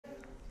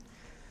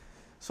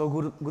So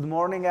good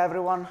morning,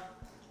 everyone.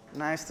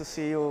 Nice to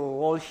see you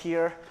all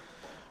here.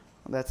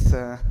 That's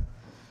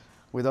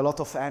with a lot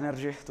of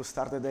energy to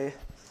start the day.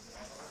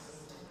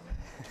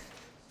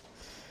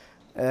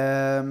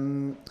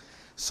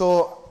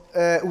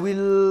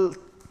 We'll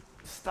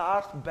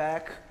start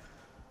back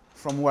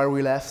from where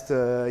we left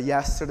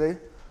yesterday.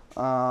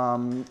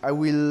 I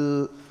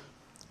will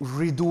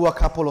redo a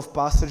couple of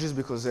passages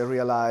because I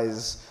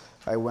realize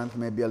I went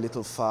maybe a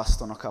little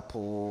fast on a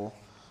couple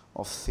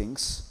of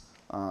things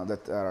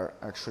that are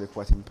actually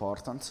quite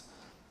important,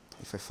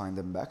 if I find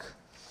them back.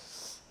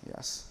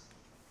 Yes.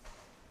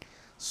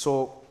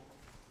 So,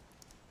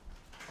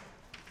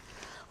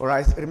 all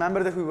right,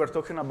 remember that we were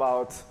talking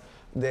about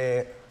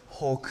the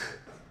hawk-dove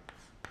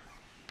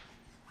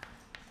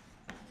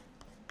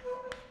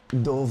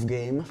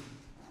game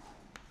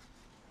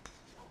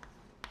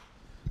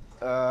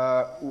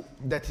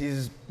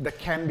that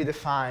can be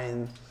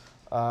defined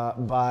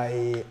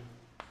by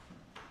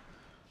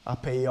a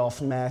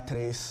payoff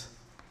matrix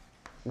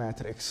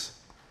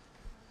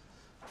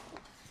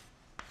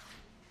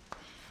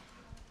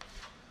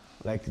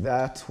like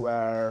that,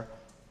 where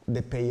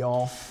the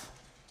payoff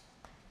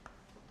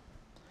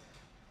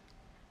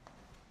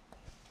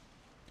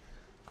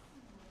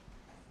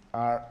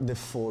are the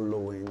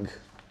following.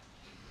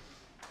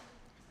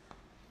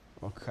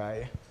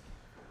 Okay,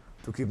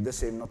 to keep the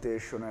same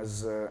notation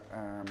as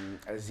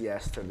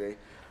yesterday.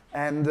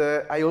 And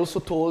I also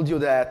told you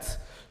that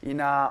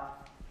in a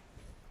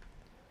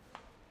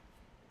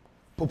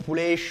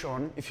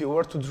population, if you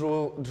were to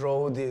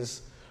draw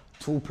these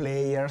two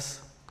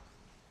players,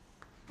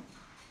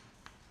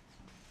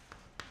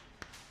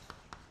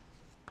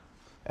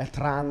 at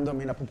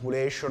random in a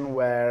population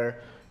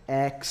where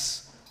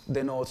X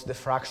denotes the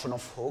fraction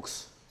of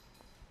hawks,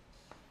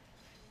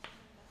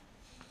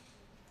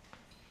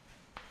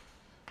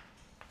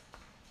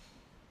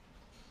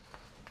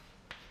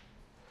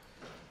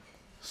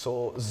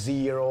 so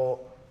 0,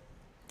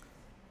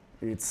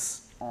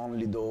 it's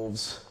only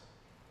doves.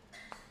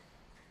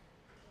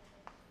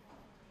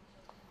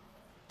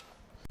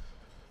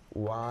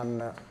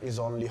 1 is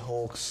only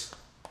hawks.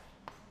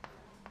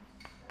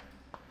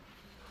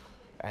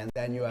 And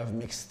then you have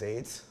mixed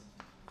states.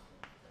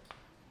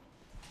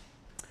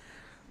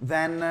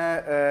 Then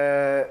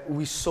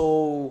we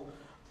saw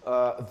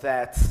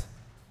that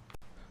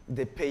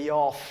the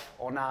payoff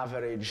on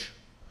average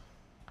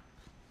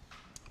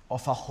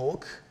of a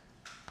hawk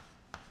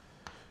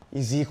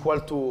is equal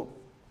to,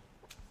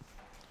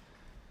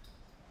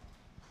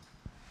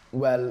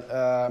 well,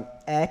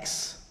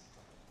 X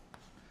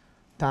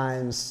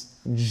times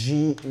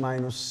G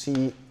minus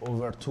C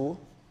over 2,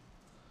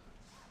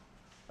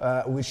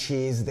 which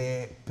is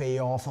the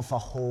payoff of a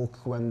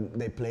hawk when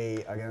they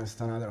play against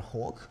another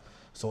hawk.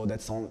 So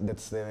that's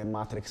the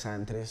matrix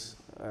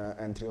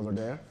entry over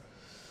there.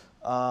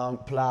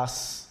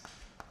 Plus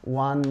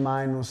 1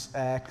 minus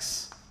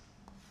X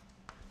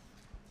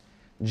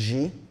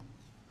G,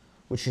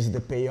 which is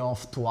the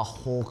payoff to a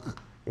hawk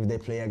if they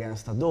play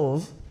against a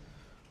dove,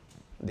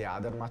 the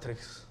other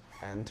matrix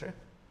entry.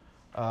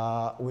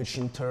 Which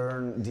in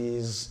turn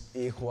this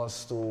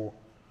equals to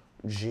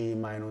G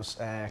minus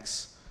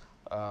X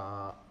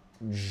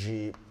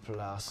G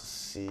plus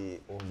C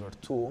over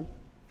 2.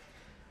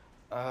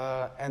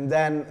 And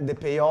then the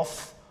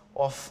payoff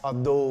of a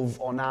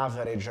dove on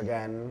average,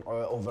 again,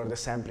 over the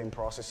sampling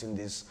process in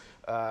this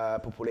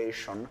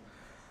population,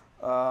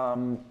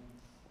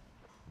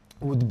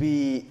 would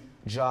be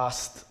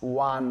just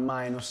 1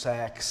 minus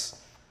X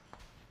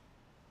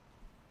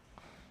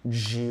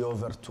G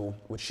over 2,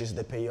 which is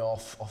the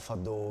payoff of a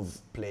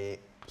dove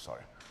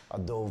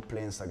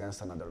plays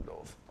against another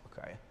dove.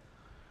 Okay.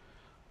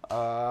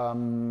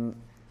 All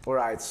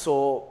right.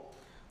 So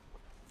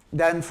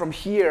then from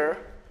here,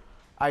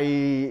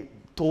 I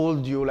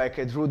told you, like,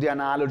 I drew the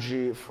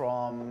analogy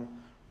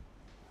from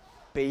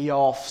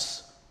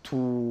payoffs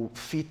to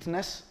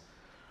fitness,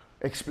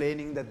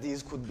 explaining that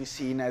these could be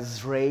seen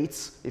as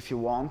rates, if you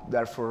want,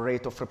 therefore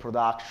rate of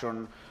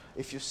reproduction.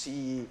 If you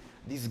see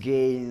these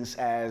gains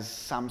as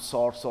some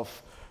sorts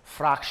of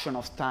fraction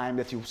of time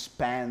that you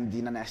spend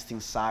in a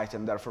nesting site,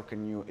 and therefore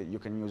you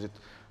can use it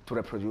to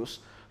reproduce.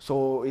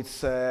 So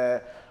it's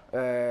per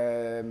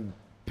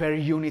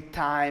unit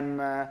time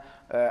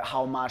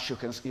how much you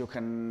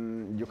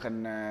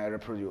can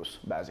reproduce,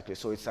 basically.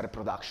 So it's a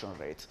reproduction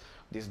rate,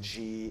 this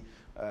G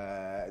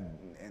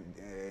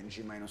and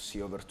G minus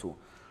C over 2.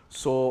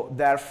 So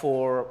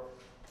therefore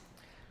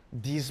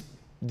these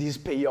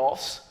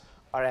payoffs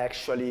are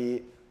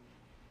actually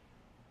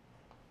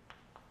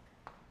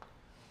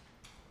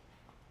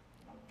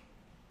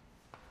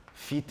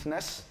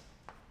fitness.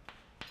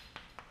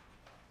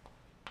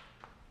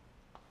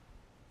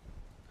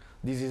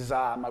 This is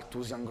a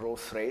Malthusian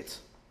growth rate,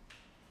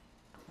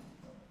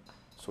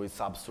 so it's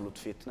absolute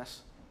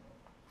fitness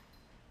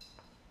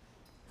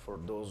for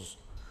those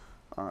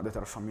that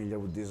are familiar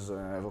with this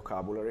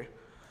vocabulary.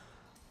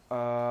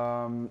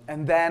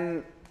 And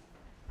then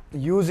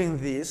using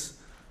this,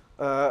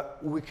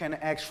 we can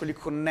actually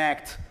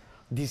connect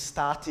the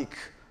static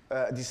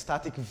this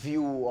static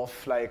view of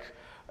like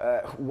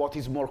what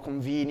is more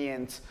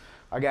convenient.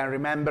 Again,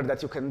 remember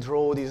that you can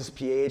draw this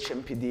pH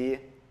and PD.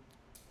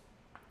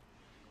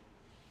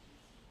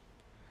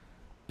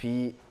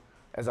 P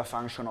as a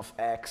function of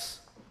X.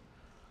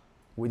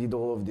 We did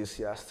all of this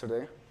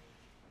yesterday.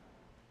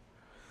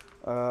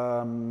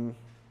 I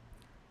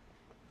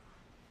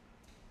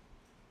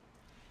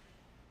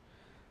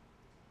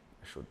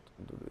should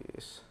do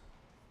this.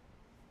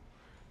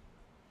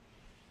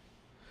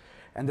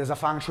 And as a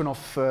function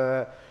of,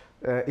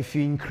 if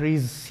you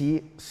increase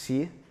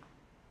C,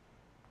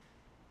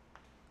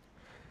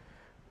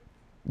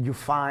 you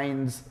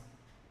find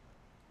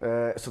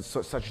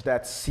such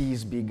that C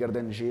is bigger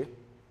than G.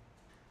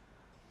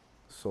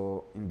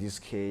 So in this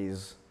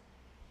case,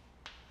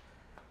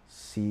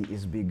 C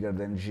is bigger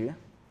than G.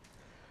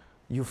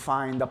 You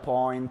find a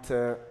point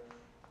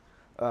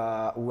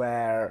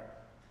where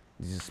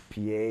this is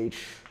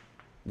pH,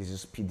 this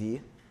is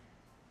PD.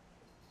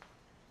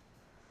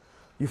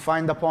 You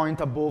find a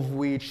point above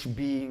which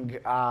being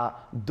a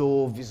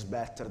dove is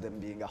better than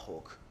being a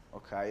hawk,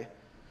 okay?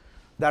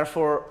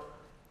 Therefore,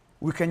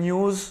 we can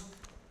use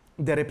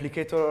the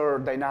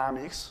replicator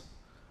dynamics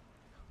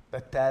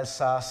that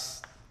tells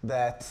us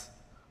that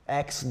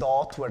X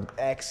dot, where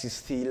X is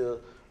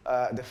still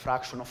the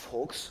fraction of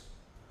hawks,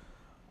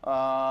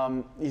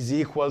 is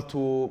equal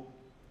to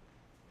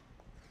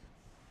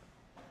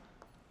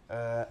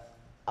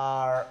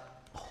R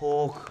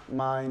hawk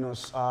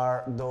minus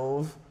R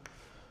dove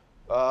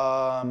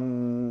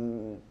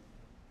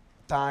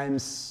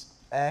times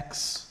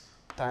X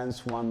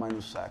times 1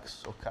 minus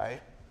X, okay?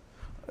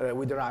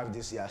 We derived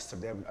this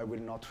yesterday. I will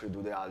not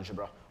redo the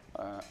algebra.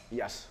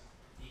 Yes?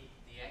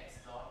 The X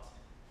dot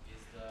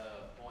is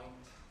the point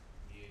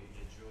you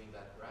drew in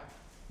that graph?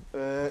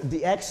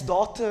 The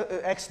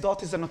X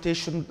dot is a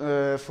notation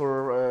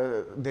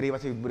for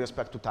derivative with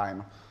respect to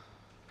time.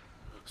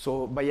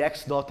 So by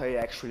X dot, I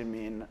actually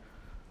mean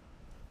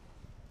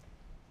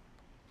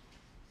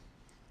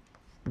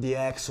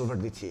dx over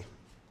dt,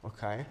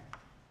 okay?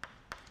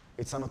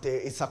 It's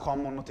a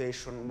common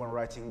notation when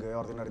writing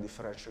ordinary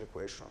differential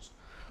equations.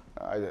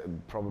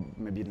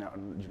 Maybe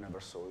you never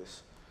saw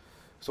this.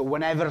 So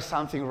whenever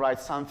something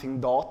writes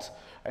something dot,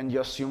 and you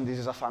assume this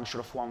is a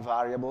function of one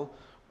variable,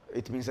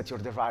 it means that you're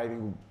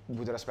deriving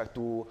with respect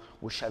to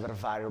whichever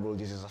variable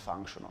this is a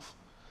function of.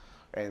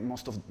 And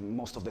most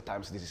of the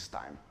times this is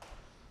time,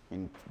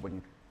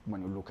 when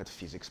you look at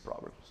physics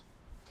problems.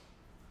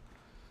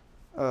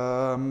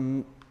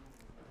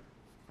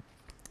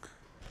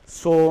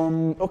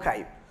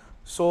 Okay,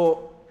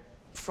 so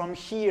from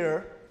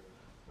here,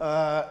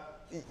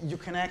 you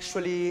can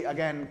actually,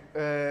 again,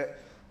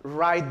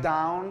 write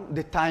down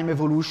the time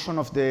evolution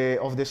of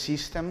the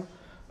system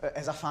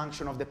as a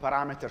function of the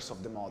parameters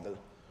of the model,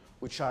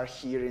 which are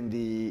here in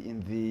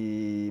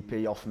the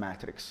payoff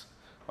matrix.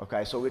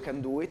 Okay, so we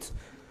can do it.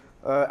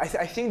 I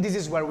think this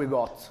is where we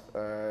got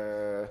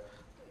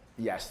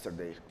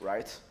yesterday,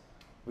 right?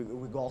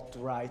 We got to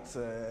write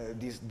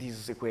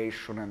this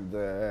equation, and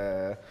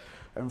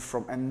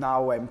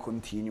now I'm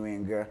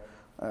continuing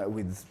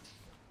with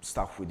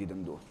stuff we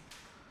didn't do.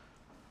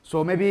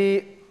 So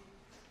maybe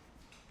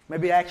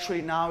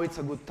actually now it's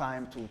a good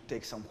time to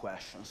take some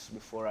questions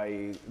before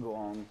I go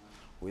on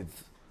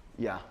with,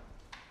 yeah.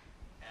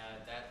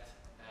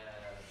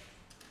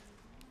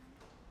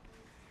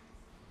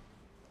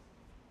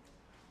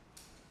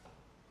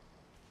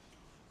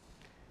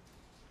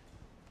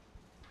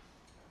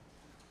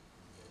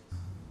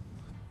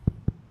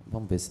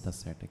 Vamos ver se está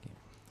certo aqui.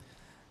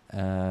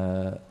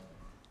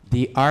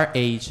 The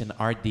RH and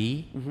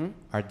RD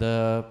are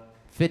the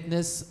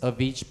fitness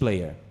of each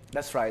player.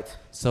 That's right.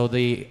 So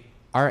the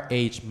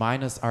RH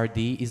minus RD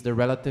is the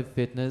relative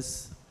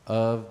fitness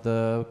of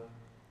the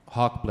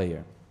hawk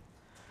player.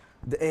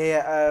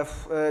 The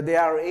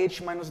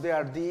RH minus the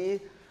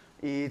RD,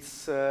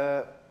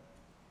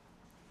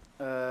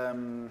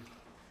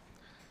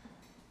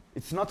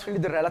 it's not really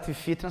the relative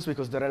fitness,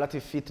 because the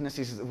relative fitness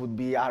would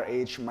be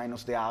RH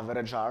minus the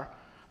average R.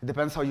 It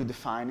depends how you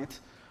define it,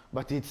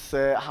 but it's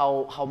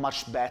how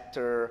much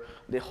better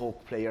the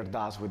hawk player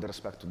does with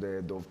respect to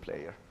the dove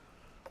player.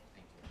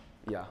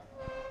 Yeah.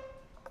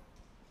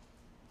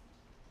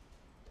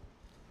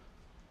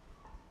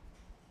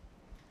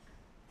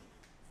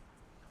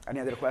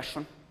 Any other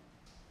question?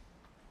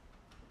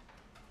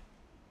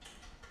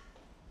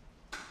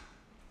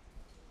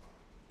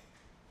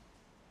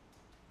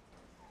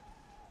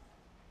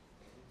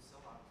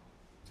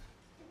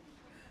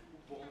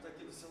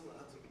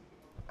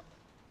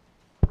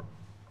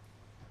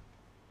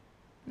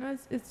 No,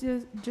 it's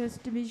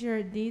just to be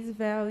sure, these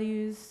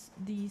values,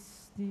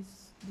 these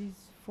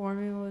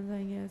formulas,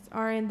 I guess,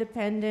 are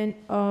independent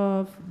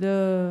of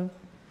the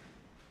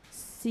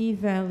C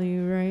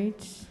value,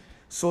 right?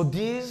 So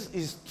this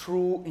is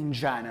true in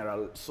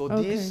general. So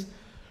okay.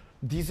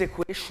 this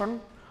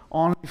equation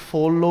only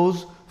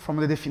follows from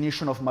the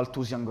definition of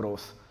Malthusian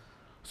growth.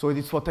 So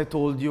it's what I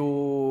told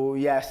you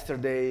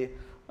yesterday.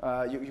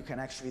 You can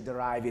actually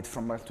derive it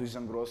from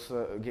Malthusian growth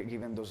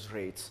given those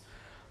rates.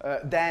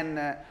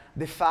 then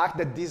the fact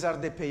that these are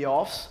the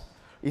payoffs,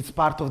 it's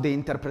part of the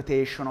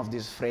interpretation of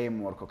this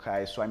framework,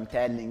 okay? So I'm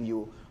telling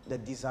you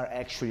that these are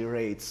actually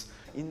rates.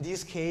 In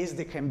this case,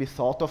 they can be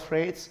thought of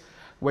rates.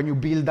 When you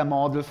build a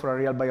model for a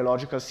real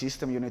biological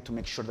system, you need to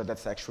make sure that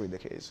that's actually the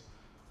case.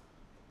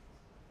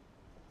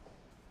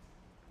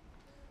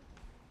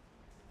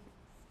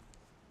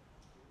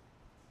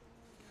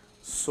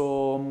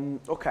 So,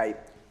 okay.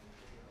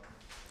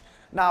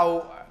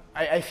 Now,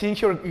 I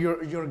think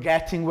you're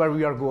getting where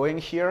we are going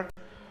here.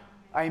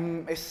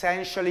 I'm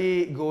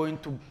essentially going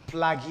to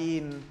plug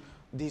in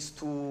these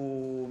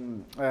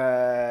two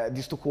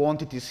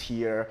quantities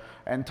here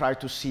and try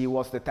to see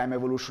what the time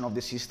evolution of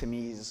the system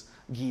is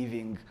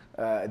giving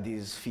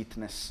this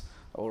fitness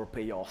or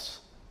payoffs.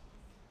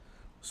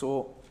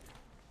 So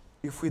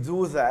if we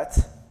do that,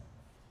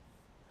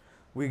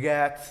 we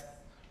get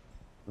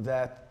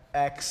that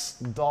x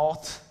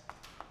dot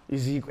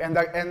is equal,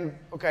 and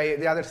okay,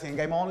 the other thing,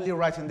 I'm only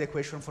writing the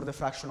equation for the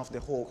fraction of the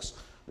Hawks,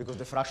 because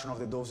the fraction of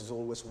the doves is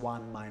always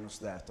 1 minus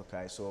that,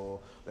 okay? So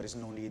there is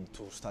no need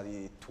to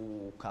study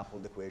two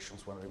coupled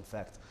equations where in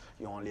fact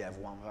you only have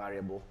one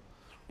variable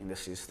in the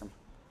system.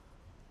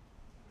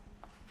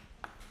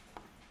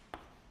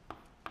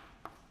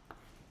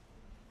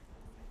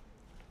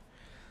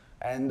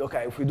 And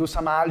okay, if we do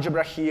some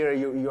algebra here,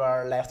 you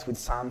are left with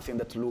something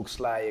that looks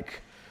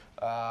like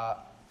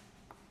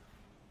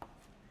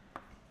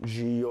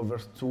g over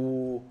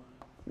 2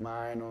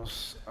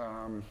 minus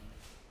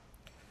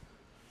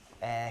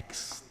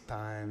x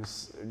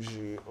times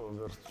g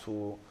over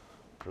 2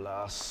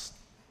 plus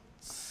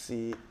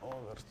c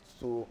over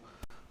 2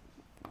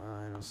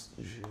 minus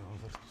g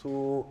over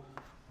 2.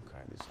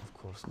 Okay, this of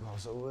course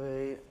goes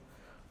away.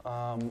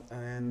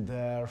 And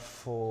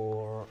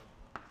therefore,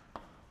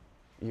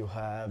 you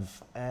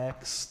have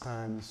x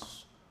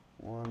times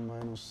 1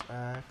 minus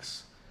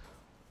x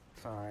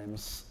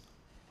times,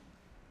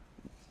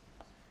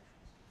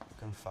 you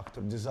can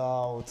factor this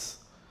out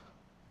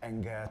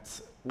and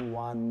get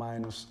 1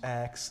 minus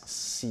x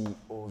c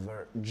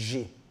over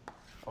g,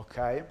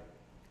 okay?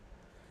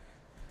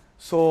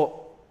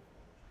 So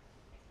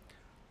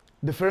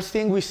the first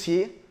thing we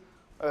see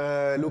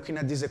looking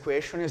at this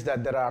equation is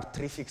that there are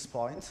 3 fixed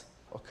points,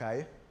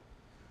 okay?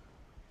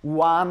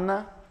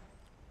 One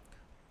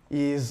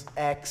is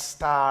x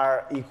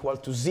star equal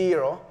to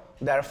 0,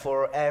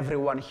 therefore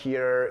everyone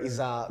here is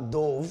a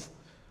dove.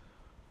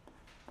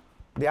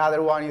 The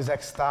other one is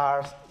x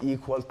star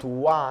equal to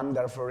 1,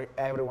 therefore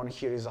everyone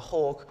here is a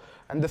hawk.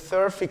 And the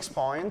third fixed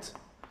point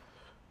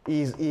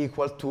is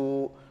equal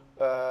to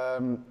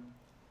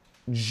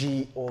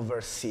g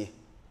over c,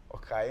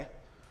 okay?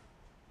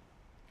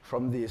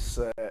 From this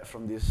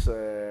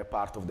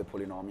part of the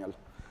polynomial.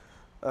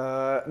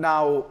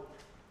 Now,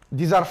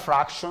 these are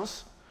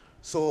fractions.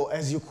 So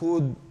as you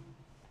could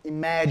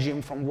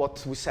imagine from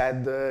what we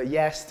said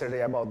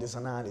yesterday about this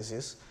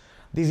analysis,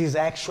 this is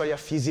actually a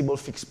feasible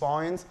fixed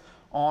point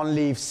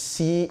only if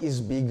c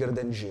is bigger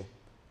than g,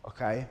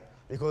 okay?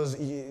 Because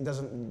it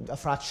doesn't, a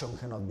fraction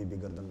cannot be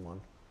bigger than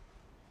 1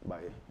 by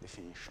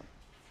definition.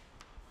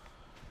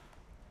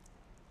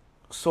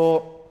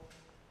 So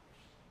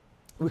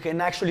we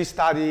can actually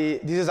study,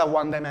 this is a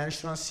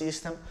one-dimensional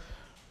system.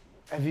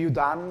 Have you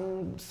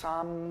done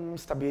some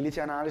stability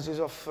analysis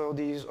of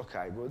these?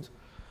 Okay, good.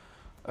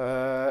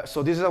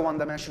 So this is a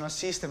one-dimensional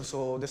system,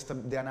 so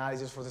the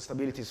analysis for the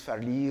stability is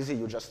fairly easy.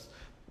 You just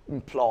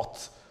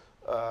plot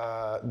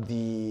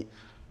the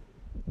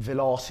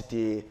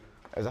velocity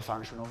as a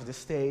function of the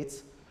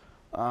states.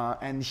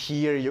 And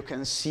here you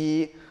can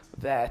see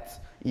that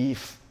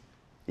if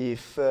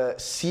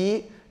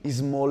c is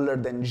smaller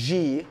than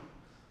g,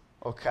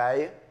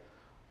 okay,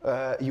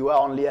 you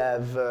only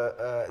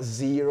have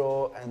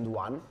 0 and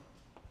 1,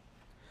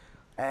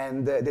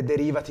 and the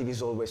derivative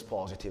is always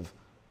positive.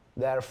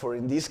 Therefore,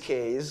 in this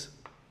case,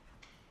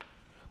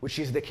 which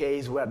is the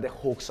case where the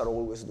hawks are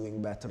always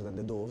doing better than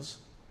the doves,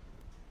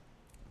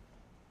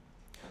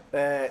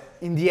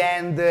 in the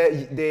end,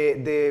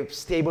 the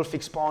stable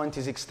fixed point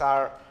is x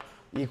star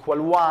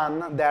equal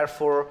 1,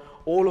 therefore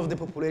all of the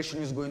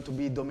population is going to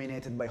be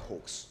dominated by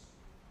hawks.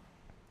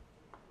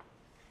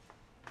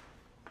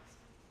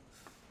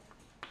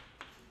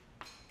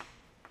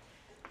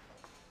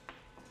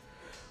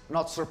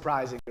 Not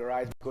surprisingly,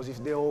 right? Because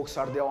if the hawks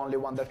are the only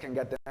one that can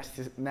get the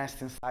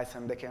nesting sites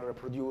and they can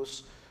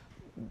reproduce,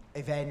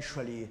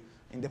 eventually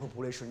in the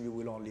population you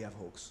will only have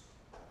hawks.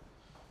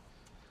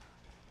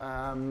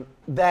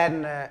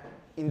 Then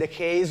in the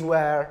case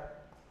where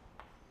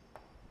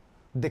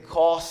the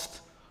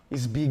cost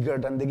is bigger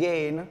than the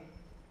gain,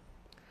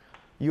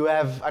 you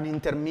have an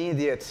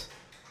intermediate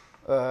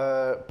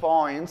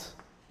point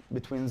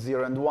between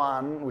 0 and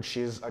 1, which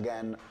is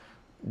again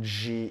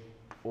g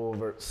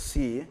over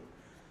c.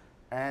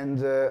 And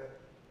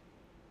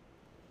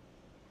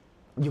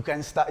you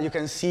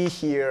can see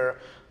here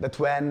that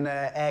when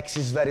x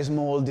is very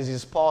small, this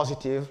is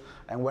positive,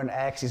 and when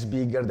x is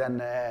bigger than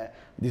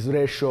this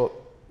ratio,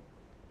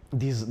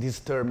 this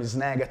term is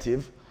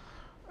negative.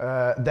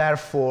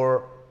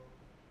 Therefore,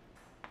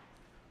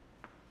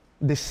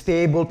 the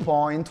stable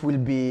point will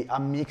be a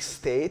mixed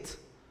state,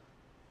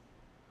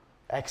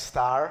 x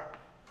star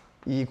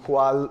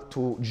equal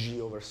to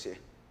G over C,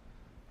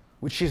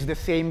 which is the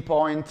same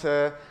point.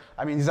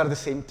 I mean, these are the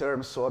same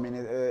terms, so I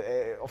mean,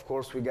 of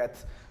course, we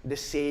get the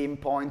same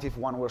point if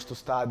one was to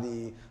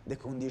study the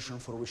condition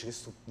for which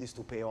these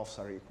two payoffs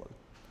are equal.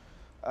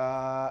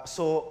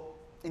 So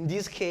in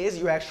this case,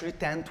 you actually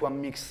tend to a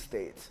mixed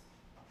state.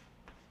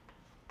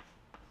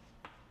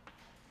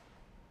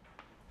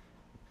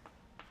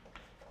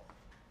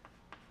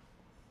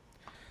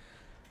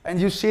 And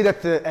you see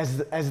that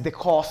as the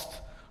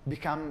cost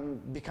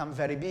become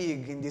very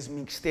big in this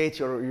mixed state,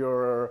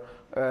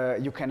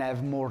 you can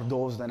have more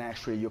doves than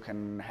actually you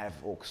can have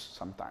hooks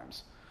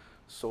sometimes.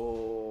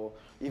 So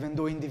even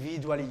though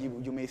individually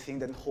you may think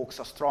that hooks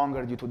are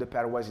stronger due to the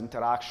pairwise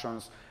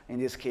interactions, in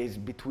this case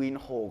between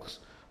hooks,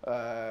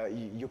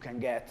 you can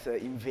get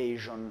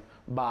invasion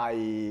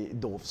by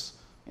doves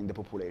in the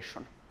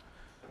population.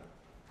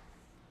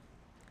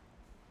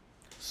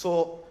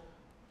 So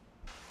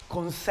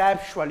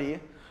conceptually,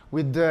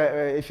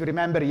 if you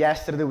remember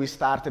yesterday, we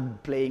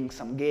started playing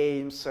some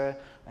games,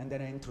 and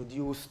then I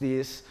introduced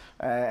this,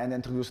 and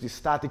introduced this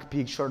static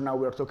picture. Now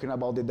we're talking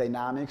about the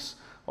dynamics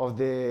of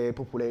the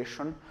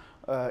population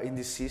in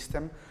this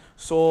system.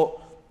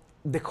 So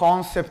the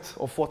concept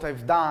of what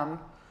I've done,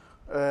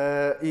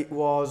 it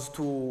was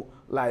to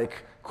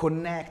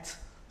connect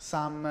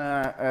some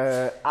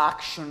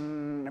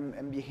action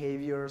and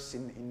behaviors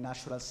in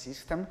natural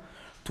system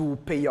to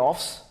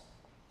payoffs.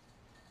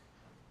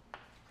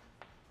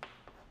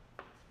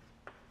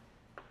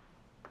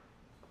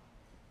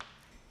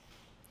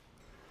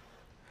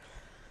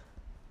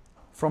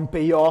 From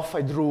payoff,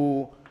 I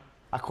drew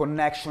a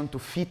connection to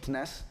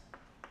fitness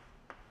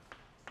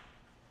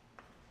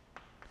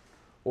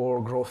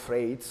or growth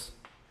rates.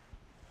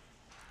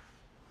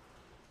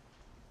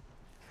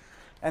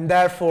 And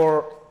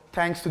therefore,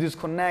 thanks to this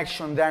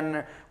connection,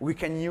 then we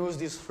can use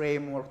this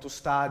framework to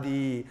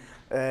study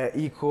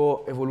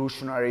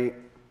eco-evolutionary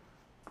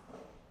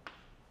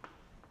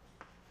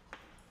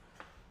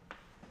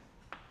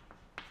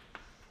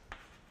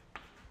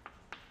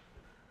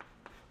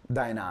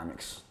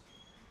dynamics.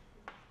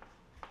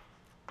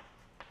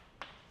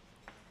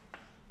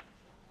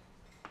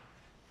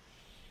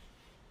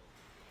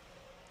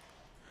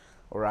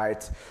 All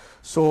right,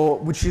 so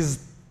which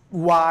is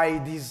why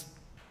this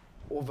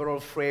overall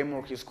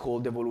framework is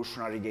called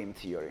evolutionary game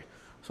theory.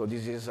 So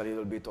this is a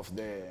little bit of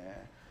the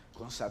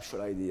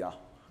conceptual idea.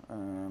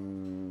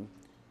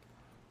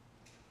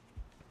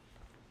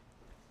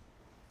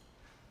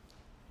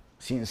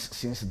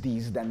 Since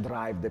these then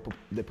drive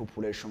the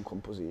population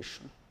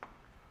composition.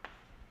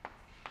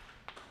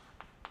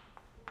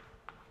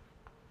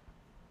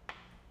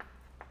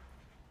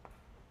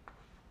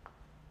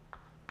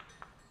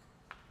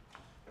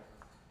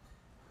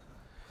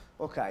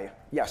 Okay,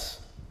 yes.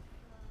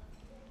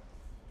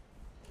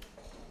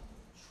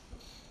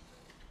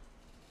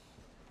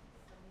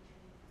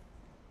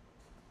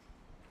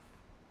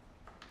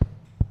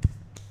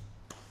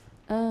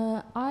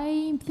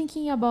 I'm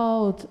thinking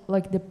about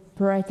the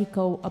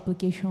practical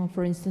application,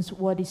 for instance,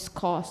 what is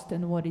cost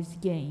and what is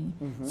gain.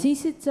 Mm-hmm.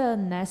 Since it's a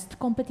nest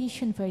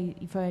competition,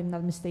 if I'm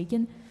not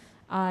mistaken,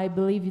 I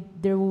believe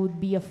there would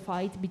be a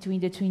fight between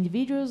the two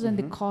individuals, and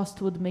the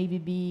cost would maybe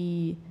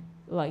be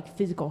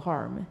physical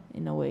harm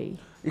in a way.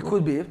 It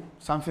could be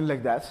something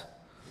like that.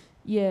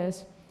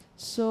 Yes.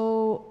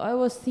 So I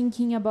was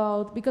thinking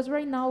about, because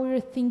right now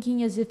we're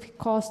thinking as if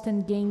cost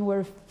and gain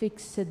were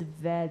fixed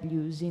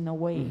values in a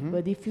way.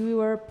 But if we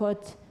were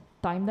put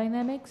time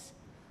dynamics,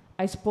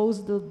 I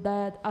suppose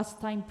that as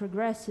time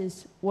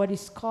progresses, what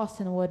is cost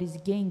and what is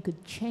gain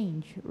could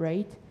change,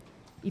 right?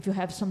 If you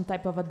have some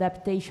type of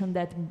adaptation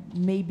that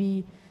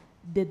maybe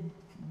the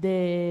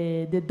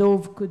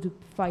dove could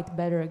fight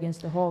better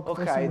against the hawk.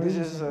 Okay, this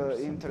is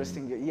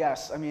interesting.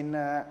 Yes, I mean,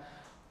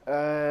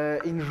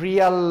 in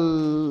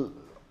real,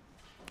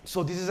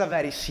 so this is a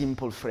very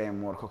simple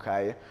framework,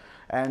 okay?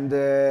 And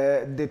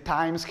the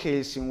time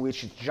scales in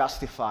which it's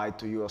justified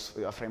to use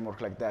a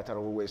framework like that are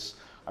always,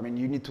 I mean,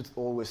 you need to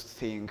always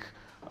think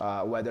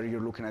whether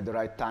you're looking at the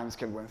right time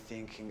scale when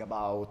thinking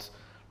about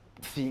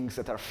things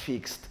that are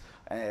fixed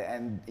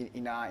and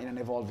in an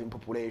evolving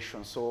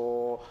population.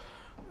 So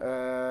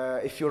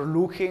if you're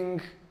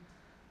looking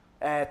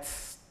at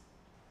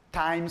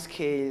time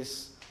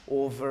scales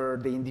over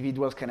the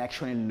individuals can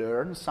actually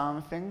learn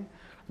something,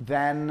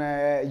 then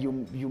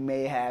you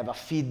may have a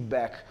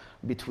feedback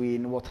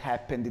between what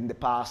happened in the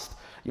past.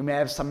 You may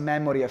have some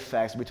memory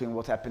effects between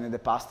what happened in the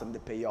past and the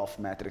payoff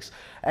metrics.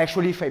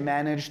 Actually, if I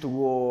manage to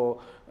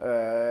go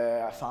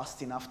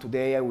fast enough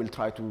today, I will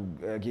try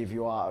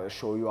to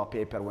show you a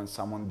paper when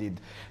someone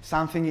did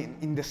something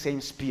in the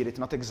same spirit,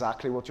 not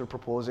exactly what you're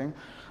proposing,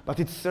 but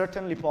it's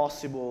certainly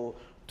possible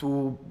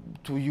to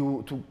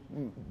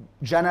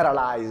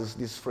generalize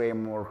this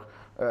framework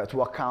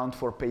to account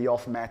for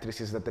payoff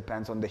matrices that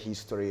depends on the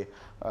history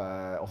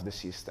of the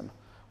system.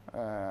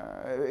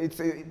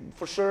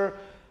 For sure,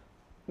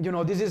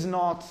 this is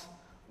not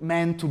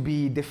meant to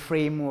be the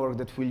framework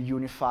that will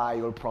unify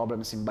all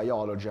problems in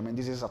biology. I mean,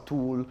 this is a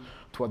tool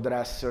to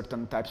address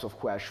certain types of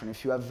questions.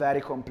 If you have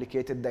very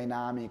complicated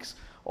dynamics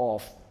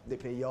of the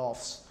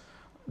payoffs,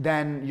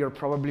 then you're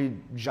probably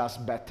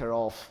just better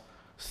off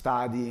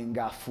studying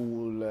a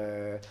full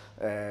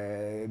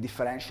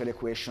differential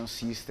equation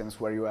systems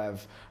where you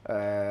have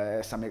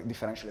some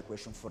differential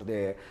equation for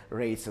the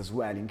rates as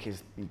well, in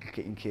case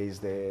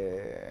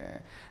the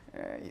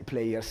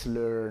players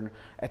learn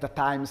at a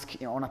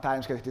on a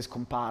time scale that is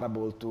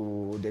comparable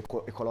to the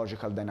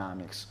ecological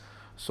dynamics.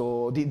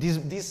 So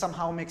this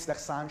somehow makes the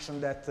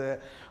assumption that the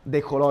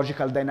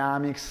ecological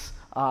dynamics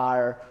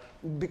are,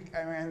 I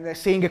mean, they're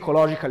saying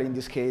ecological in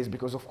this case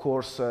because of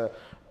course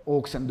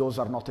oaks and those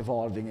are not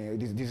evolving.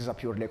 This is a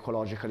purely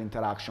ecological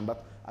interaction,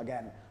 but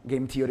again,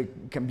 game theory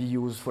can be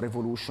used for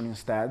evolution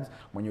instead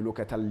when you look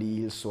at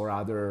alleles or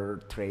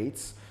other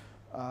traits.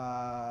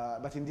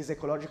 But in this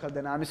ecological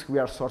dynamics, we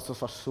are sort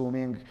of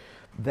assuming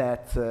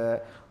that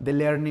the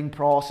learning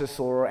process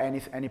or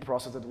any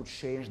process that would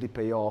change the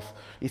payoff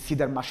is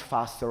either much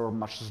faster or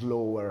much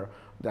slower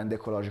than the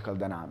ecological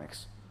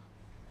dynamics.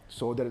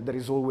 So there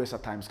is always a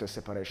timescale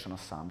separation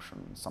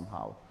assumption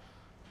somehow.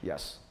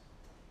 Yes.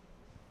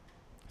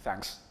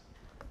 Thanks.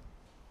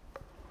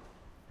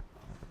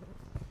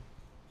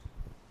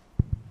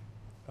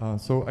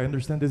 So I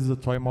understand this is a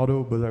toy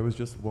model, but I was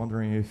just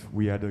wondering if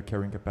we had a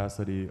carrying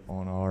capacity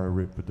on our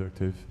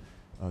reproductive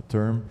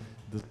term,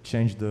 does it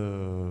change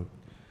the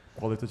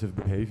qualitative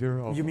behavior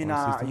of you mean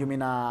our system? You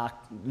mean a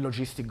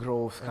logistic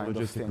growth kind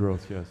of thing? Logistic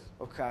growth, yes.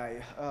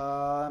 Okay.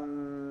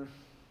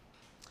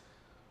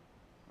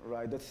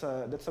 Right. That's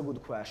a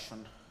good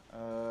question.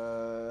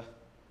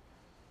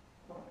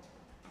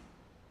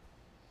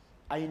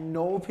 I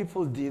know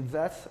people did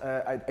that.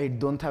 I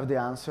don't have the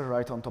answer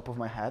right on top of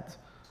my head.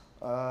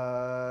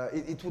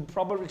 It would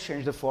probably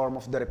change the form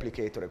of the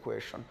replicator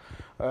equation.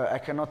 I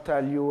cannot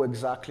tell you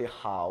exactly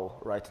how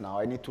right now.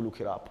 I need to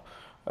look it up.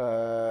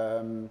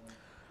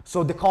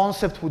 So the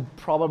concept would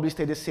probably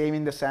stay the same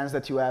in the sense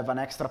that you have an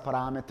extra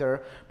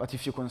parameter, but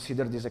if you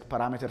consider this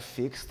parameter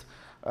fixed,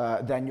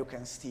 then you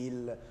can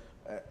still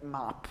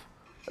map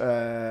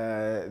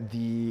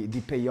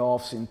the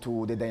payoffs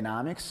into the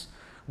dynamics.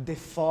 The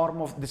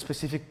form of the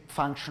specific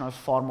functional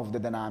form of the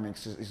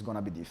dynamics is going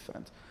to be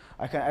different.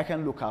 I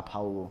can look up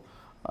how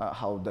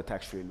that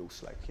actually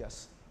looks like.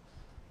 Yes.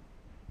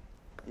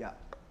 Yeah.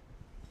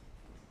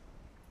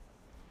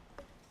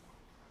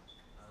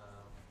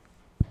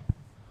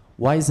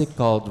 Why is it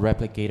called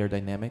replicator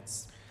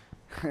dynamics?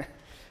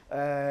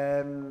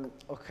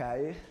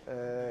 Okay,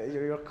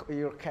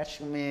 you're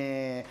catching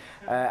me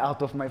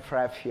out of my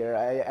prep here.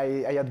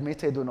 I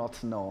admit I do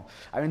not know.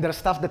 I mean, there's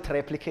stuff that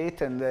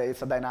replicate, and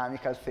it's a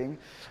dynamical thing.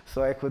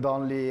 So I could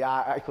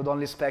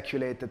only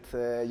speculate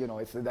that you know,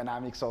 it's the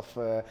dynamics of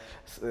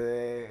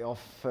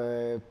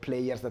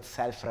players that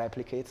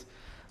self-replicate.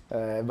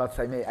 But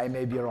I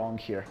may be wrong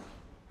here.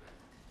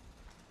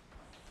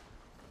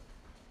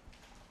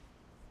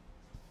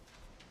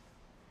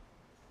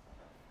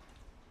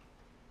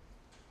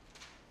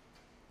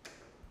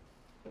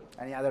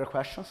 Any other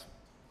questions?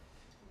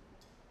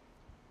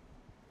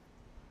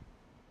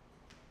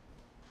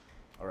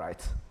 All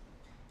right.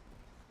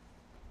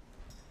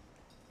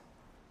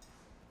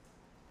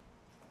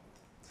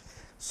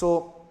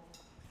 So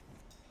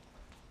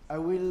I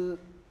will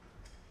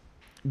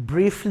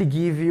briefly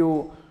give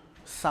you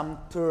some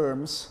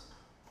terms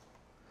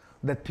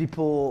that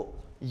people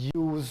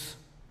use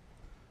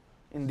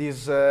in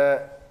this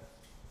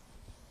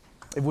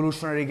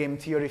evolutionary game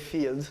theory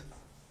field.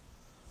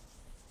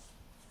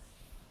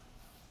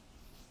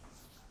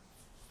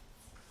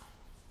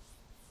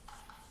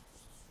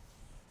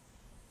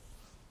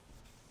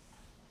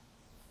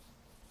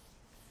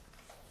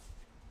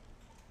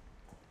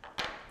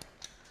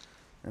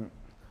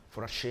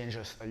 For a change,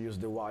 I use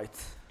the white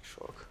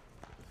chalk.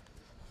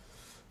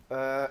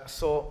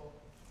 So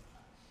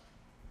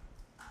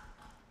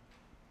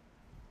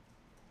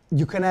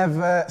you can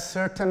have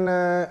certain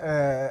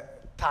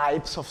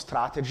types of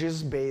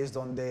strategies based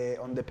on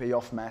the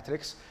payoff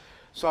metrics.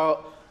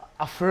 So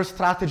a first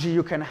strategy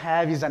you can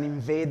have is an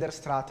invader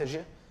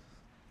strategy.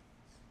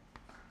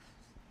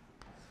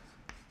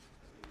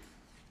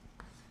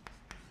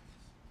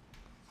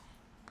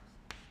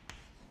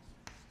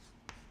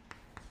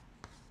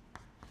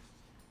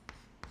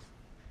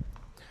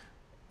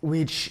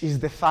 Which is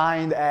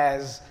defined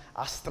as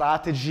a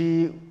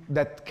strategy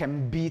that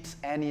can beat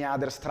any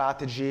other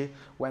strategy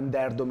when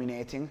they're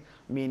dominating,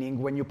 meaning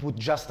when you put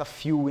just a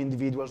few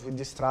individuals with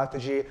this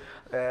strategy,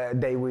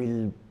 they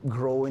will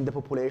grow in the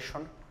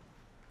population.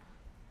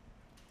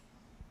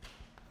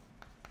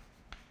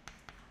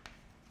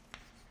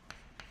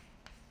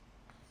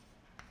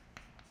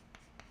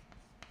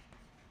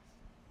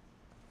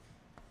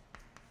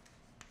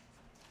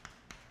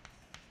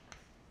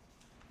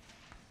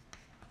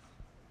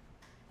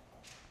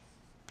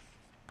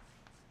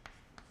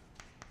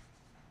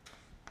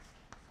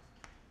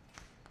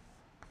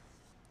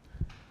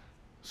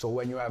 So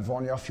when you have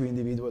only a few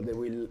individuals, they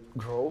will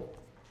grow.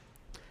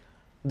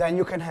 Then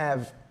you can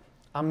have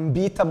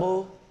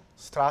unbeatable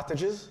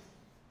strategies.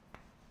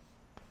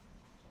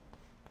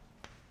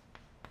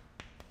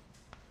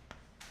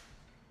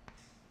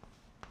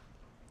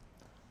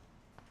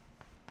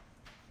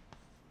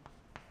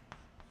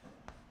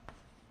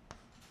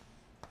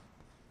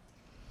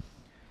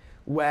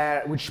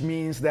 Which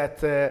means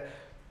that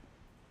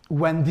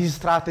when this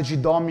strategy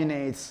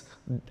dominates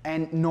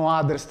and no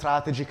other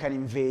strategy can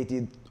invade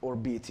it or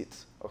beat it,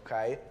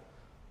 okay?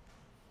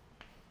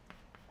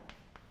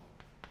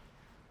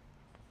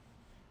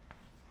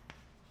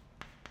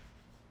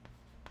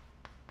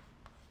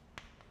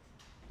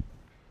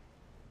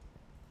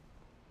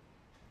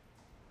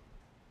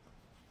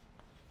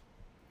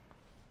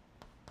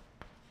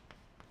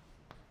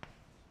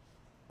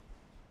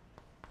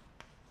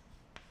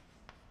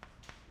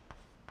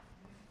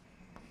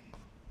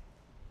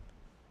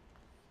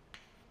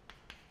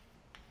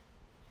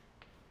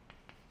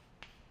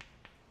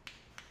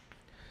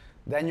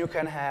 Then you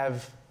can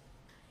have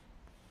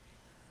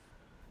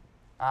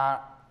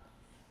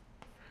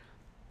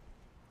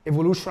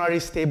evolutionary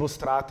stable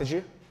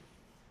strategy.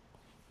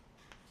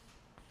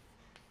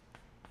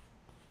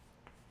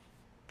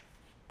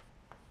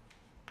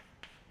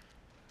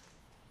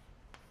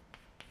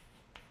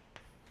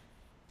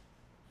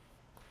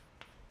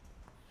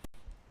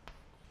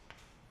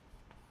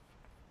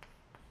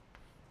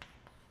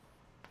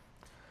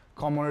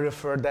 Commonly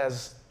referred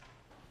as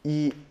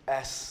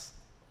ESS.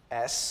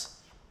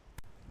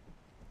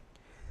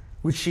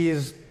 Which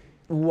is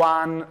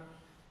 1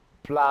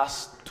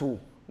 plus 2.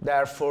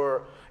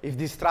 Therefore, if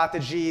this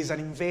strategy is an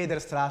invader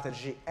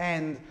strategy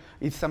and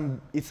it's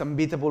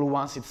unbeatable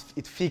once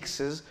it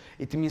fixes,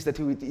 it means that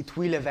it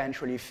will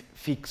eventually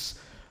fix,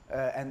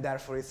 and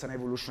therefore it's an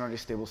evolutionary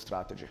stable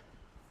strategy.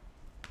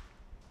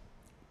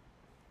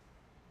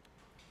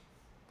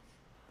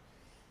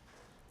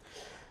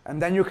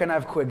 And then you can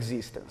have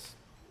coexistence.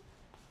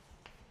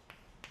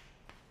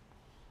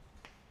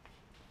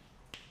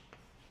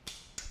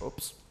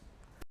 Oops.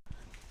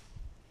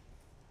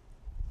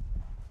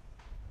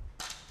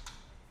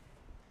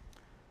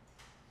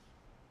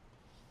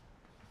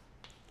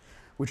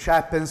 Which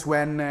happens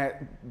when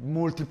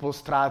multiple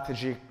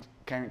strategies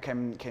can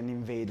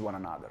invade one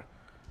another.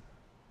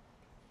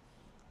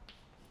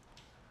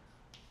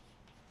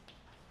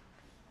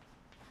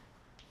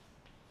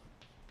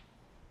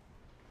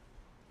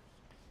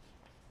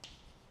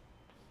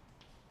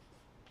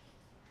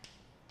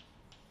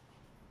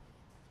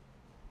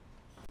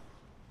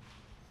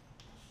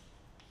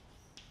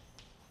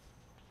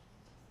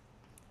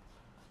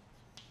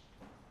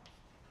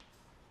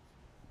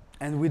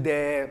 And with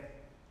the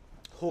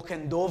hawk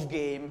and dove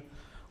game,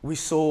 we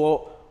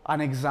saw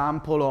an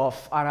example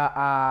of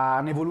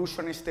an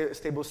evolutionary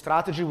stable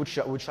strategy, which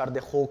are the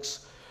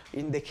hawks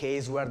in the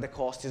case where the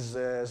cost is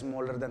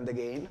smaller than the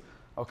gain,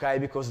 okay?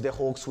 Because the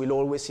hawks will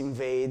always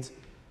invade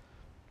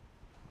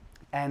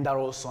and are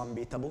also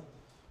unbeatable.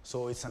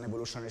 So it's an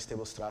evolutionary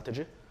stable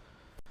strategy.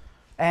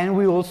 And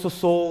we also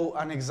saw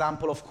an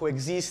example of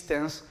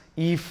coexistence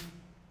if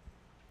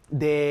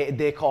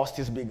the cost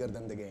is bigger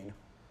than the gain.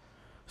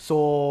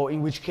 So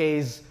in which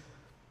case,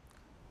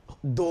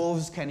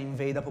 doves can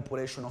invade a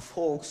population of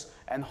hawks,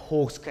 and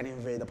hawks can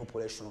invade a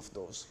population of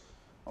doves.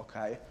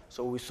 Okay?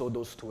 So we saw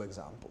those two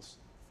examples.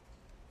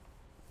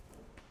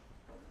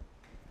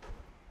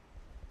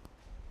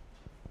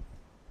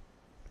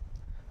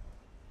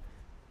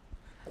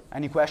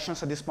 Any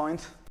questions at this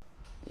point?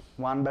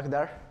 One back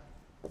there.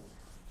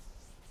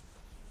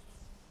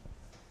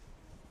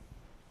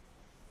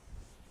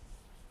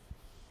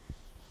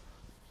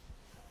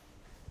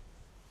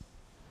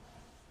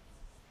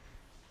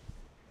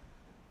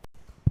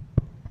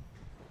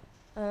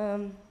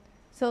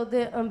 So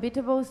the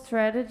unbeatable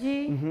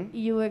strategy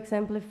you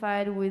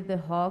exemplified with the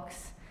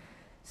hawks.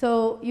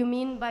 So you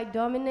mean by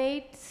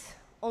dominate,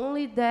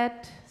 only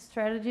that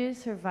strategy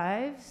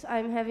survives?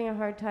 I'm having a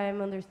hard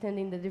time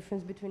understanding the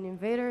difference between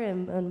invader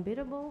and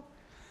unbeatable.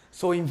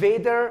 So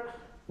invader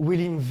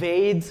will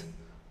invade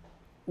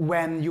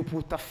when you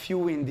put a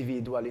few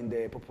individuals in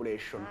the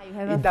population.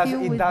 It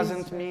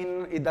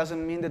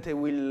doesn't mean that they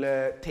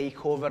will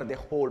take over the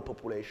whole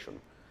population.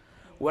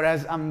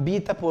 Whereas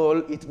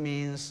unbeatable, it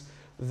means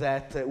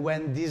that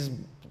when this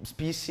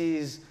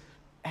species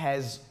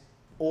has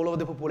all of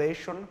the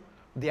population,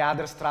 the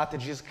other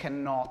strategies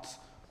cannot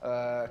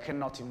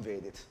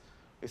invade it.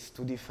 It's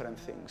two different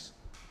things.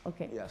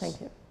 Okay, yes.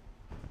 Thank you.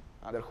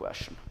 Other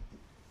question.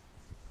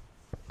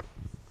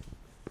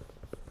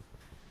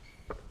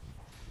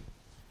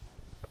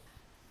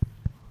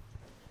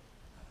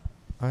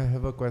 I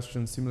have a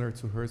question similar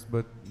to hers,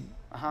 but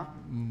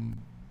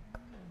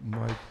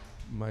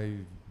my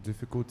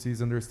difficulty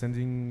is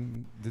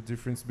understanding the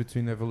difference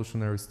between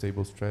evolutionary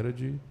stable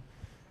strategy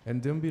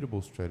and the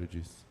unbeatable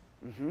strategies.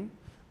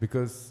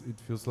 Because it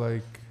feels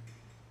like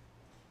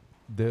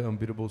the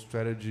unbeatable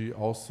strategy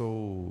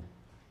also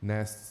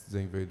nests the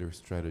invader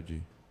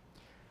strategy.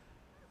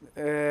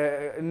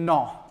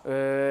 No.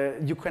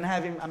 You can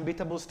have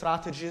unbeatable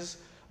strategies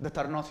that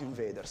are not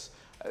invaders.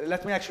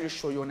 Let me actually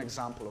show you an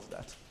example of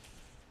that.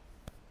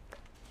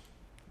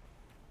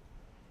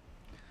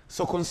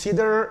 So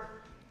consider,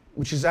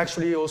 which is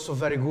actually also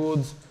very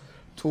good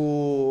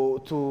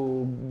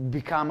to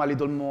become a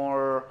little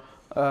more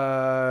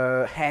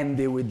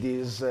handy with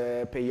this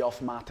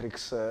payoff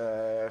matrix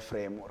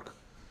framework.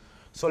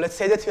 So let's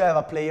say that you have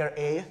a player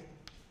A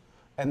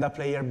and a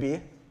player B,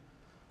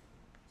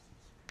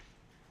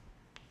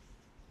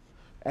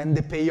 and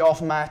the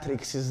payoff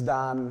matrix is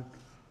done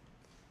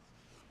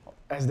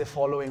as the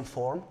following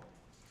form.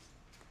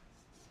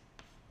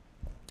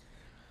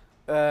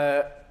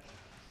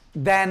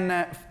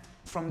 Then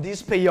from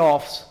these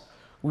payoffs,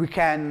 we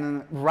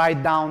can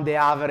write down the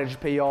average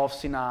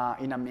payoffs in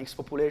a mixed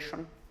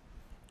population,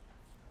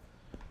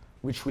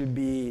 which will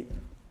be,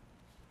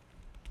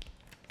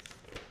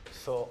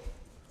 so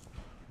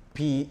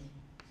PA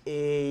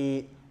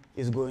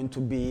is going to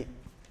be,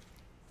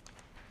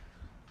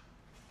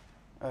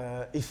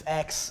 if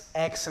X,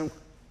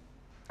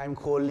 I'm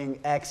calling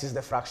X is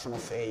the fraction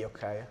of A,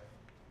 okay?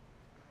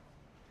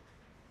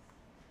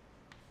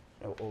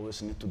 I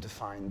always need to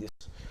define this.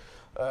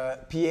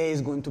 PA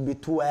is going to be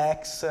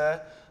 2x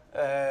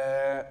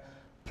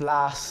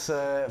plus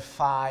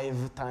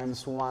 5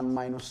 times 1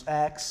 minus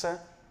x.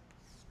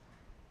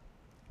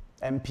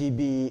 And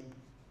PB,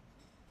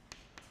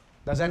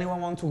 does anyone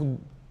want to,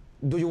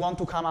 do you want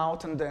to come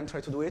out and then try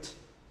to do it?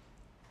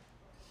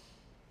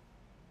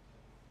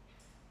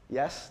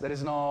 Yes, there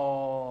is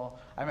no,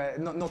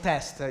 no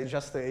test,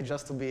 just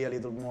to be a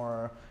little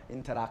more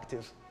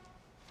interactive.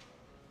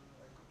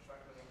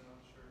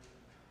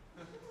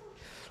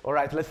 All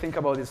right, let's think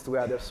about this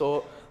together.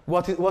 So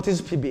what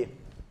is PB?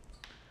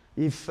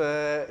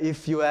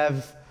 If you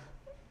have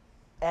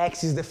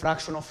X is the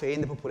fraction of A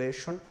in the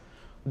population,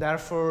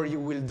 therefore you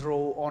will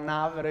draw on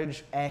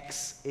average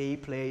X A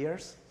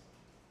players,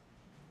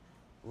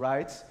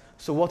 right?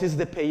 So what is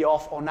the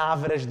payoff, on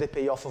average the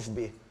payoff of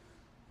B?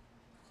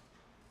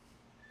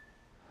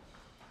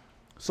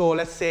 So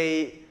let's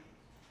say,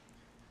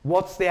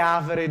 what's the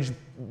average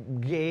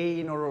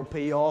gain or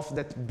payoff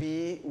that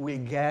B will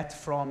get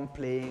from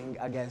playing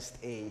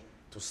against A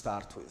to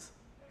start with?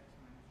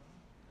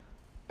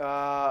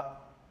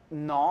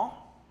 No.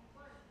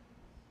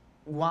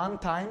 1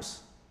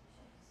 times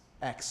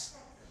X.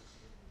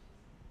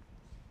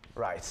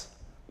 Right.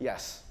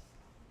 Yes.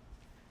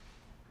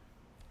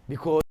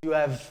 Because you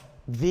have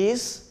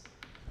this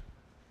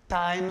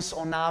times,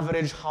 on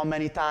average, how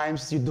many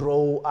times you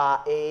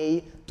draw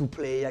A to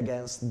play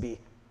against B.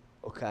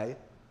 Okay?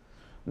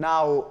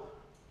 Now,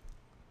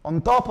 on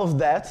top of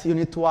that, you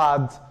need to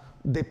add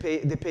the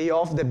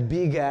payoff that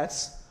B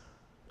gets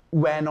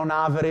when, on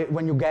average,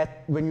 when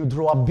you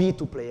draw a B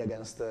to play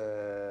against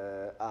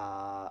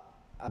a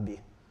B.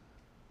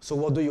 So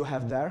what do you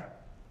have there?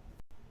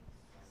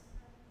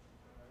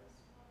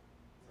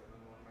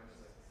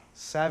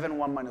 7,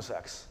 1 minus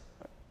x.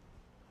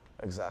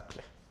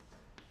 Exactly.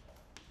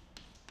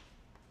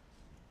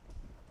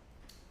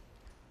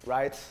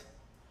 Right?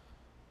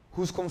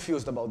 Who's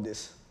confused about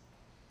this?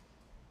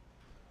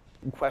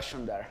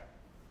 Question there.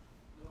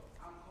 No,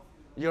 I'm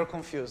confused. You're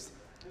confused.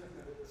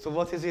 So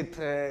what is it?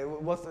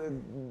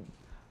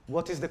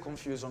 What is the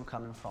confusion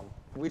coming from?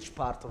 Which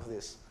part of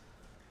this?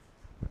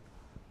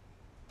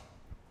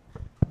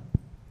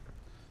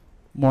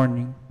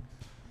 Morning.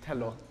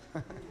 Hello.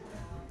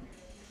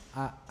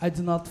 I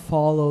do not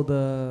follow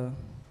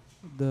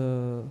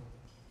the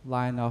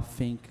line of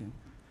thinking.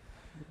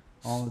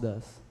 Only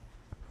does.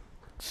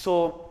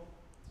 So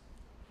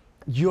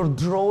you're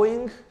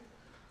drawing.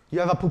 You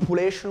have a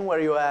population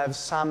where you have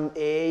some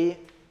A.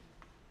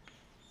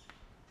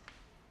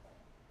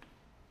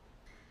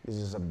 This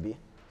is a B.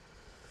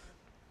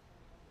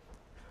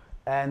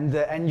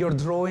 And you're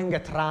drawing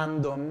at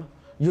random.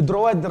 You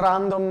draw at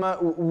random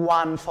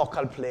one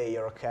focal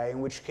player, okay?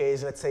 In which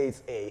case, let's say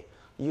it's A.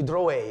 You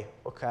draw A,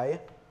 okay?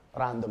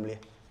 Randomly.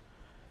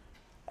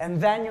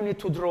 And then you need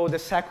to draw the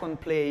second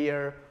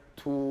player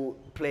to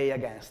play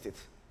against it,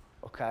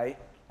 okay?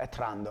 At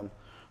random.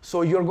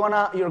 So you're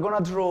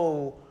gonna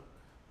draw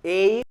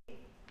A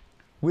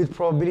with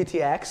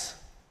probability X,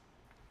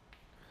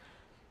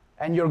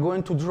 and you're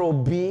going to draw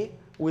B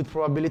with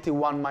probability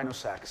 1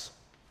 minus X.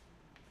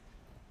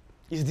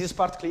 Is this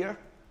part clear?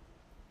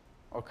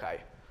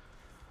 Okay.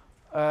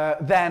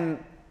 Then,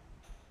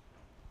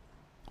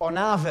 on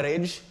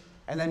average,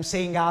 and I'm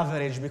saying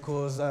average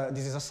because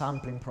this is a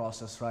sampling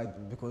process,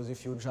 right? Because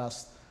if you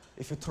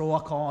throw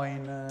a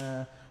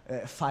coin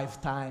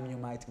 5 times, you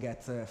might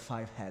get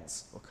 5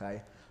 heads,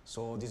 okay?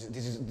 So this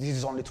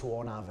is only true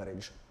on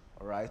average,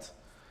 all right?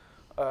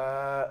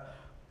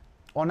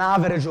 On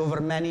average, over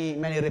many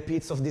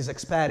repeats of these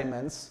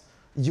experiments,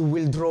 you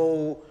will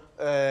draw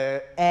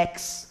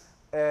X,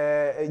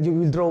 you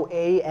will draw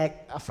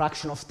a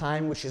fraction of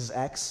time, which is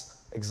X,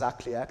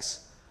 exactly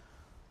X.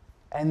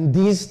 And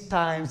these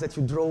times that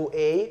you draw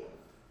A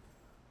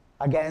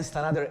against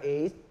another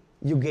A,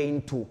 you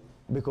gain 2,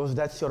 because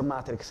that's your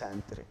matrix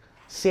entry.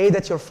 Say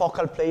that your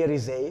focal player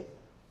is A,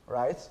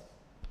 right?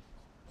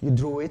 You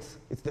drew it,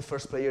 it's the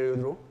first player you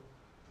drew.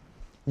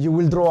 You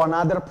will draw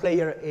another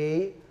player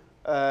A,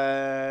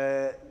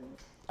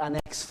 an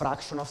X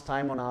fraction of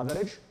time on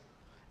average,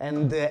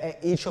 and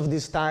each of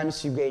these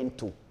times you gain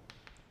 2.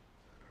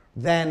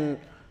 Then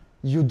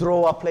you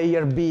draw a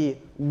player B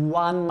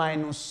 1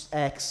 minus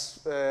x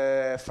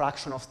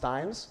fraction of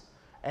times,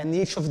 and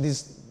in each of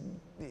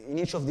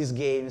these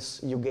games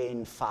you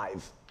gain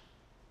 5,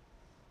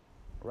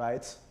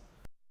 right?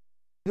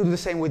 You do the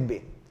same with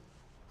B.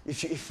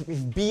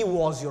 If B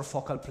was your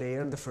focal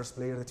player, the first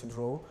player that you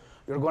draw,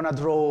 you're gonna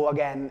draw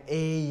again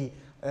a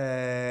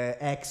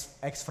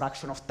x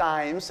fraction of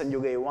times and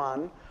you gain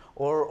 1,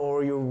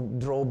 or you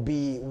draw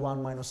B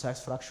 1 minus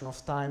x fraction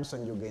of times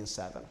and you gain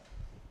 7.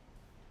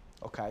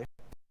 Okay.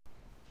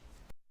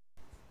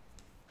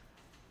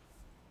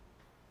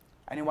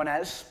 Anyone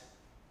else?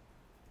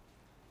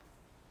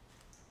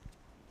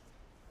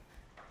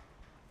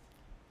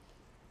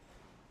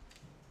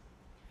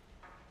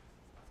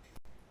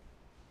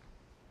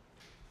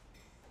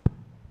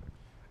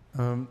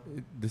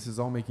 This is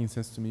all making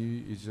sense to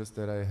me. It's just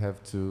that I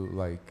have to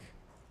like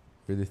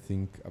really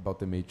think about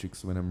the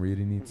matrix when I'm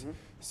reading it.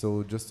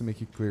 So just to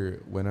make it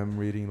clear, when I'm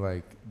reading,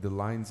 like, the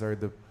lines are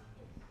the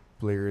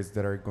players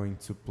that are going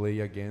to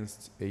play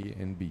against A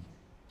and B.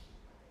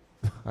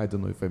 I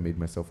don't know if I made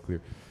myself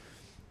clear.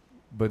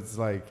 But it's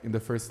like, in the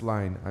first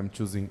line, I'm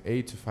choosing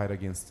A to fight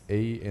against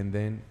A, and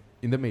then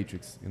in the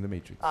matrix.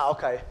 Ah,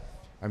 okay.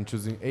 I'm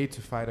choosing A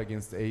to fight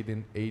against A,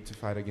 then A to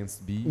fight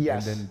against B,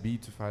 Yes. and then B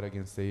to fight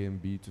against A,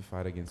 and B to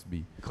fight against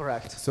B.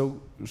 Correct.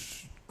 So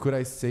could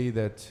I say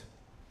that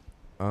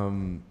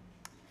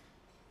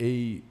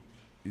A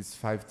is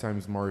 5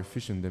 times more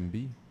efficient than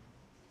B?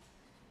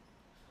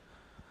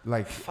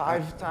 Like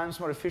 5 times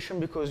more efficient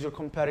because you're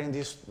comparing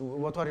this.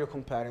 What are you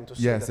comparing to?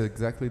 Yes,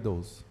 exactly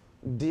those.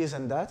 This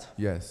and that?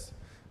 Yes,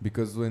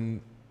 because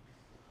when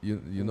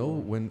you know,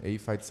 when A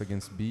fights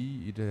against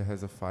B, it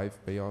has a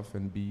 5 payoff,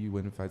 and B,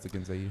 when it fights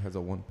against A, has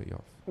a 1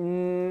 payoff.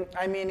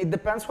 I mean, it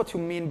depends what you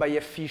mean by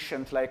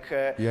efficient. Like,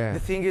 Yeah. the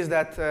thing is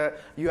that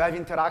you have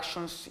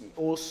interactions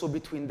also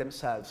between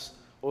themselves,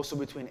 also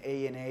between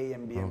A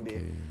and B and B.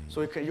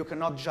 So you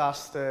cannot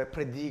just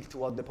predict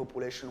what the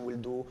population will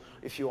do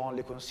if you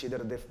only consider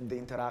the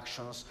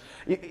interactions.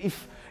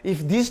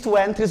 If these 2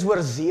 entries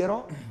were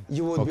 0,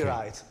 you would be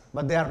right,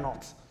 but they are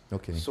not.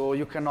 Okay. So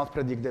you cannot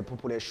predict the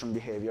population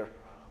behavior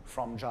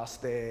from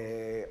just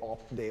the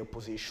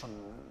opposition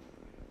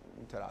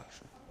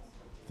interaction.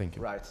 Thank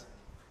you. Right.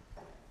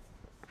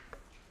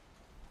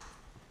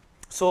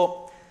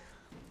 So,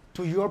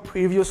 to your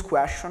previous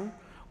question,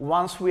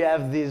 once we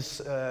have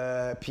this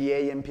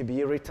PA and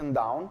PB written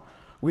down,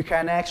 we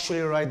can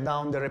actually write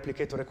down the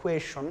replicator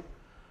equation,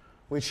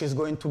 which is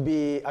going to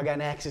be,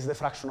 again, x is the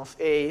fraction of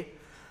A,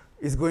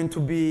 is going to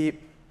be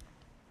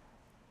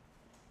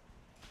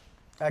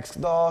x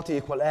dot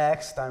equal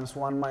x times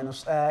 1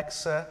 minus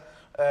x,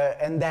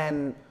 and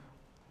then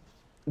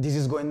this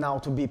is going now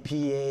to be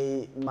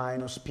PA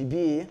minus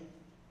PB,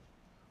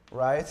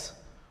 right?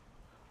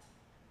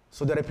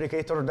 So the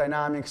replicator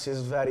dynamics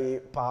is very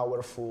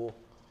powerful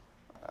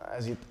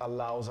as it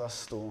allows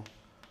us to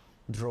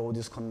draw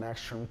this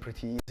connection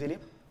pretty easily.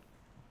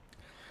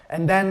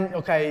 And then,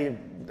 okay,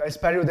 I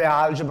spare you the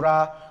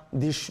algebra.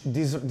 This should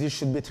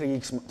be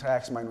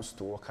 3x minus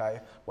 2,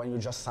 okay? When you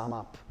just sum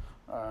up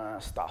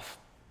stuff.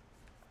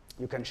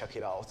 You can check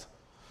it out.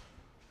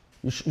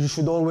 You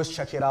should always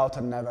check it out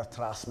and never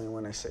trust me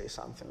when I say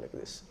something like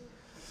this.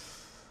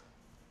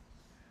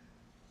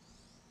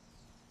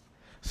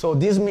 So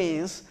this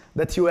means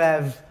that you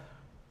have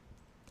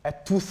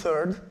at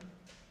 2/3,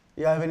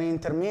 you have an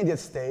intermediate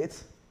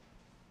state,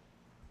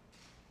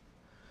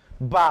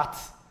 but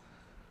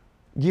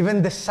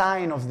given the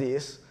sign of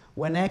this,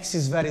 when x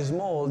is very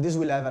small, this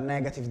will have a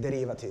negative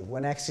derivative.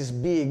 When x is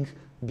big,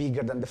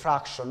 bigger than the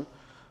fraction,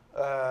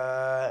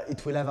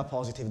 it will have a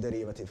positive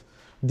derivative.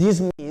 This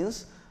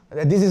means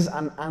that this is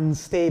an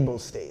unstable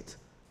state.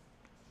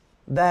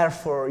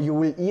 Therefore, you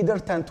will either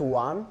tend to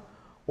 1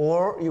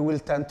 or you will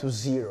tend to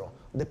 0,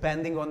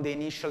 depending on the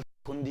initial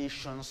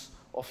conditions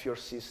of your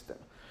system.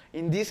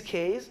 In this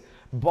case,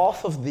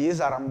 both of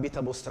these are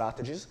unbeatable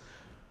strategies.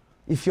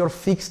 If you're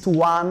fixed to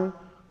 1,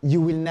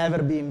 you will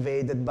never be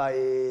invaded by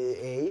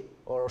A,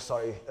 or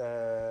sorry,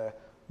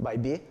 by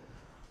B.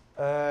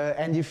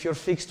 And if you're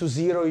fixed to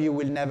 0, you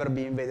will never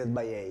be invaded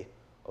by A.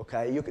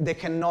 Okay? They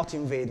cannot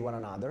invade one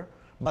another,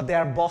 but they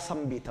are both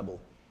unbeatable.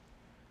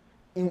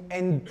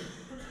 And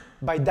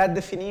by that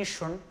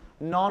definition,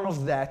 none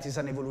of that is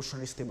an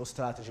evolutionarily stable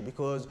strategy,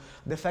 because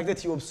the fact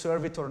that you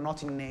observe it or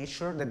not in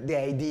nature, that the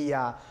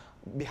idea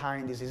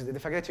behind this is that the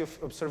fact that you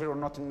observe it or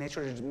not in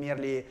nature is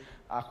merely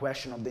a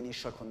question of the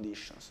initial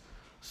conditions.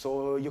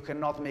 So you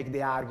cannot make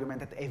the argument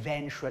that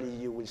eventually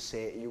you will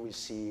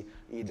see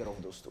either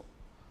of those two.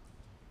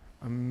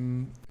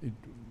 It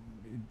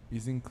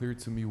isn't clear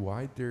to me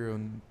why they're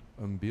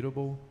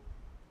unbeatable.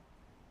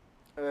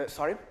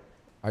 Sorry?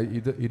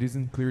 It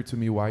isn't clear to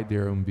me why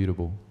they're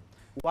unbeatable.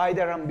 Why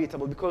they're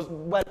unbeatable? Because,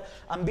 well,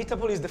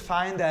 unbeatable is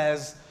defined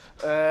as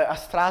a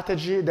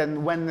strategy that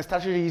when the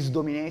strategy is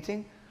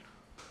dominating,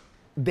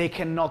 they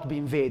cannot be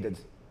invaded.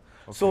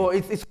 So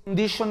it's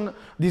conditioned,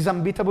 this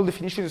unbeatable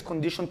definition is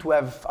conditioned to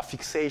have a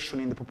fixation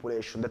in the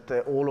population,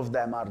 that all of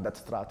them are that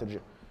strategy.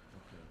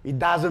 It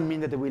doesn't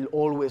mean that they will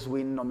always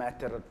win no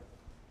matter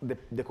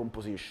the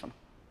composition.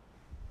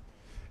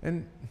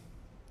 And,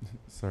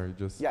 sorry,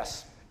 just...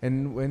 Yes.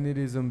 And when it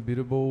is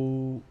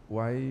unbeatable,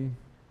 why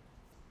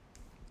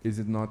is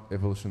it not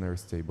evolutionary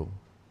stable?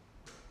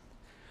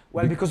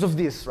 Well, because of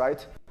this,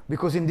 right?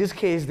 Because in this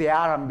case, they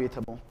are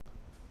unbeatable.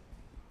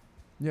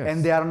 Yes.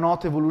 And they are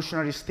not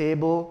evolutionary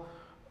stable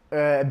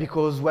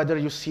because whether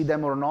you see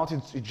them or not,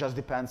 it just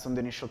depends on the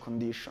initial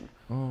condition.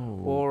 Oh,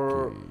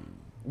 or, okay.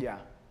 yeah.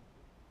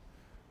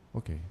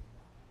 Okay.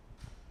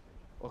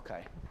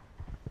 Okay.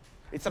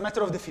 It's a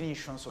matter of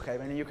definitions, okay? I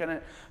mean, you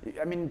can,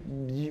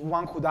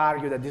 one could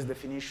argue that these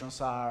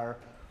definitions are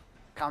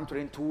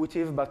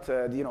counterintuitive, but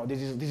you know,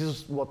 this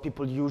is what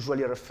people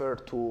usually refer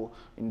to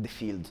in the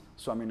field.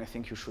 So I mean, I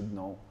think you should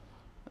know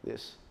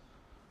this.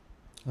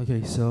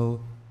 Okay, so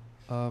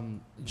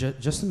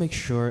just to make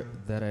sure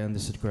that I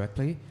understood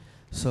correctly,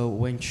 so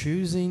when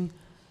choosing,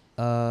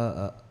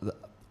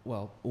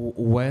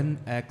 when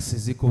x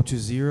is equal to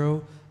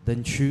 0,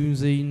 then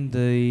choosing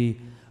the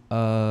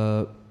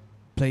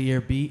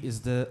player B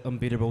is the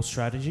unbeatable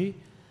strategy,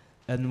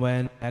 and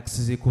when x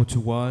is equal to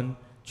 1,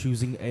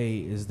 choosing A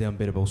is the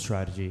unbeatable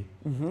strategy.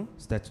 Mm-hmm.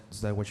 Is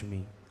that what you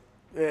mean?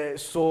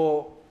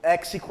 So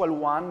x equal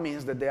 1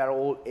 means that they are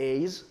all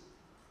A's.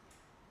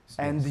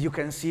 And you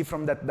can see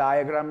from that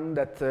diagram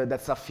that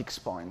that's a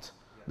fixed point.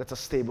 That's a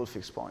stable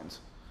fixed point.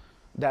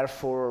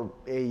 Therefore,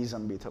 A is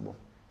unbeatable.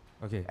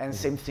 Okay. And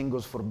same thing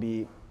goes for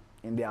B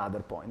in the other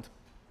point.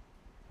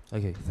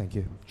 Okay, thank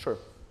you. Sure.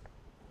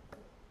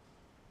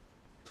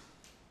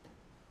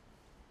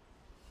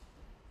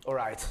 All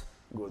right,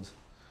 good.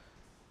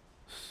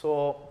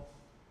 So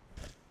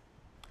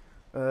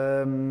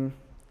now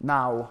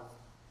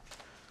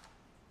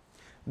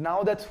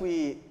that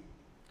we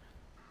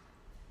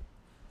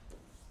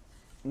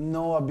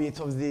know a bit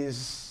of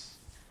this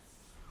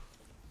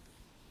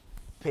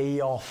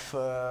payoff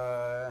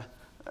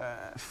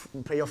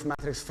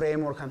matrix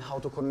framework and how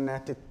to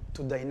connect it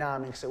to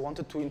dynamics, I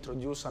wanted to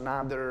introduce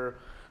another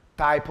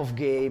type of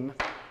game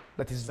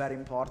that is very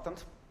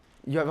important.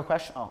 You have a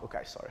question? Oh,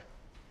 okay, sorry.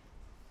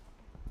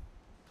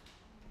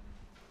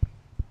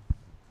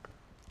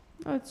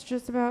 Oh, it's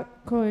just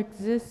about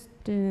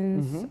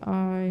coexistence. Mm-hmm.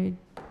 I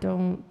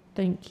don't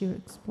think you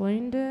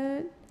explained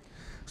it.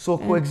 So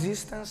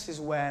coexistence is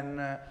when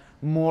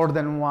more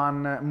than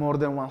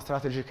one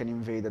strategy can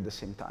invade at the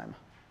same time.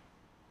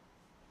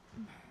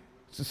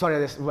 So,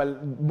 sorry, well,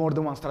 more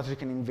than one strategy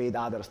can invade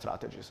other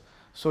strategies.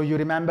 So you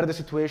remember the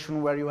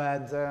situation where you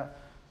had the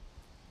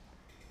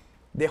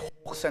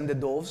hawks and the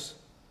doves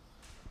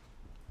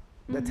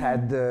that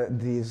had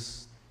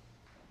these.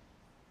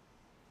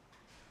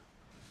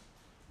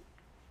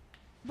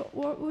 But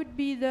what would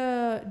be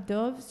the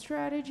dove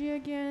strategy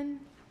again?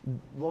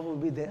 What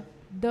would be the?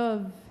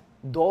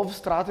 Dove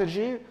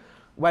Strategy,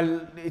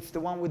 well, it's the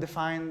one we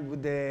defined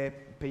with the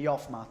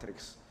payoff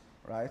matrix,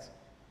 right?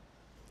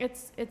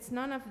 It's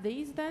none of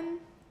these then?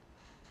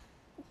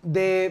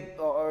 The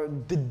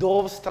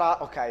dove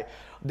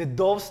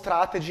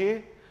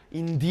strategy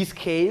in this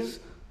case,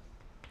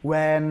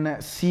 when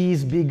C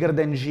is bigger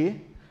than G,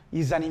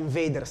 is an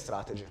invader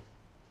strategy.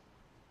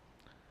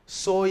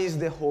 So is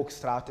the hawk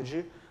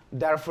strategy,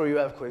 therefore you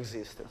have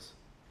coexistence.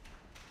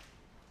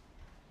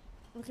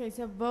 Okay,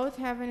 so both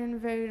have an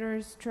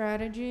invader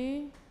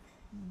strategy,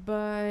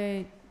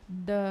 but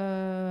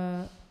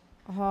the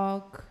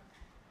hawk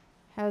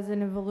has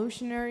an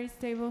evolutionary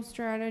stable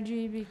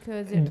strategy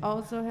because it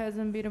also has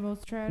unbeatable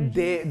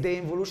strategy. The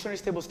evolutionary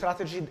stable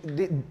strategy,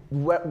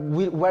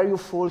 where you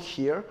fall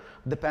here,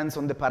 depends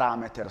on the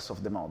parameters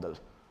of the model.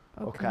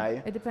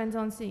 Okay? It depends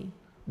on C.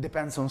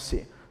 Depends on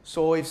C.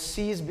 So if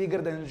C is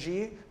bigger than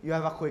G, you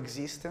have a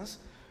coexistence.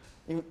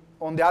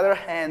 On the other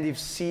hand, if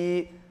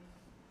C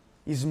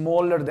is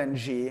smaller than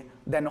G,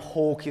 then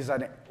hawk is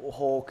a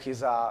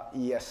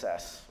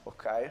ESS,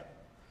 okay?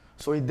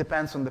 So it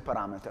depends on the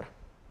parameter.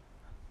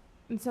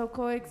 And so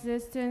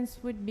coexistence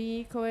would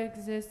be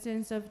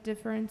coexistence of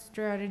different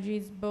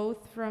strategies,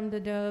 both from the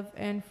dove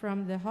and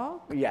from the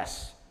hawk?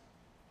 Yes.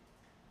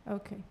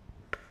 Okay.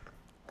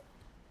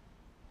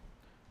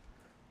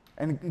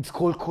 And it's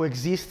called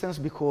coexistence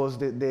because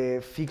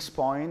the fixed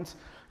point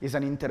is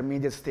an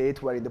intermediate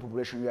state where in the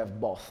population you have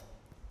both.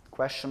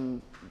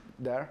 Question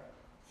there?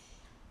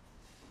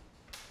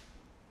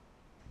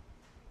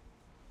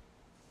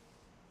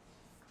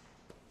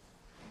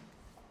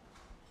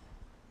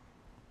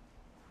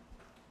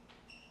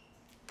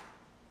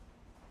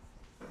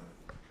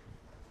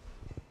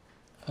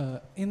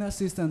 In a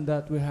system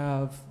that we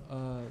have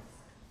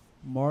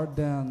more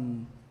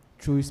than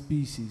 2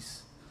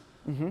 species,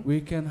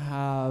 we can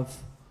have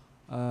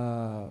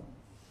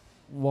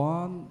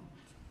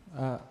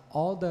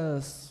all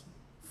the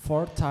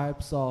 4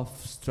 types of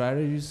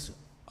strategies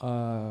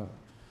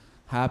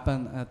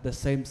happen at the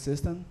same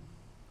system.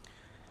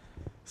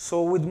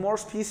 So with more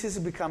species,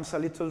 it becomes a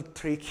little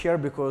trickier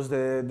because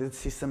the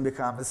system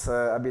becomes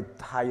a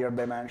bit higher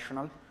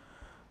dimensional.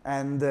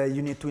 And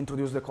you need to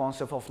introduce the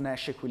concept of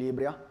Nash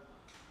equilibria,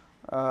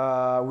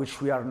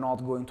 which we are not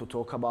going to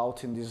talk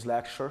about in this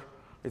lecture.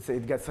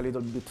 It gets a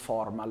little bit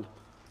formal.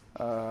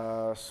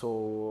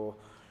 So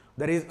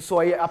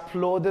I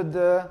uploaded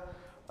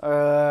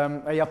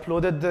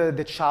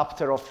the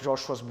chapter of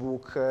Joshua's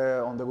book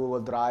on the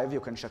Google Drive.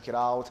 You can check it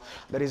out.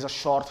 There is a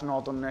short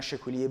note on Nash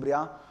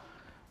equilibria.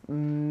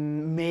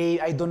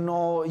 I don't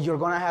know, you're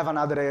gonna have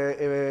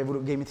another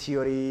game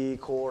theory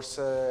course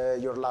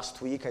your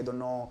last week. I don't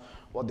know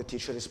what the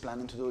teacher is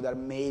planning to do there.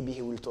 Maybe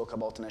he will talk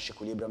about Nash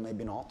equilibrium,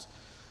 maybe not.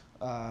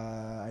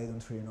 I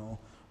don't really know.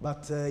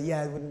 But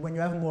yeah, when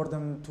you have more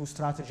than two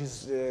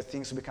strategies,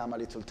 things become a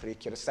little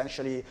trickier.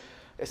 Essentially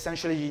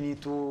you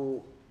need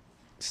to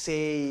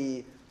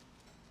say,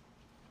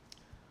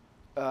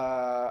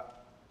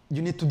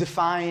 you need to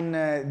define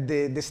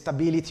the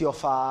stability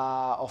of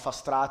a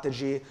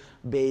strategy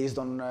based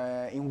on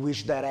in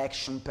which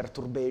direction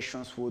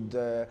perturbations would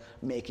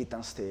make it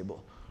unstable,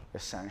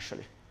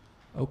 essentially.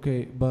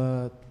 Okay,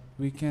 but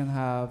we can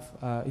have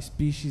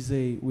species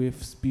A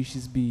with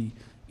species B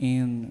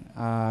in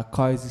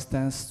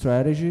coexistence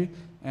strategy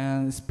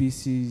and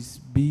species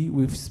B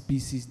with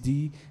species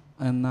D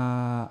in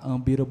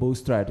unbeatable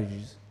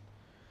strategies.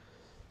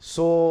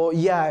 So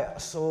yeah,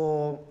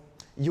 so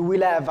you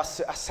will have a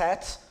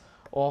set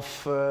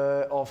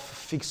of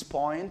fixed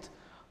points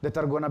that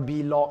are going to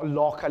be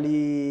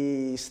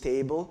locally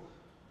stable,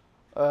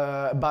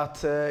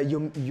 but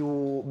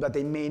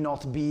they may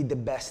not be the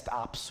best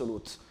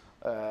absolute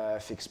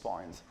fixed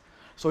point.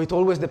 So it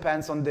always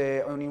depends on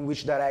in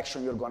which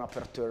direction you're going to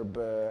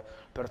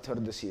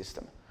perturb the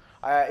system.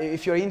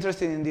 If you're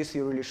interested in this,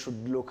 you really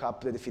should look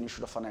up the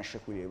definition of a Nash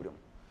equilibrium.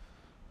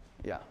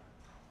 Yeah.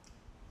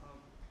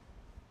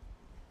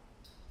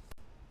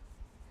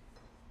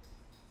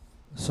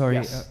 Sorry,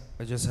 Yes.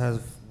 I just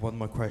have one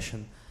more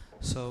question.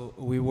 So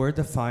we were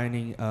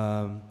defining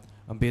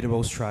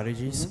unbeatable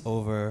strategies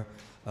over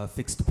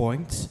fixed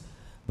points,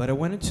 but I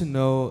wanted to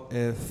know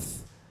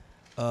if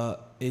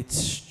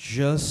it's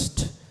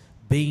just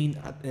being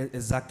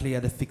exactly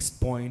at a fixed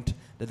point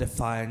that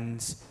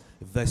defines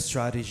if the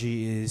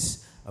strategy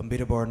is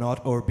unbeatable or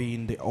not, or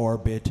being the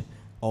orbit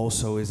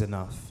also is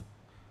enough.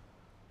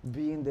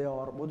 Being the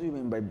orbit, what do you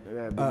mean by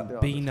being the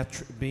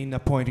orbit? Being a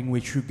point in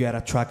which you get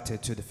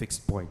attracted to the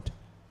fixed point.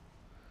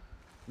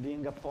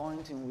 Being a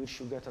point in which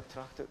you get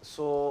attracted.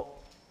 So,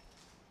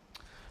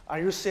 are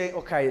you saying,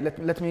 okay, let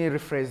me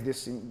rephrase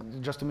this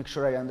just to make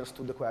sure I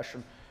understood the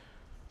question.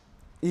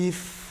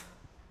 If,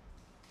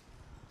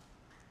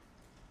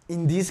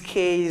 in this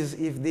case,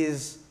 if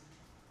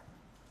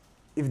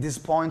this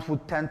point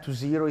would tend to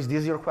 0, is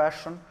this your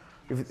question?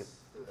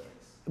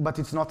 But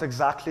it's not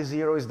exactly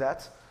 0, is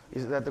that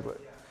the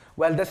question?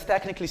 Well, that's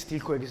technically still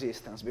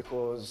coexistence,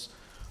 because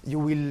you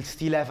will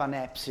still have an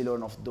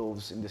epsilon of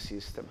those in the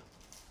system.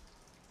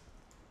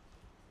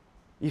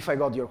 If I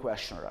got your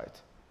question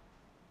right.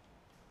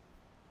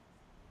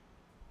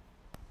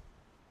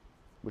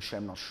 Which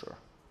I'm not sure.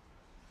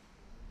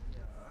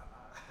 Yeah,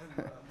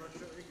 I'm not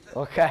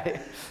sure. Okay.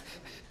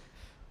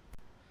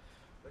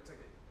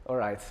 All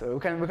right, so we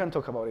can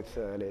talk about it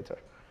later.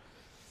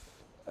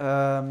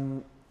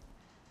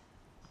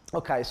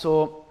 Okay,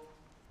 so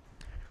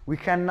we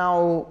can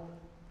now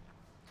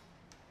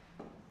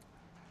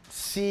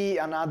see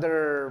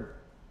another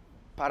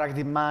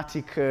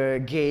paradigmatic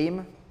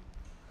game,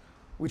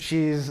 which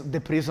is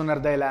the prisoner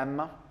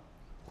dilemma.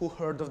 Who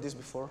heard of this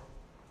before?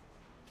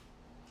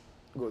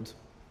 Good.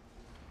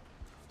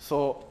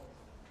 So,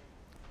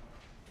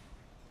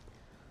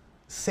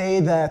 say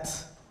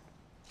that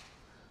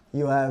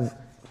you have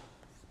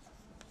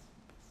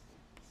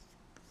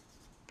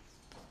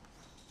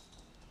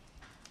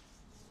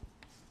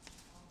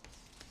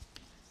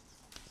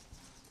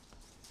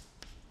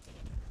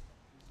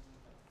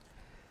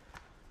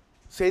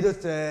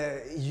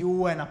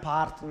you and a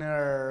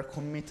partner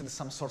committed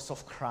some sorts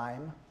of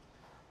crime,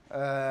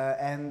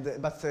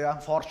 but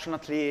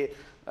unfortunately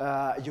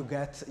you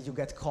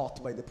get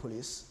caught by the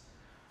police,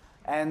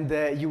 and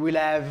you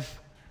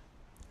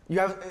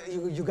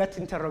get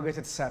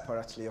interrogated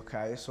separately.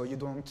 Okay, so you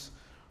don't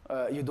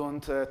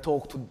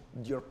talk to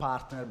your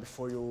partner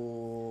before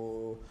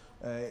you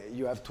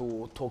have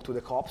to talk to the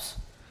cops,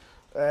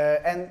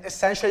 and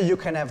essentially you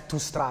can have two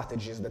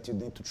strategies that you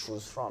need to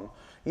choose from.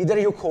 Either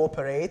you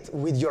cooperate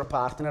with your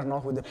partner,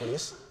 not with the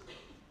police,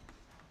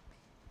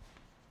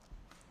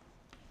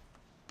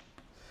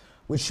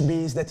 which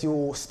means that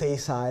you stay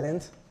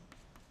silent,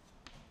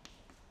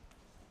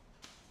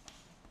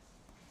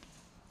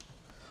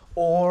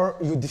 or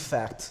you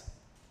defect,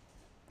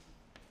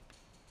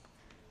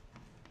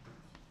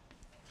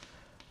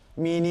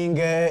 meaning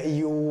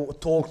you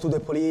talk to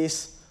the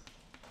police,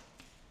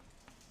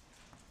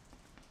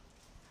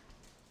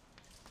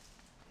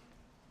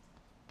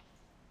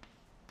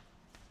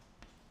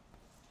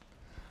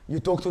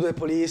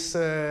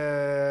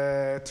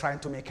 trying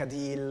to make a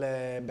deal,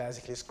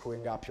 basically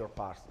screwing up your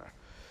partner.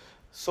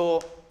 So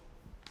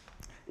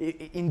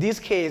in this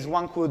case,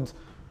 one could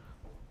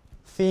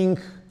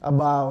think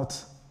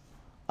about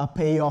a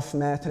payoff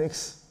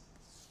matrix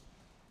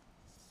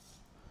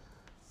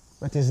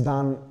that is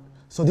done.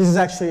 So this is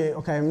actually,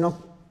 okay, I'm not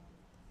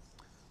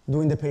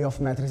doing the payoff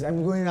matrix.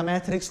 I'm doing a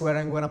matrix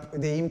where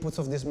the inputs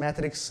of this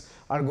matrix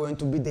are going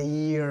to be the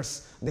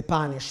years, the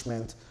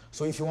punishment.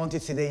 So if you want,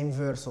 it's the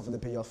inverse of the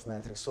payoff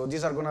matrix. So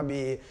these are going to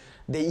be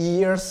the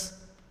years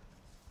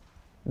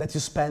that you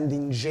spend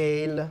in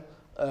jail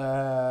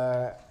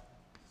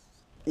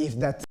if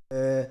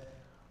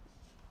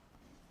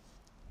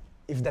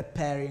that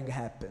pairing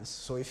happens.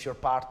 So if your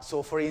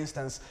so for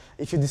instance,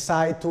 if you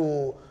decide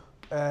to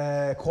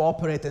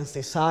cooperate and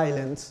stay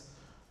silent,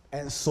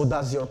 and so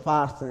does your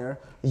partner,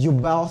 you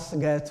both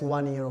get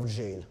 1 year of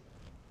jail,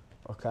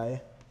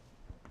 okay?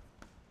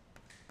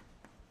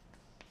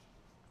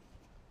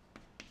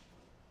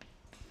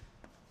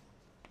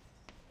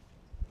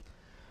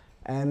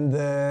 And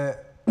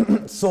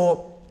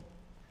so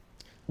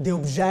the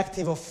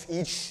objective of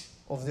each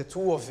of the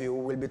two of you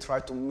will be try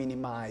to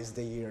minimize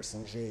the years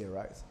in jail,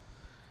 right?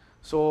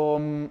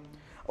 So,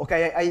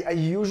 okay, I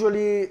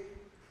usually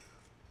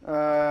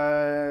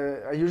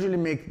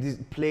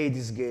play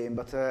this game,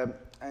 but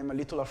I'm a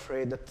little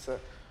afraid that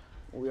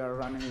we are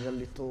running a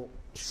little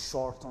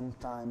short on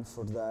time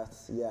for that.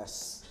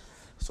 Yes,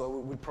 so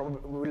we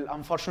will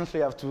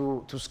unfortunately have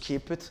to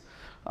skip it.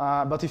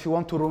 But if you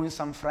want to ruin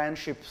some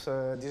friendships,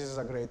 this is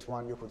a great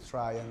one you could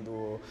try and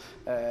do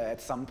at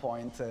some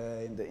point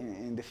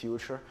in the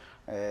future.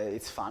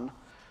 It's fun.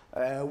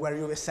 Where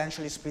you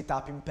essentially split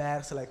up in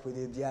pairs like we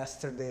did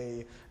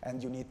yesterday,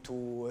 and you need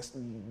to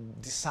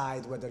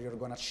decide whether you're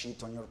going to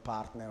cheat on your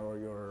partner or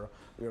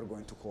you're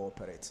going to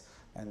cooperate.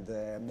 And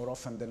more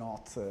often than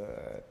not,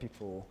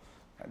 people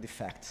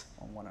defect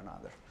on one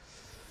another.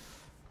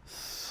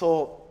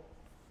 So,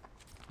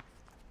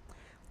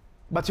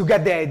 but you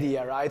get the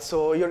idea, right?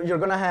 So you're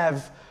going to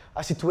have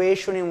a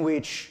situation in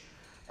which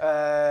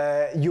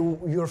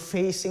you're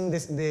facing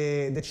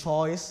the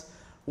choice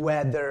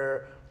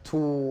whether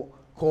to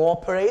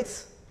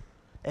cooperate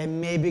and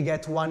maybe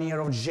get 1 year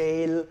of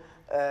jail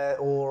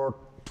or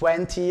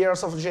 20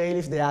 years of jail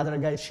if the other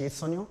guy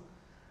cheats on you,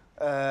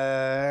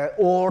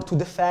 or to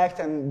defect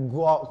and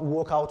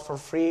walk out for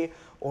free,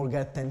 or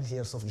get 10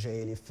 years of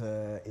jail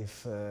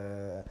if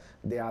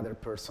the other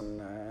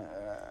person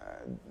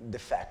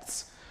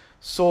defects.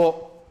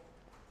 So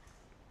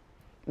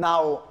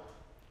now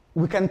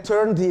we can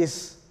turn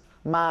this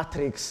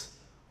matrix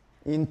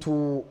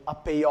into a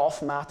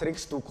payoff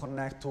matrix to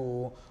connect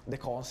to the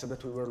concept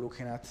that we were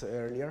looking at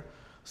earlier.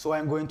 So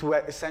I'm going to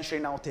essentially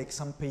now take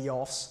some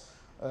payoffs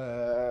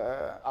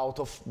out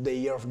of the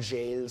year of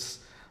jails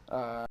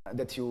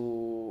that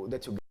you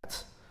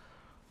get.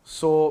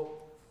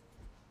 So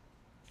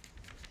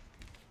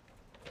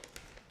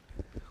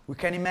we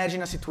can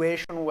imagine a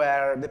situation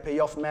where the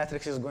payoff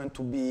matrix is going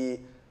to be,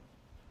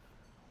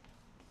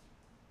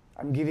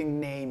 I'm giving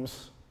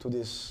names to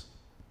these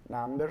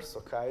numbers,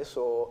 okay?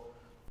 So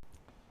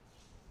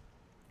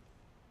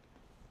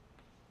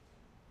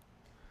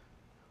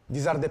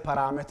these are the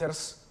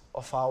parameters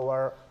of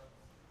our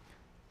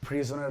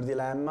prisoner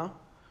dilemma,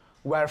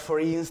 where, for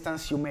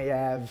instance, you may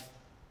have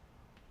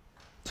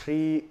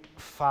 3,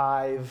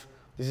 5,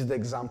 this is the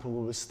example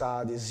we will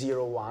study,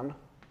 0, 1.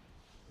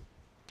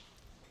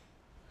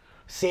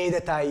 Say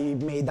that I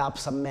made up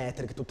some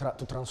metric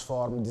to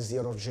transform the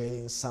 0 of j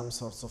in some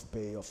sorts of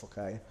payoff,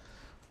 okay?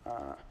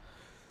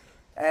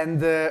 And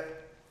the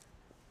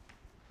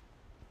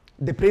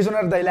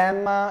prisoner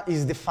dilemma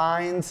is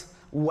defined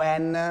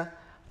when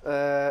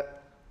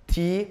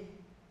T,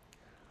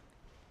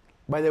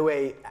 by the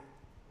way,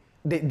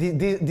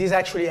 these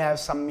actually have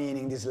some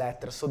meaning, these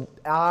letters. So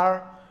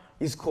R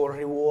is called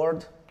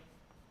reward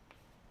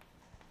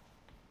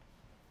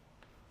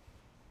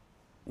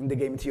in the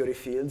game theory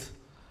field.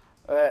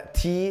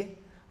 T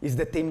is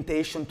the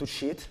temptation to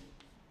cheat.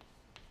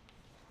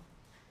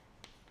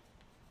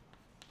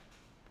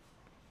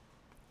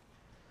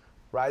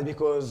 Right,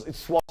 because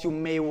it's what you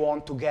may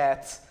want to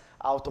get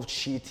out of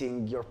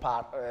cheating your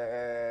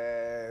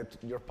partner.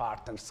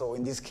 So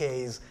in this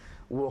case,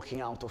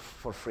 walking out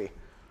for free,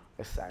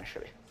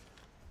 essentially.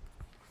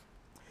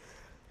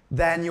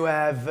 Then you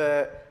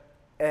have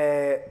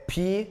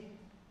P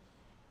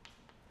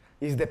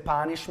is the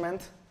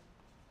punishment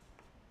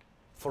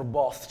for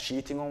both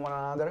cheating on one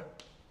another.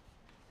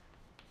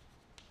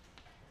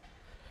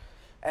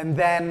 And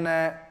then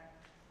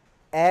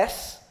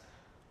S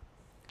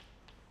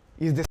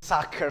is the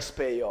sucker's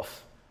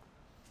payoff.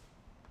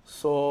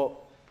 So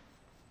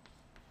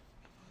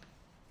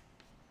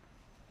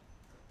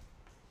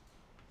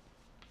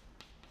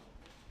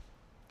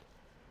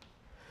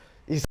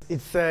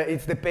it's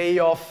the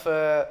payoff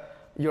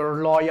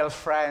your loyal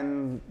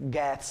friend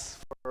gets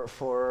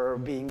for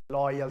being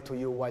loyal to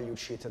you while you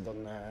cheated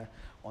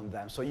on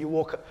them. So you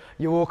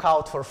walk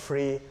out for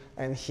free,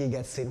 and he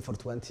gets in for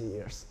 20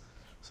 years.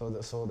 So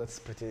that's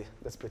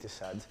pretty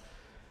sad.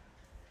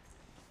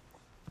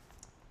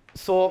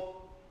 So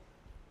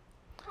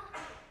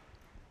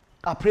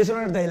a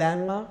prisoner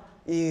dilemma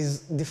is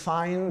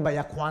defined by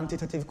a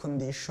quantitative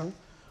condition,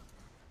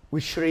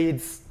 which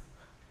reads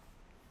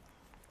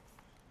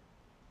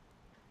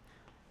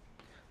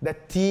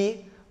that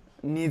T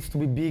needs to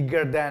be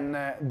bigger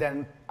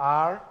than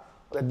R,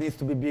 that needs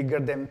to be bigger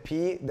than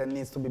P, that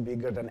needs to be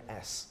bigger than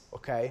S,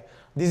 okay?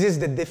 This is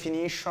the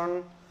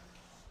definition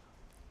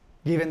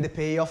given the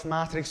payoff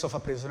matrix of a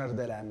prisoner's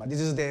dilemma. This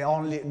is the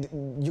only,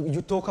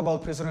 you talk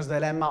about prisoner's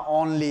dilemma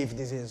only if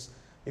this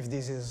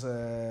is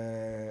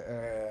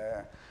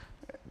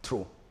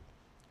true.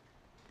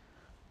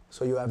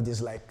 So you have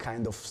this like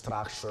kind of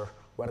structure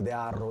where the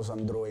arrows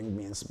I'm drawing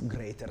means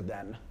greater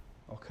than,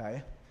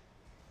 okay?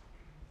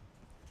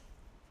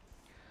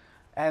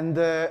 And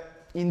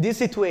in this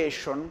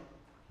situation,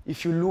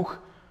 if you look,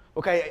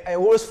 okay, I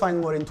always find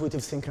more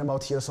intuitive thinking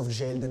about years of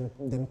jail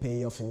than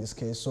payoff in this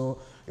case. So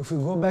if we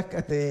go back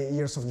at the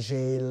years of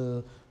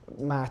jail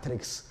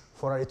matrix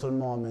for a little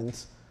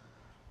moment,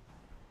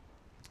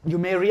 you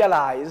may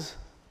realize,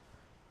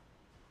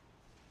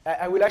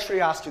 I will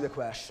actually ask you the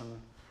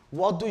question,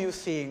 what do you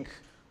think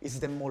is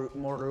the more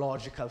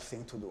logical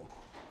thing to do?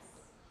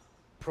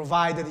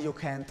 Provided you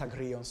can't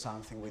agree on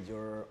something with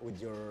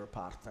your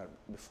partner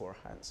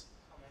beforehand.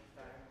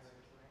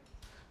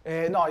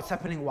 No, it's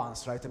happening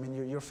once, right? I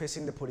mean, you're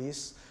facing the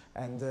police,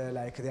 and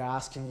like they're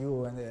asking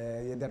you, and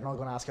they're not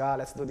going to ask you,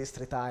 let's do this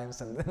 3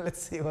 times, and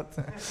let's see what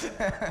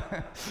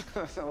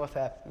what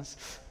happens.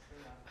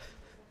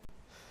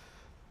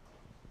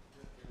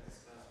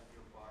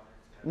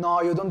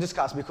 No, you don't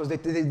discuss, because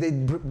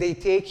they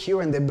take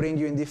you and they bring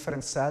you in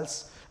different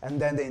cells, and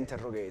then they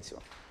interrogate you.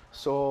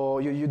 So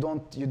you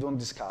don't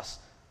discuss.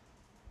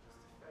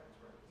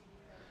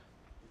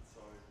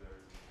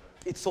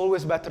 It's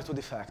always better to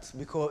defect,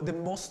 because the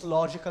most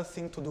logical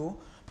thing to do,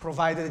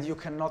 provided you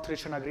cannot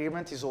reach an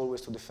agreement, is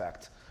always to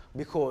defect.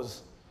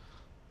 Because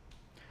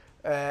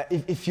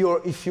if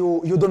you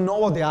don't know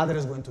what the other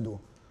is going to do.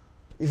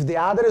 If the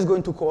other is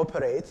going to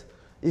cooperate,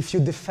 if you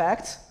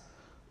defect,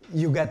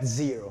 you get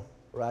 0,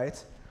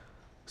 right?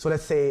 So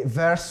let's say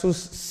versus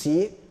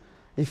C,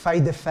 if I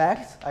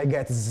defect, I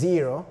get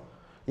 0.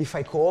 If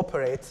I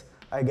cooperate,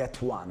 I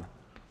get 1.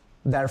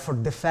 Therefore,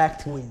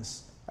 defect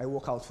wins. I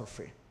walk out for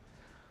free.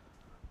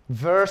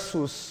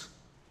 Versus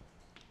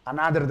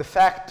another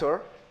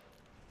defector,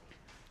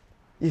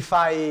 if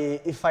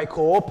I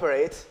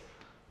cooperate,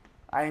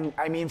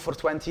 I'm in for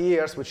 20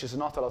 years, which is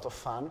not a lot of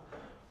fun.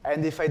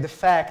 And if I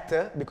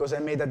defect, because I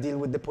made a deal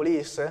with the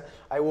police,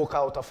 I walk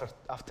out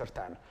after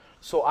 10.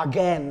 So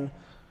again,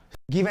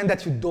 given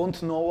that you don't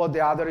know what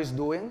the other is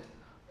doing,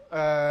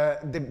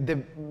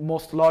 the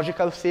most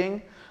logical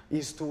thing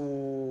is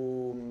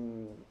to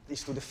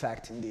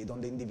defect, indeed, on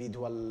the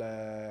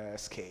individual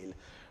scale.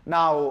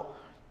 Now,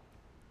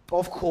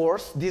 of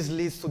course, this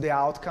leads to the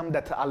outcome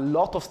that a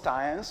lot of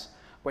times,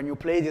 when you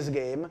play this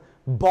game,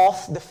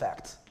 both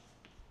defect.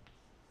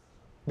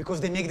 Because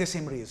they make the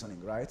same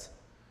reasoning, right?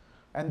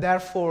 And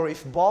therefore,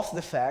 if both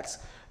defects,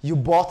 you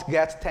both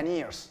get 10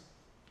 years.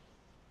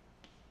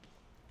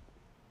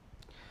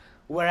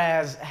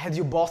 Whereas, had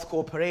you both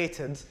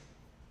cooperated,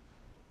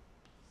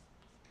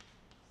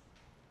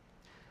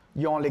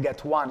 you only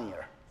get 1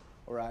 year,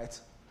 all right?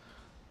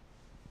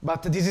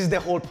 But this is the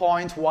whole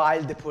point why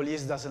the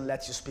police doesn't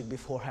let you speak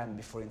beforehand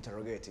before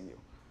interrogating you,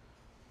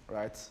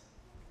 right?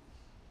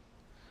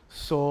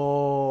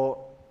 So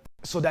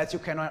that you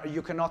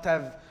cannot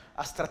have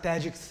a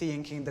strategic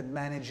thinking that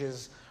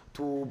manages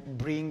to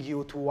bring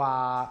you to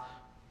a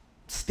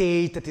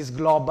state that is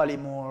globally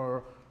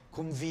more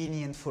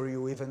convenient for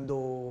you, even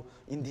though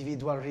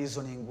individual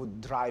reasoning would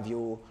drive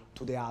you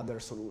to the other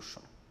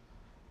solution,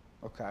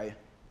 okay?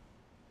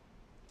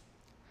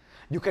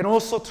 You can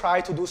also try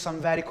to do some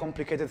very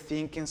complicated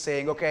thinking,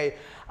 saying, okay,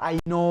 I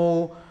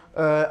know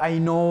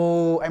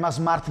I'm a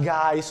smart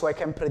guy, so I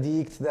can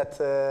predict that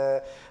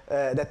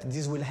that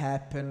this will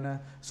happen,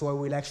 so I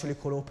will actually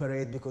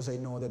cooperate because I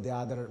know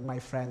that my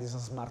friend is a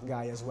smart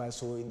guy as well,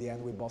 so in the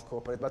end we both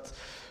cooperate. But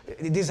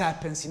this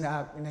happens in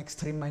an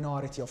extreme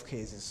minority of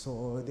cases,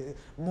 so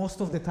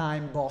most of the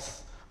time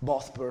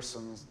both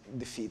persons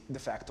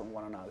defect on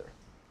one another.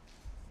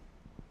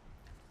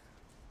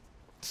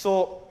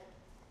 So,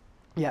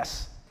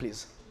 yes,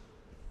 please.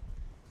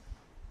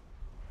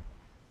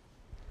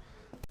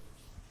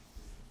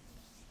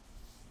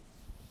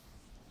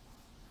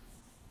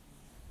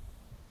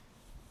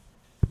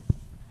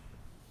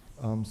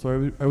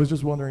 So I was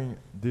just wondering,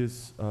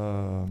 this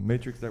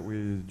matrix that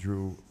we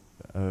drew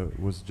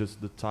was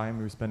just the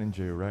time we spent in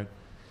jail, right?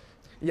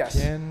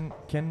 Yes.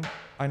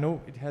 I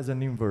know it has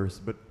an inverse,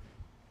 but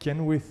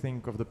can we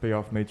think of the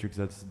payoff matrix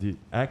as the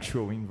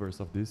actual inverse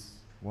of this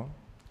one?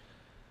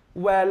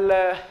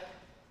 Well,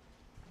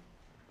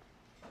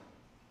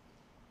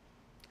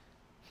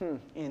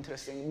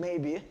 interesting.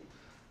 Maybe.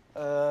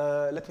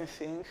 Let me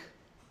think.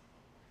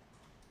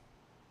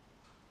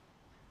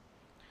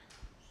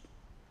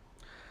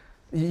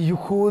 You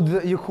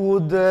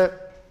could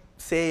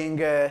saying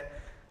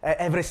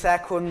every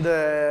second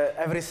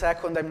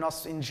I'm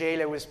not in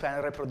jail, I will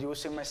spend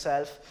reproducing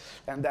myself,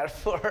 and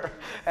therefore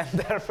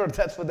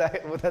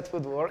that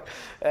would work.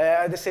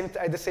 At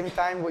the same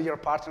time, your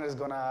partner is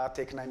gonna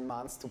take 9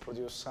 months to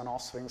produce an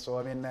offspring. So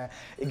I mean,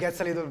 it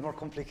gets a little more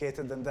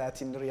complicated than that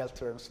in real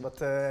terms.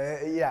 But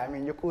yeah, I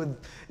mean, you could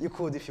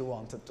if you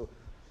wanted to.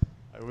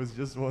 I was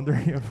just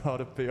wondering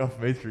about a payoff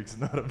matrix,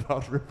 not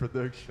about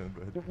reproduction.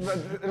 But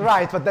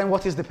right, but then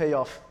what is the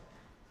payoff?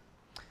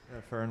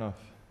 Yeah, fair enough.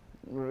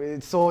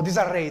 So these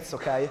are rates,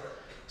 okay?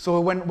 So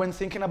when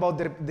thinking about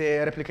the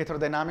replicator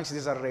dynamics,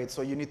 these are rates.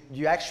 So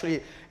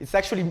it's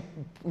actually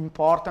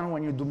important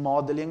when you do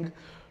modeling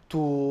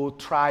to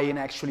try and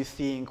actually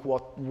think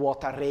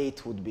what a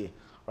rate would be,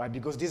 right?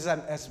 Because these are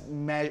as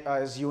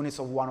units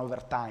of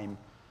 1/time,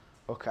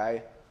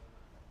 okay?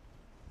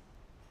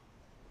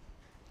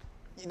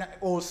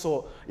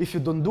 Also, if you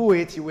don't do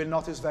it, you will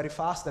notice very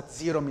fast that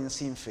 0 means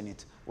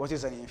infinite. What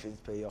is an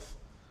infinite payoff?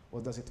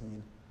 What does it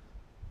mean?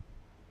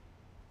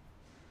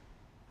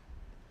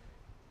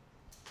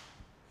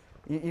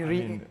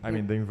 I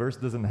mean, the inverse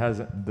doesn't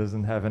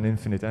have an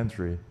infinite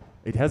entry.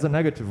 It has a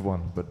negative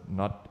one, but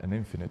not an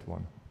infinite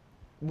one.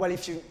 Well,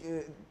 if you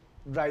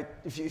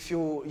if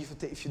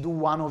you do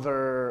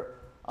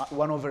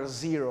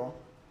 1/0,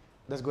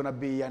 there's gonna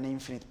be an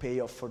infinite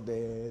payoff for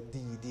the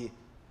DED.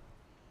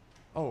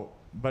 Oh,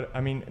 but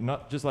I mean,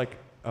 not just like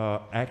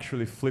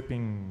actually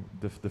flipping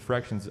the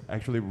fractions,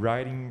 actually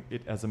writing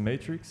it as a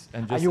matrix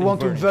and just. You want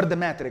to invert the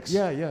matrix?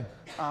 Yeah, yeah.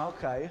 Ah,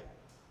 okay.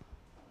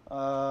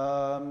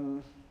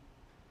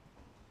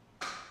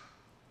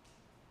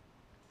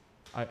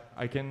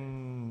 I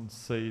can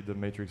say the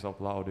matrix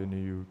out loud and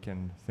you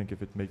can think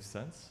if it makes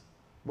sense.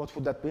 What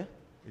would that be?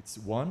 It's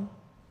 1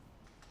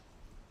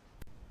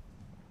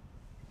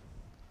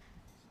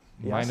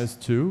 yes. minus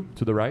 2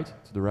 to the right,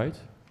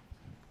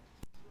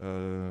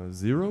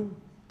 0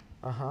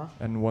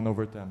 and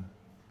 1/10.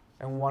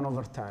 And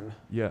 1/10.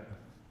 Yeah.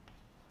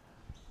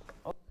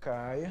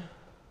 Okay.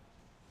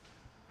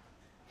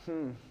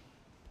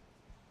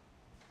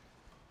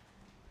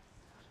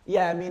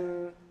 Yeah, I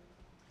mean,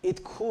 it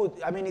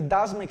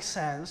does make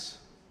sense.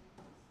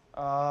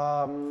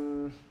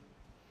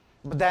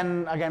 But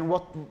then again,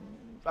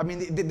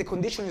 the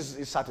condition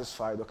is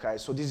satisfied, okay?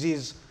 So this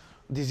is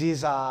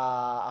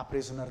a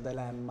prisoner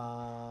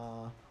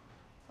dilemma.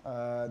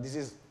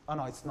 Oh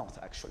no, it's not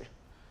actually.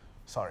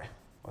 Sorry,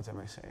 what am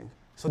I saying?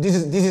 So this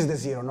is the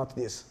 0, not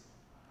this.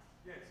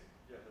 Yes,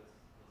 yeah,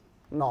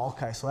 that's no,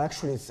 okay, so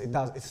actually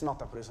it's not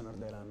a prisoner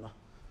dilemma.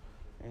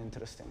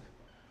 Interesting.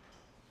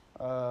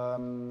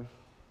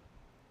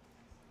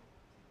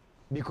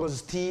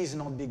 Because T is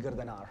not bigger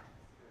than R.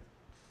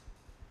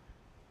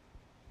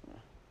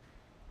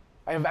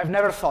 I've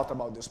never thought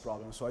about this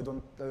problem, so I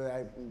don't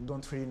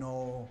really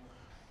know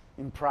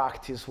in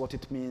practice what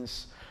it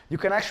means. You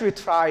can actually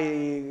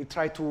try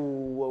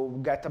to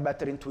get a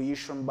better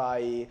intuition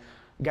by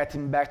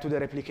getting back to the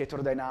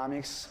replicator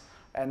dynamics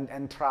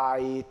and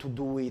try to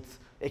do it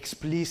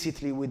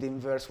explicitly with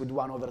inverse with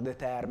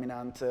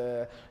 1/determinant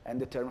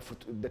and the term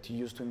that you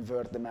use to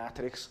invert the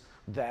matrix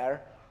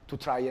there to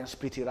try and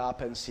split it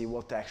up and see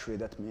what actually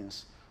that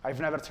means. I've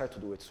never tried to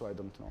do it, so I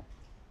don't know.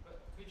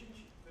 But couldn't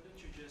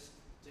you just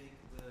take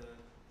the...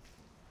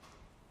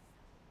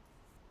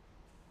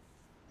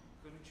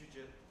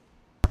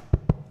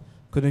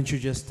 Couldn't you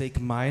just take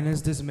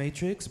minus this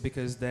matrix,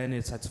 because then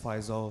it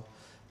satisfies all.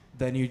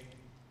 Then you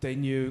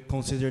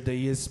consider the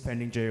years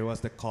spending J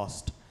as the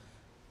cost.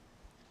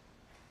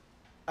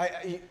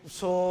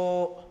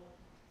 So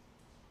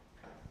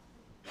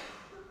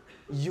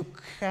you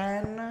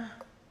can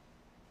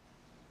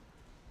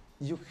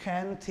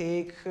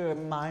take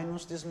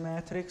minus this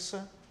matrix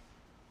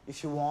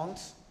if you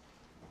want.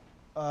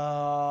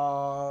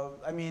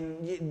 I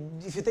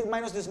mean, if you take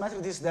minus this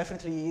matrix, this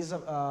definitely is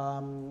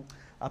a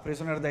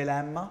prisoner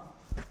dilemma.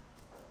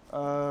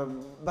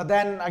 But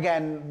then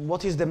again,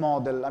 what is the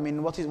model? I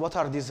mean, what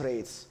are these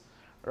rates,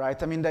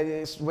 right? I mean, that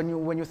is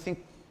when you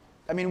think.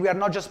 I mean, we are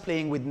not just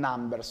playing with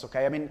numbers,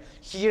 okay? I mean,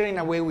 here in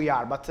a way we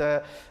are, but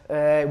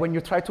when you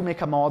try to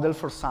make a model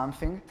for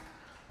something,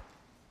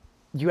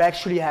 you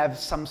actually have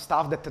some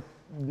stuff that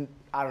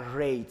are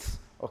rates,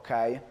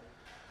 okay?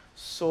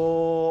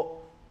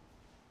 So,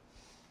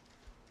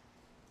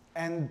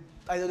 and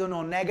I don't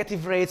know,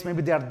 negative rates,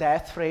 maybe they are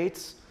death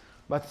rates,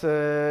 but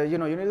you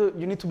know,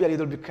 you need to be a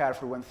little bit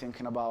careful when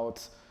thinking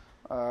about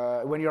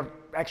when you're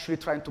actually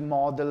trying to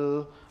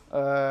model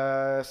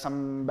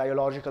some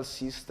biological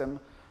system.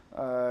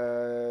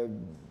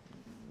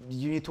 You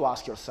need to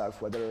ask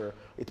yourself whether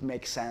it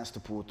makes sense to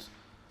put.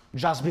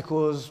 Just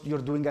because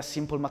you're doing a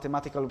simple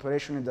mathematical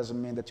operation, it doesn't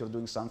mean that you're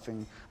doing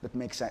something that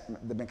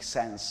makes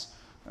sense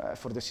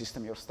for the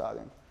system you're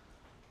studying.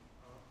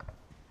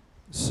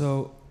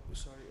 So,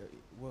 sorry,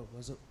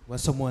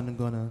 was someone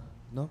gonna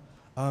no?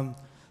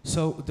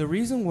 So the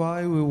reason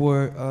why we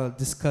were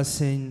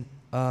discussing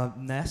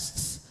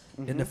nests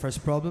in the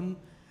first problem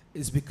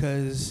is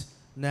because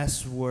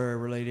nests were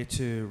related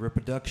to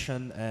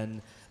reproduction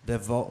and the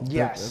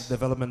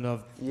development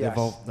of the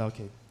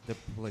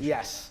population.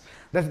 Yes,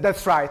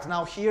 That's right.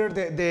 Now here,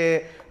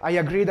 I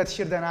agree that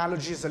here the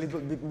analogy is a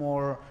little bit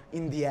more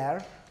in the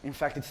air. In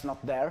fact, it's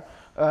not there.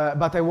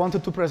 But I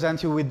wanted to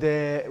present you with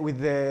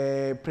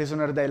the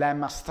prisoner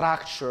dilemma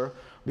structure,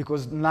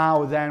 because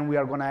now then we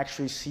are going to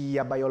actually see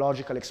a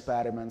biological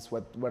experiments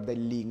where they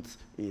linked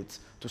it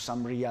to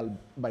some real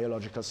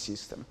biological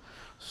system.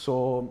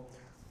 So,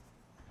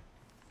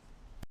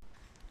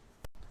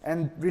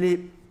 and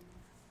really,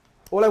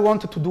 all I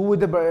wanted to do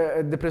with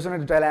the prisoner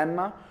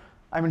dilemma,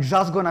 I'm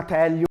just going to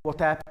tell you what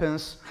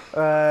happens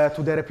to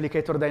the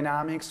replicator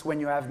dynamics when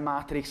you have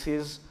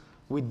matrices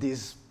with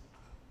this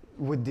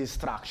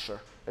structure,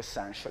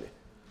 essentially.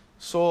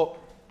 So,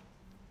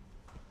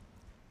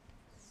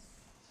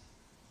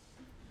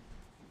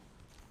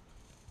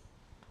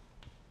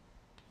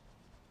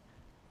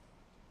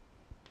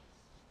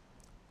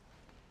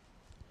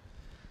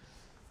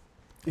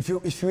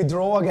 if we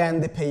draw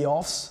again the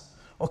payoffs,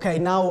 okay,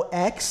 now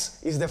X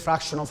is the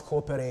fraction of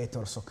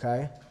cooperators,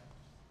 okay?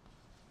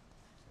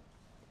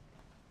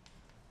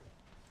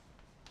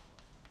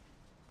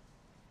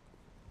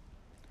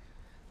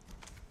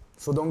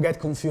 So don't get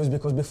confused,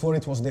 because before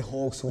it was the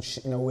Hawks, which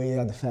in a way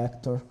are the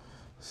factor.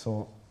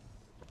 So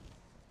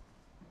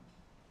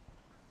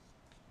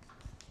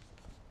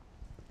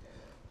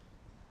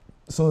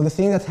the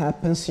thing that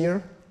happens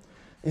here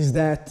is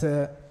that,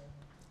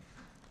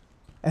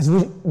 as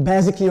we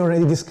basically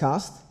already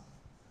discussed,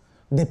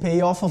 the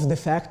payoff of the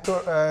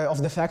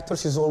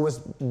factors is always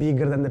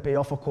bigger than the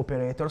payoff of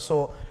cooperators.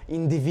 So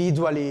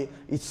individually,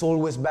 it's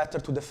always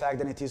better to defect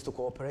than it is to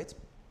cooperate.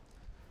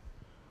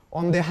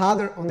 On the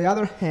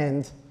other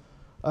hand,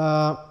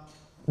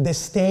 the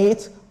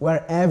state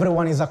where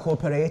everyone is a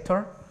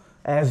cooperator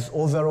has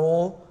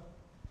overall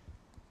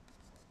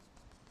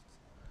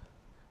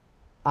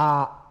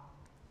a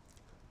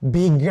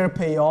bigger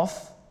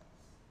payoff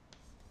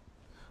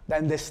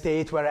than the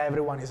state where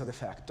everyone is a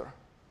defector.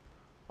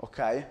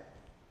 Okay?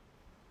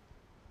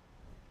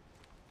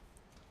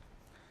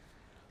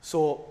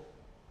 So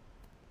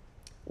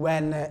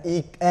when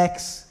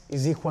X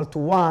is equal to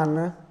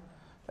 1,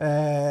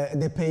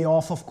 the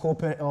payoff of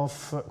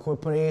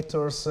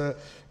cooperators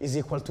is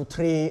equal to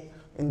 3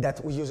 in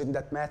that we use in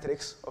that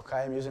matrix. Okay,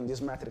 I'm using this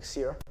matrix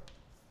here.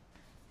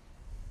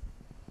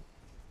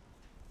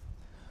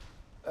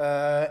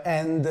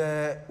 And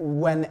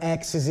when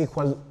X is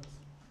equal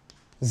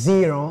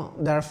 0,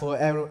 therefore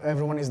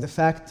everyone is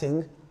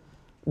defecting,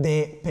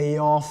 the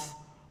payoff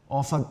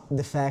of a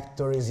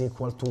defector is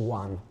equal to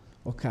 1.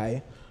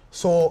 Okay,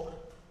 so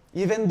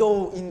even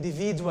though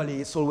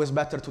individually it's always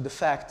better to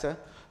defect,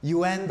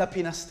 you end up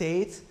in a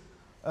state,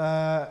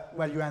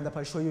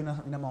 I'll show you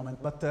in a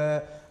moment, but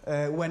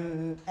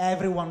when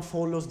everyone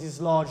follows these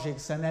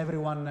logics and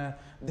everyone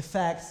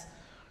defects,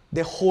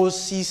 the whole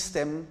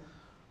system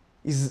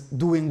is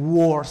doing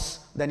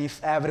worse than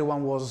if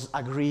everyone was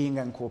agreeing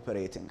and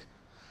cooperating.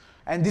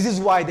 And this is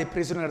why the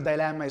prisoner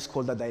dilemma is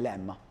called a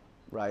dilemma,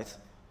 right?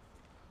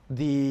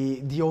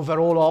 The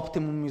overall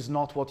optimum is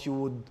not what you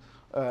would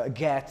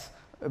get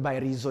by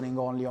reasoning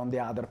only on the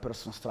other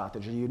person's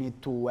strategy. You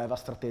need to have a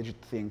strategic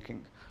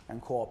thinking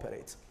and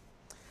cooperate.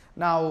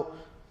 Now,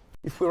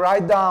 if we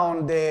write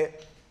down the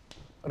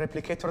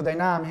replicator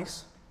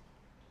dynamics,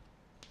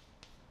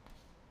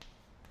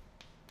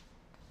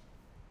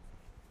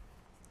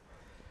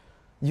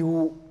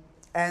 you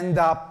end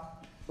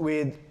up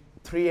with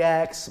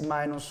 3x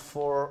minus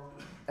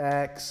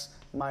 4x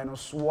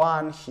minus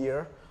 1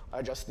 here.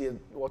 I just did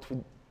what we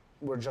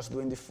were just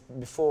doing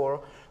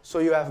before. So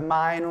you have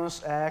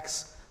minus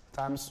x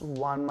times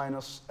 1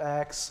 minus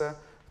x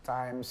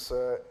times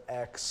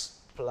x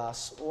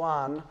plus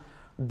 1.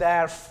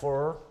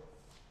 Therefore,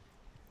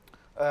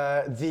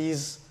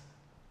 this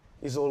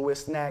is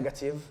always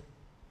negative.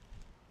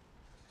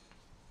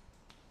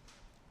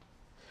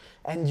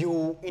 And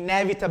you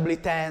inevitably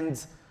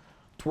tend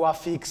to a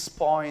fixed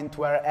point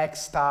where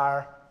x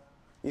star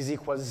is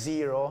equal to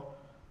 0.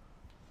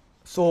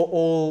 So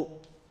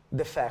all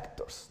the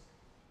factors.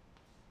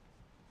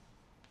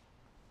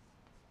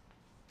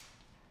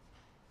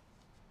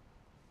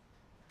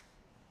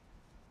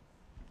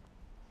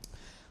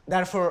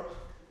 Therefore,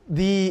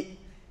 the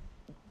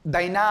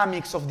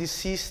dynamics of this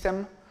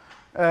system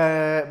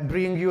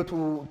bring you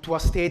to a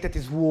state that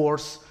is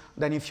worse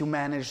than if you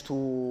manage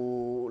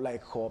to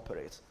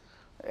cooperate.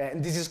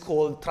 And this is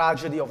called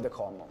tragedy of the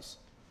commons.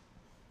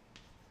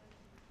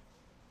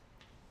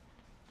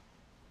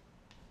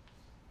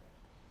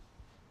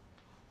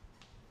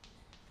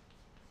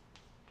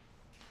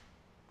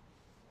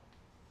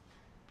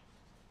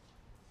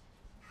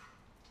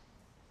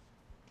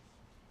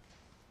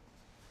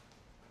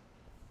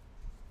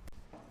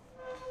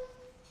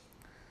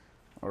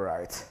 All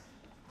right.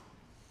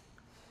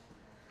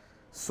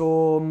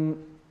 So,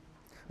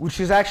 which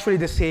is actually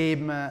the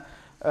same.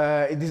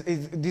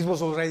 This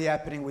was already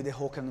happening with the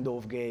hawk and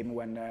dove game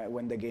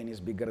when the gain is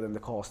bigger than the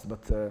cost,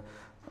 but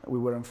we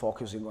weren't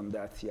focusing on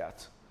that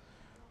yet.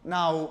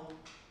 Now,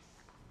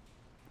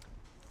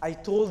 I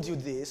told you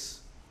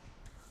this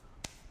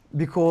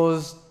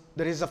because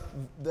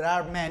there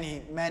are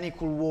many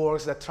cool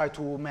works that try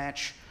to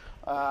match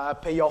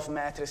payoff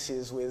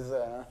matrices with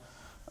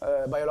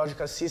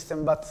biological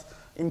system, but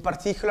in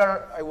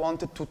particular, I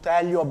wanted to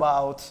tell you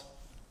about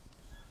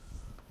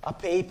a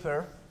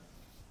paper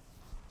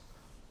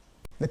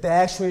that I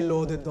actually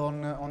loaded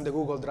on the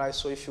Google Drive,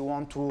 so if you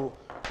want to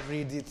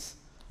read it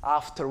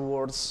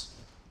afterwards,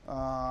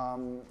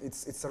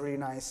 it's a really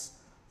nice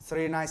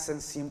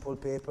and simple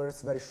paper.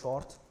 It's very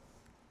short,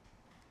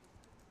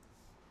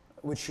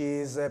 which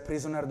is a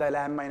prisoner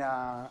dilemma in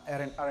a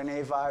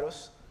RNA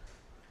virus.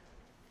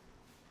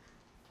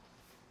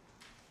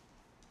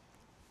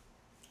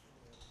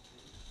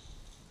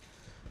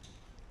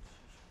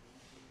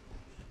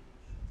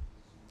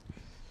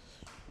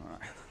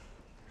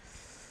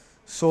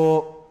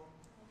 So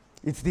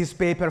it's this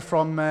paper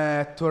from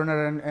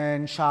Turner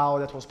and Chow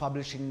that was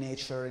published in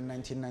Nature in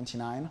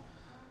 1999.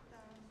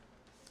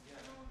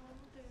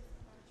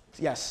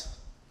 Yes.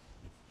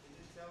 Can you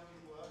tell me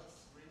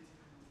what's written in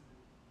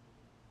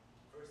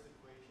the first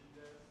equation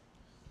there?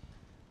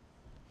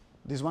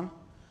 This one?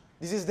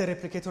 This is the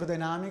replicator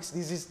dynamics.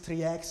 This is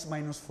 3x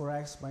minus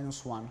 4x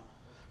minus 1.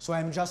 So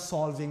I'm just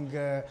solving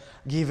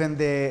given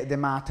the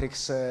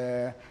matrix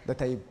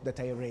that I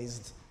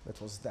erased,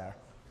 that was there.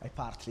 I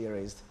partly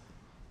erased.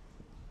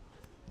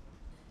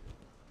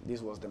 This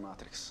was the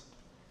matrix.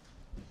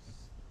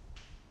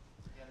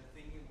 Yeah,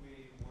 the thing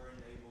we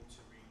weren't able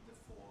to read the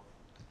 4.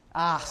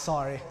 Ah,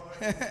 sorry.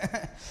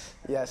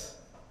 Yes,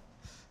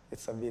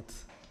 it's a bit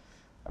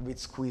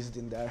squeezed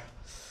in there.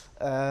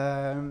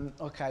 Okay. Can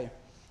you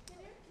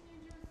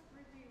just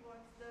repeat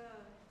what's the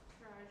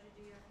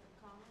tragedy of the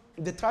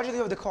commons? The tragedy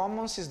of the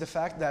commons is the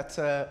fact that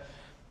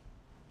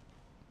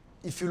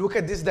if you look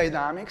at these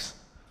dynamics,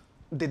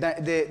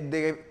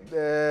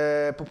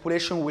 the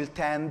population will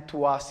tend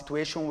to a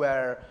situation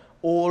where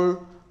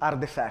all are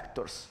the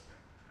factors.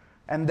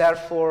 And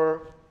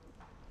therefore,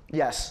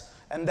 yes,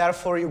 and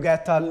therefore you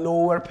get a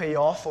lower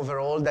payoff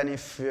overall than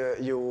if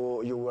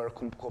you were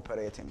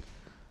cooperating.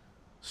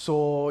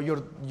 So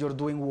you're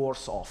doing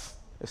worse off,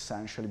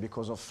 essentially,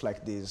 because of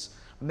like this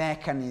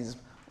mechanism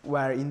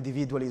where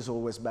individual is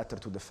always better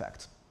to the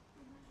fact.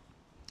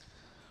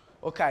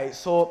 Okay,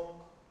 so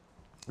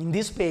in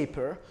this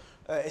paper,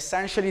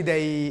 essentially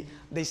they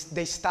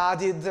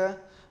studied 2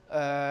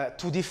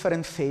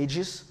 different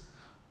phages.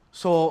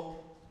 So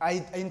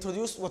I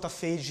introduced what a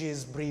phage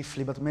is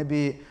briefly, but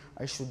maybe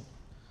I should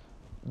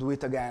do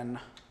it again.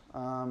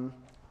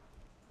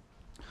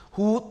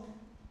 Who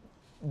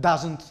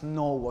doesn't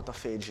know what a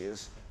phage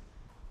is?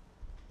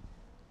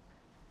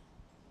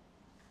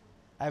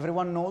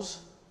 Everyone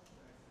knows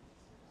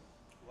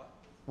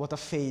what a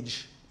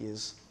phage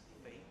is?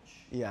 Phage?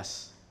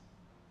 Yes.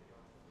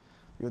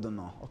 You don't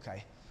know,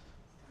 okay.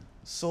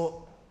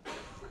 So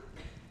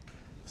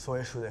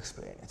I should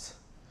explain it.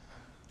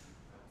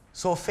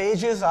 So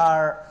phages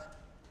are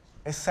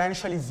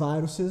essentially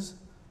viruses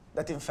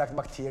that infect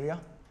bacteria,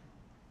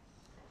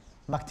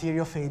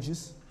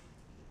 bacteriophages.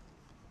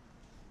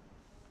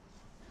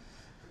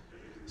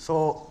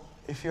 So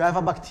if you have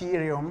a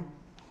bacterium,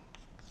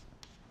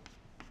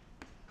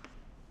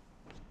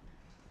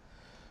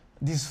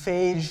 this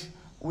phage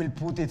will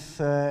put its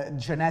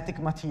genetic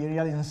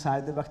material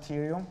inside the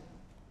bacterium.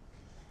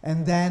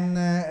 And then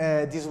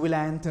this will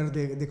enter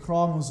the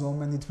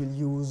chromosome, and it will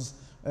use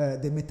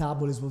the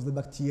metabolism of the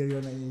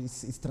bacterium and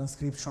its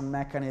transcription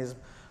mechanism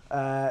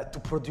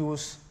to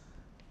produce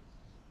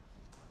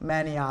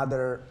many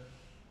other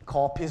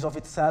copies of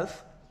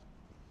itself,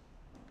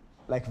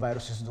 like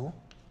viruses do.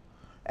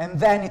 And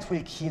then it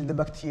will kill the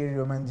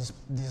bacterium, and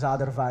this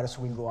other virus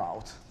will go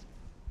out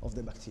of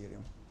the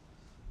bacterium.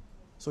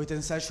 So it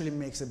essentially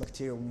makes the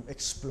bacterium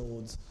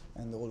explode,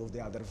 and all of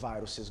the other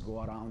viruses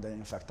go around and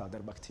infect other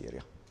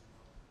bacteria.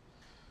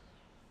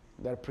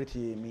 They're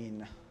pretty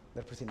mean.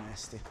 They're pretty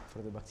nasty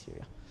for the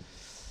bacteria.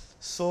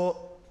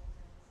 So,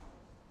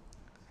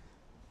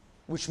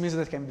 which means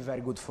that it can be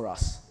very good for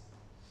us.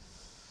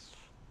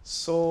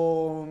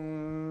 So,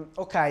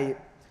 okay.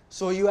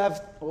 So you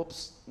have,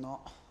 oops, no,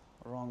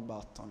 wrong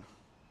button.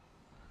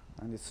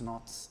 And it's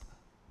not.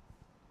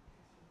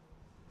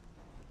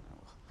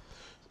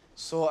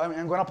 So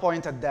I'm going to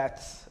point at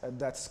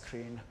that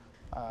screen.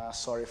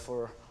 Sorry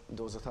for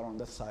those that are on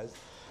that side.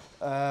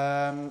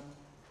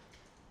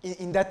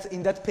 In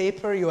that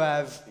paper, you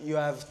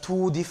have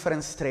 2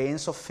 different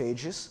strains of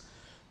phages,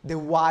 the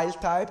wild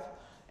type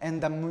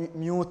and the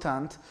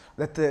mutant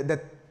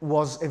that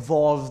was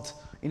evolved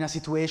in a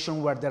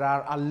situation where there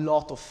are a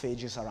lot of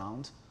phages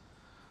around.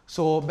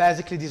 So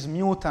basically, this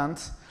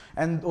mutant,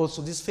 and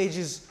also these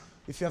phages,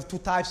 if you have 2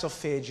 types of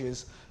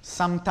phages,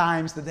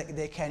 sometimes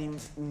they can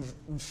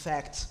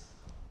infect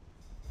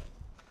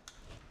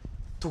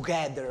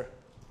together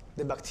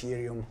the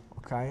bacterium,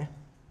 okay?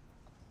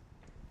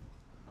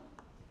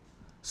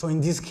 So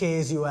in this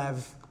case, you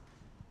have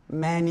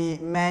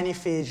many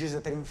phages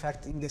that are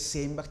infecting the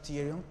same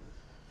bacterium.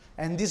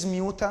 And this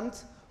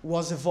mutant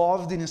was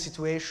evolved in a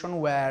situation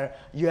where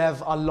you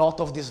have a lot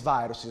of these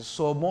viruses.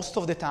 So most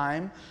of the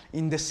time,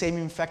 in the same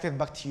infected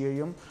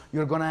bacterium,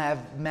 you're going to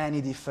have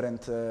many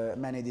different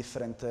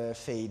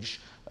phage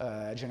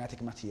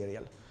genetic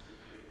material.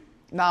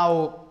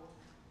 Now,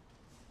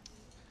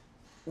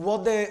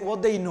 what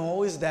they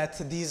know is that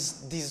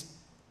these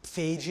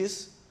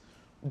phages,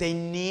 they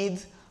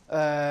need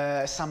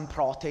some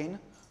protein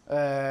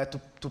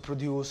to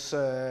produce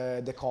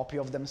the copy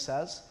of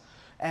themselves.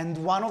 And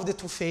one of the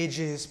two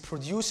phages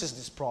produces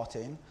this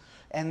protein,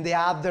 and the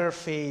other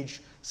phage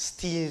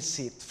steals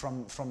it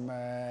from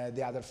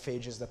the other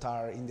phages that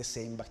are in the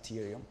same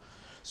bacterium.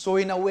 So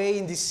in a way,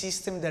 in this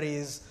system, there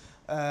is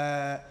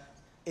a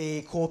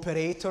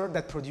cooperator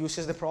that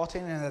produces the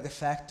protein and a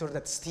defector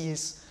that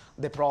steals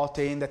the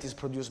protein that is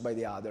produced by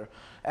the other.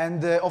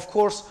 And of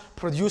course,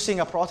 producing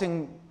a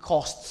protein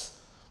costs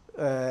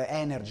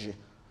energy.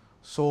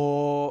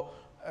 So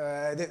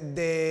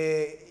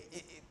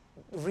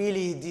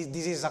really,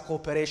 this is a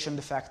cooperation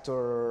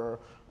defector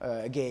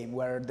game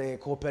where the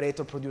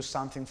cooperator produces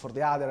something for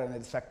the other and the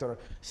defector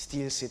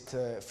steals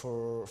it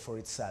for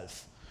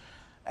itself.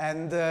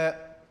 And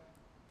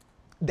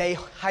they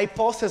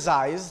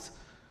hypothesized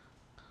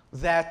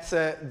that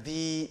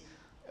the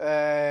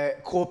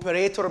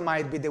cooperator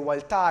might be the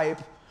wild type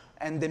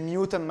and the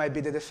mutant might be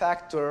the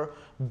defector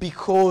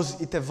because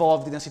it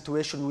evolved in a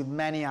situation with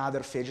many other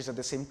phages at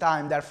the same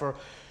time. Therefore,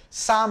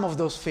 some of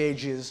those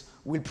phages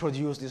will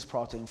produce this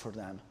protein for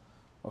them,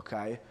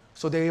 okay?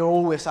 So they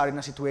always are in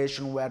a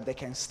situation where they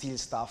can steal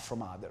stuff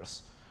from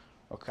others,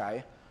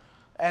 okay?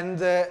 And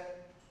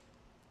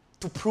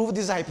to prove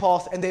this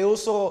hypothesis, and they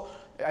also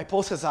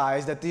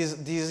hypothesize that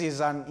this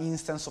is an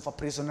instance of a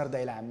prisoner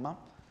dilemma.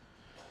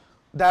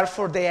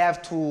 Therefore, they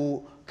have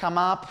to come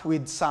up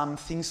with some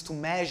things to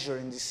measure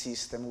in this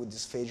system with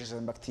these phages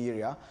and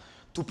bacteria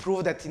to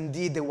prove that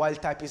indeed the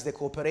wild type is the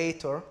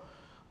cooperator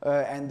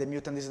and the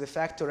mutant is the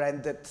defector,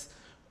 and that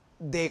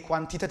the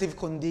quantitative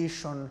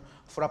condition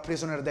for a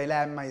prisoner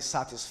dilemma is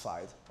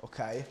satisfied,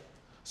 okay?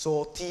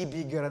 So T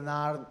bigger than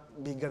R,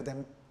 bigger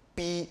than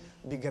P,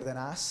 bigger than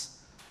us,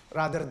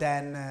 rather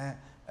than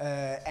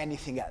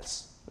anything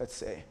else, let's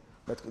say.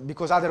 But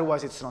because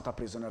otherwise it's not a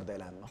prisoner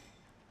dilemma.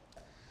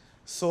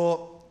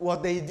 So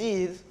what they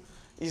did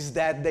is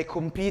that they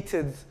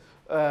competed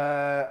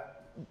the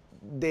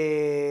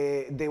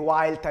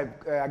wild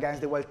type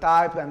against the wild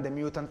type and the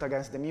mutant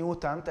against the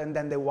mutant, and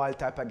then the wild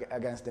type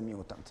against the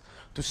mutant,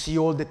 to see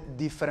all the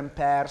different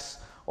pairs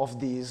of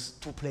these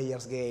two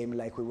players game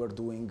like we were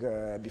doing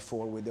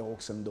before with the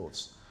hawks and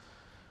doves.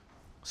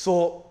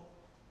 So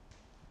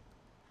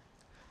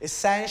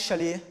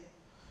essentially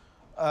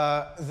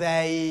what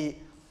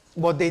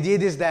they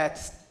did is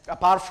that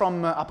apart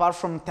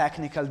from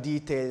technical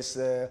details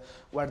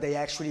where they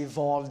actually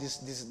evolved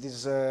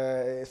these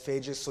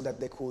phages so that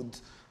they could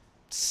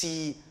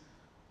see,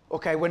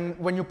 okay,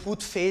 when you put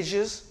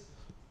phages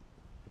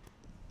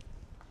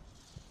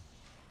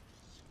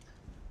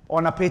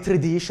on a petri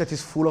dish that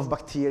is full of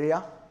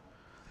bacteria,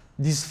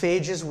 these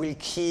phages will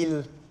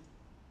kill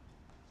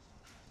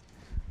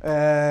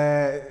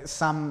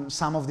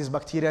some of these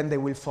bacteria and they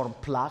will form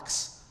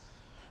plaques.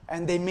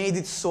 And they made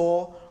it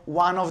so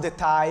one of the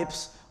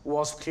types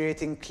was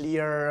creating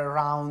clear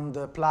round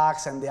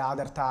plaques and the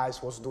other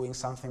types was doing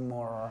something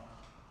more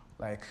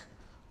like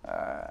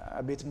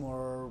a bit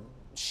more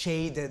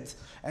shaded,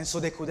 and so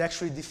they could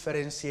actually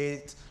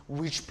differentiate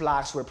which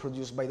plaques were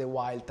produced by the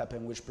wild type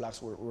and which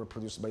plaques were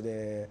produced by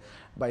the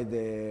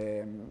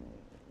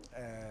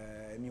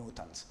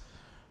mutants.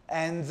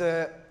 And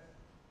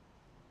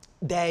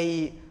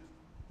they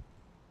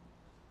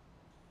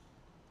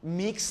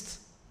mixed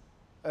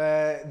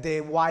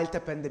the wild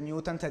type and the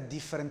mutant at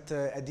different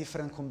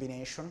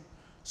combination.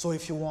 So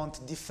if you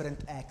want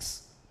different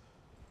X,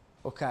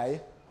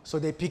 okay? So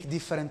they pick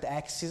different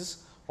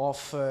X's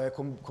of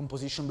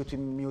composition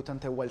between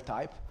mutant and wild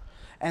type,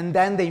 and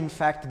then they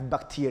infected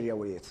bacteria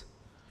with it.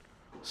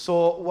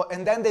 So,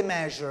 and then they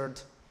measured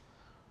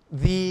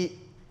the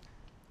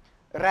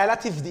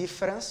relative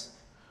difference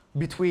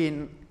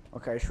between,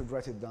 okay, I should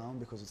write it down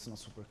because it's not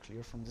super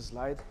clear from this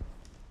slide.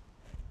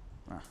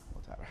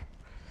 Whatever.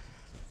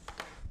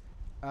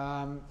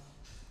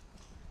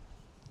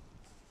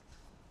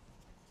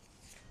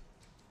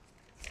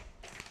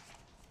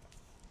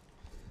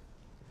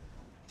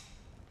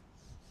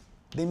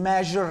 They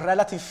measure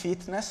relative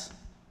fitness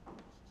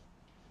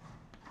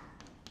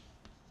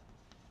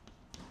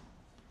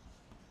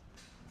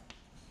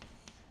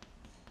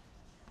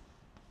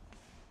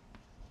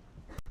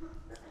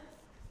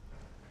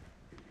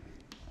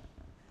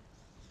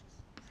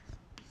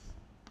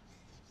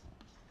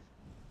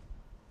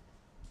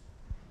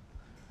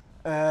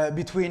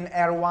between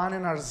R1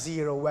 and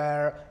R0,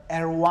 where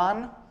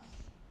R1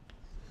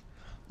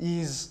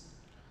 is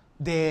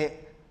the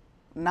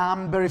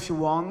number, if you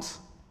want,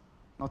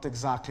 not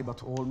exactly,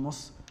 but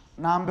almost,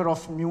 number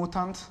of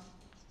mutant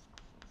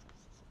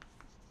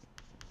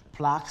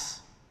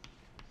plaques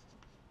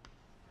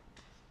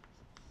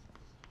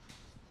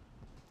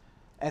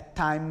at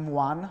time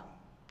 1,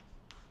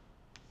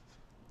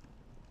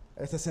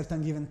 at a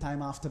certain given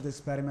time after the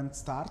experiment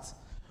starts,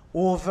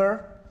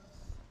 over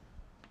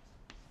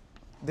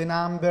the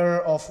number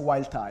of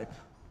wild type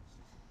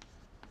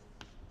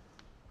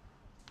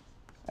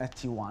at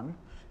T1.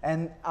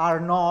 and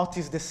R0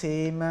 is the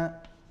same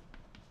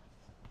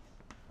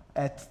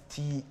at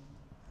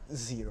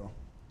T0,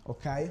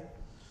 okay?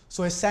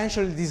 So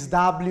essentially this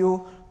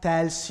W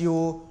tells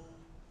you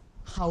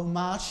how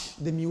much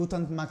the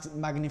mutant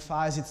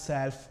magnifies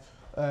itself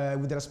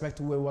with respect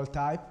to a wild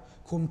type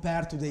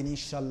compared to the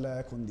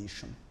initial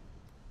condition,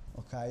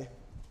 okay?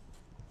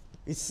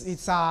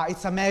 It's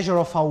a measure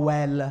of how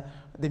well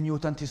the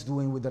mutant is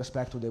doing with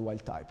respect to the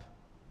wild type.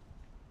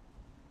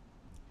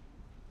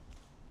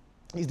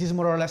 Is this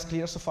more or less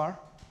clear so far?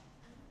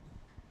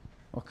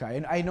 Okay,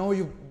 and I know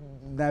you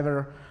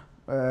never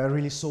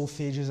really saw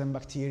phages and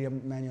bacteria,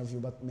 many of you,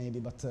 but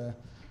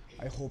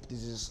I hope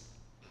this is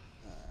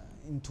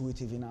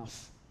intuitive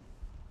enough.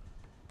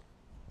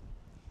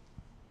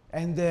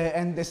 And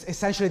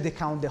essentially they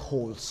count the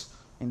holes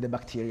in the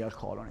bacterial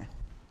colony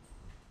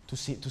to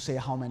say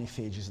how many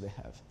phages they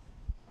have.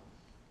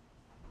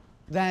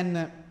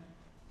 Then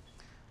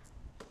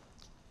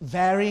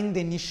varying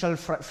the initial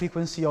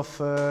frequency of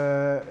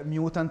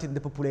mutant in the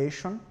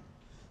population.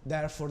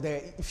 Therefore,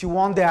 if you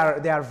want, they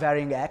are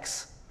varying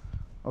X,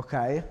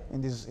 okay,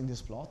 in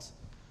this plot,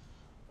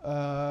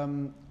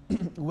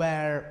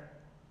 where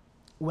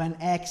when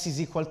X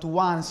is equal to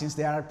 1, since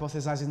they are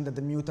hypothesizing that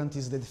the mutant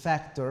is the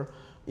defector,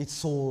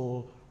 it's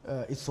all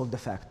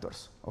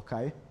defectors,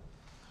 okay?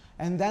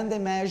 And then they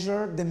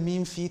measure the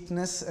mean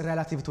fitness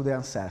relative to the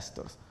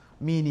ancestors,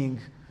 meaning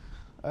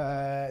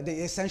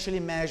they essentially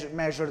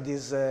measure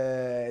this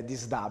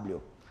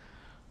W.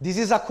 This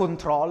is a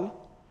control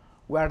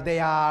where they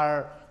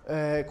are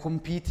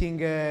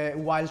competing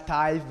wild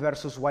type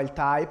versus wild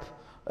type,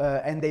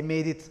 and they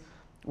made it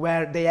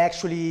where they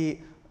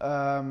actually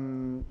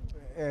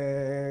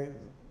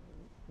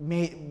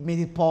made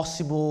it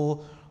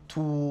possible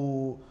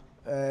to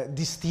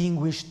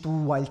distinguish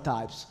two wild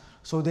types.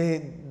 So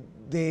the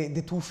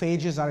two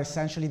phages are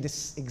essentially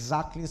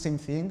exactly the same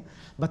thing,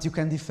 but you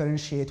can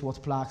differentiate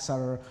what plaques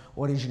are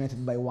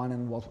originated by one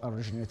and what are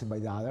originated by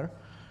the other.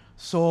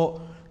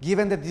 So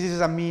given that this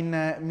is a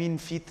mean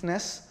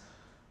fitness,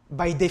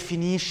 by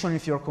definition,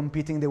 if you're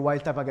competing the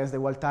wild type against the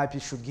wild type,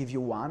 it should give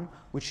you 1,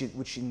 which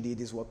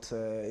indeed is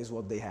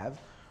what they have,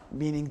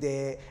 meaning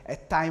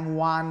at time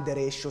 1 the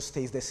ratio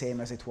stays the same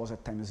as it was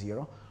at time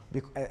 0,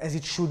 as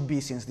it should be,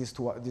 since these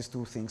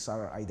two things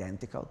are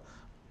identical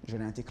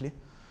genetically.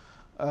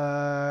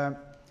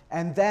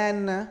 And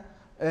then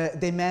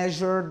they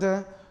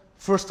measured,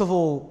 first of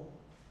all,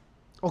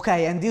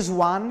 okay, and this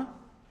one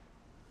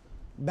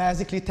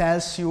basically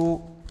tells you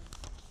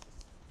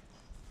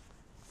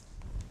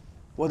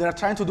what they're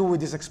trying to do with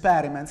these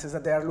experiments is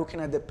that they are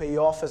looking at the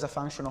payoff as a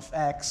function of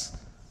X,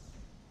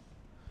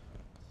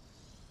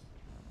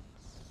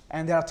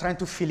 and they are trying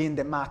to fill in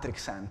the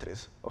matrix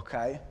entries,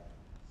 okay?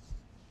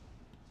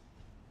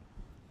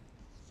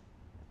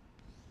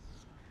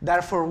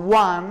 Therefore,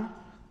 1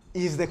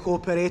 is the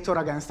cooperator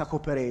against a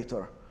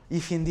cooperator,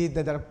 if indeed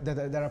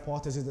the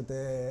hypothesis that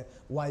the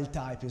wild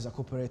type is a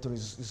cooperator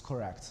is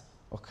correct,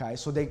 okay?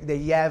 So they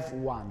have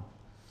 1,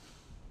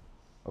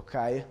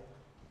 okay?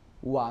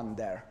 1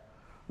 there.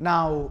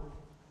 Now,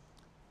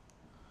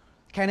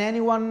 can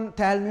anyone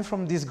tell me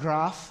from this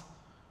graph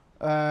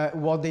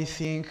what they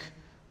think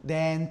the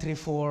entry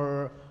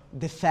for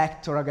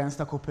defector against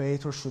a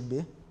cooperator should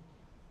be?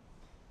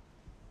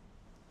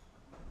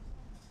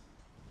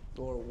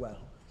 Or, well,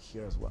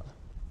 here as well.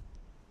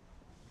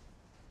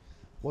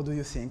 What do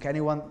you think?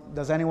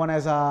 Does anyone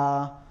has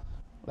a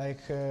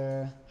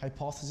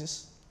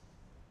hypothesis?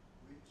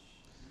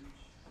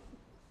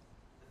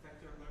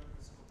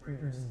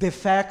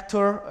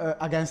 Defector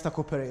against a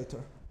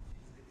cooperator.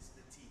 It's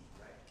the T,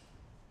 right?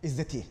 Is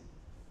the T,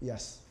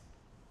 yes.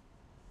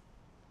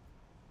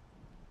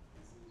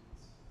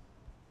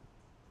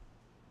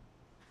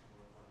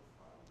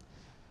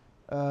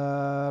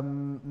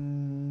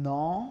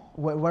 No.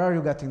 Where are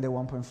you getting the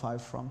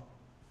 1.5 from?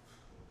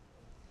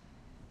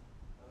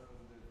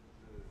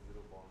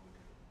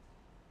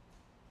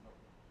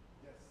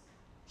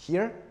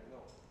 Here?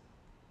 No,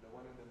 the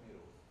one in the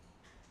middle.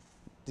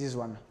 This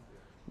one?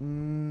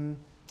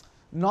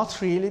 Not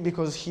really,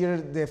 because here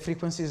the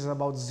frequency is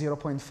about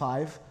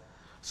 0.5,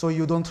 so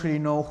you don't really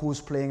know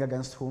who's playing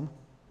against whom.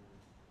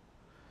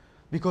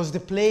 Because the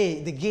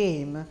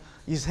game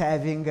is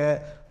having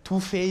two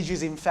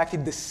phages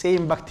infected the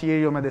same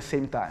bacterium at the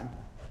same time.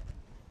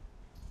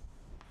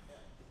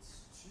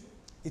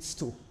 It's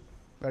 2.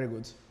 Very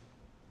good.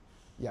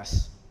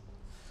 Yes.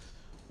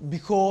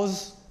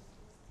 Because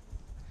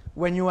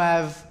when you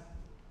have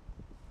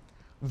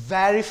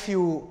very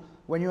few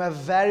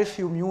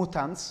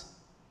mutants,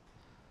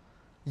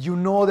 you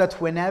know that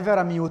whenever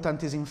a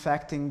mutant is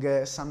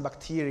infecting some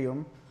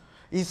bacterium,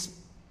 it's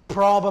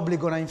probably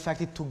going to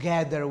infect it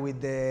together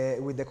with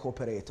the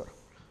cooperator.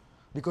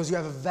 Because you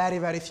have very,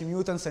 very few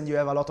mutants and you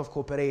have a lot of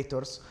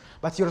cooperators,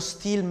 but you're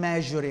still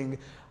measuring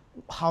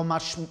how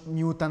much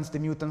mutants the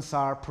mutants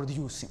are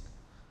producing.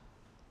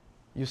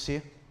 You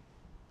see?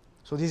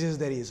 So this is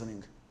the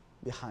reasoning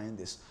behind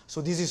this.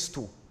 So this is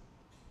 2,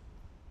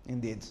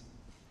 indeed.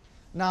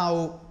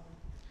 Now,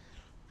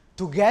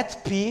 to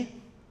get P,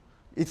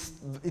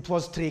 it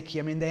was tricky.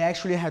 I mean, they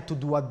actually had to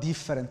do a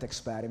different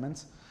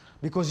experiment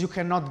because you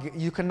can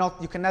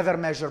never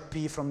measure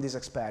P from this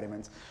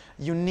experiment.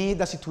 You need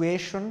a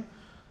situation,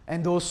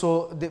 and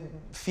also the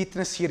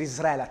fitness here is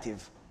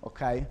relative,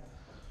 okay?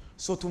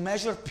 So to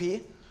measure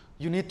P,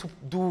 you need to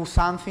do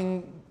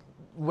something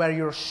where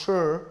you're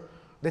sure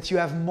that you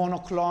have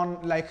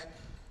monoclonal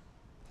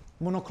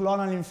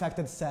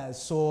infected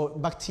cells, so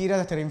bacteria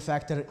that are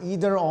infected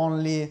either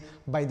only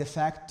by the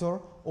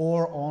factor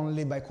or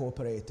only by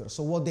cooperator.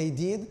 So what they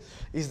did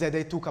is that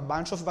they took a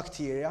bunch of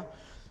bacteria,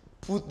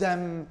 put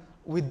them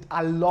with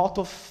a lot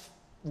of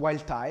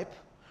wild type,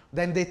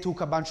 then they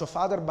took a bunch of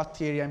other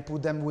bacteria and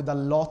put them with a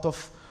lot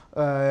of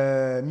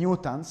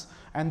mutants,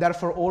 and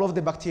therefore all of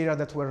the bacteria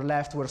that were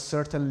left were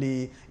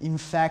certainly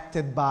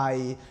infected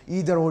by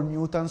either all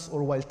mutants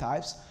or wild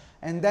types.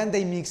 And then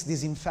they mixed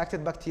these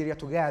infected bacteria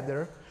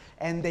together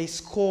and they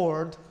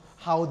scored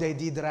how they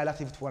did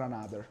relative to one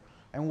another.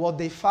 And what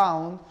they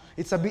found,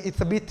 it's a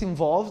bit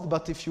involved,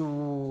 but if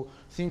you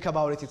think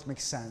about it, it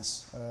makes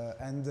sense.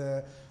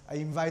 I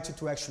invite you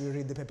to actually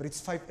read the paper.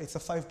 It's a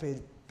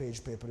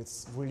five-page paper.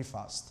 It's really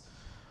fast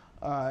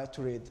to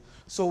read.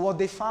 So what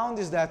they found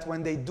is that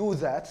when they do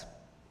that,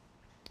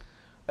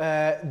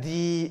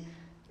 the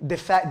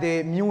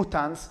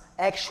mutants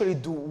actually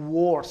do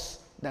worse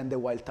than the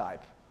wild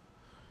type,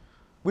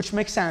 which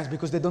makes sense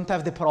because they don't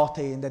have the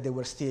protein that they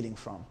were stealing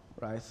from,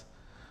 right?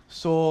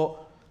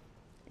 So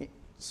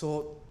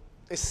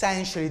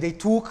essentially they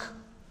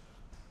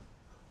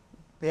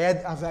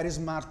had a very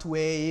smart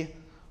way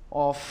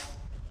of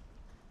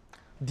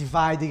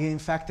dividing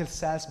infected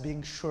cells,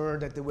 being sure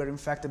that they were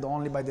infected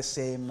only by the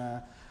same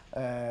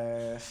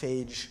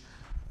phage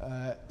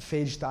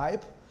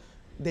type.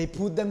 They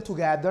put them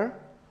together,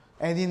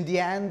 and in the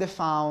end they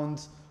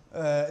found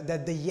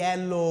that the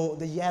yellow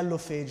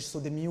phage, so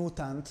the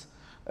mutant,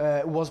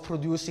 was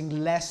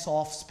producing less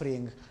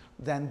offspring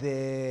than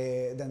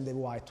the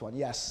white one.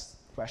 Yes,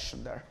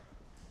 question there.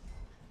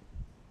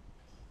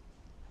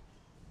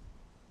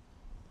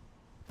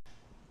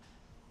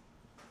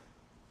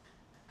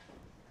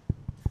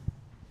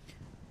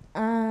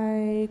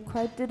 I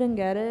quite didn't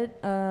get it.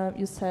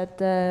 You said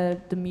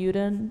that the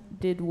mutant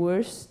did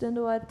worse than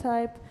the wild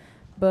type,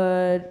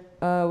 but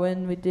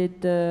when we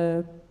did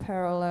the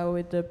parallel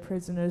with the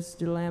prisoner's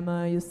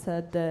dilemma, you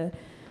said that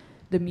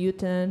the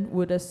mutant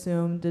would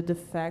assume the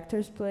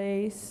defector's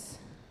place.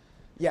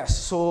 Yes,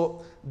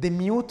 so the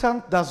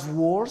mutant does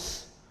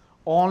worse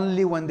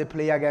only when they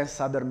play against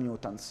other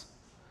mutants.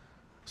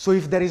 So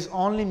if there is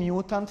only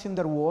mutant in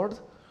their world,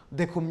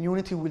 the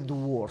community will do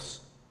worse,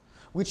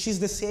 which is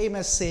the same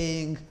as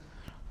saying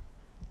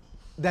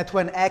that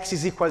when x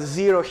is equal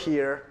 0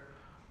 here,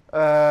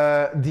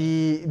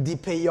 the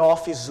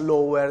payoff is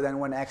lower than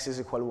when x is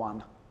equal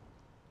 1.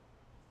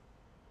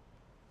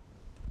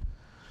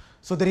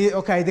 So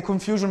the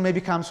confusion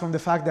maybe comes from the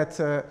fact that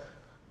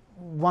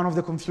one of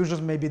the confusions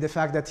may be the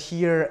fact that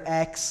here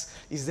x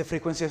is the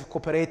frequency of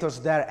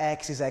cooperators, there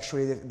x is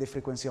actually the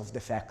frequency of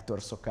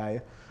defectors,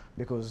 okay?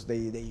 Because they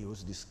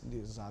use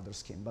this other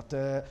scheme. But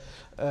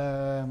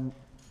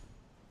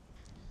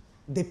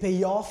the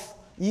payoff,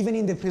 even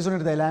in the prisoner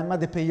dilemma,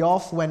 the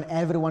payoff when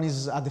everyone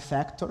is a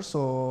defector,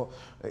 so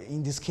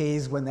in this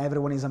case when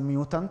everyone is a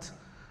mutant,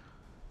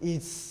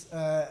 it's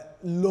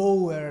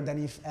lower than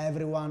if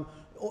everyone,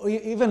 or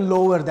even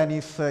lower than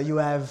if you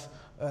have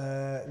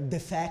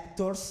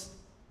defectors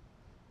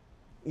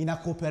in a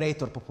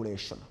cooperator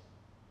population,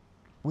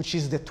 which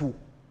is the 2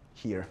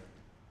 here,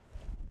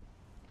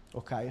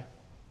 okay?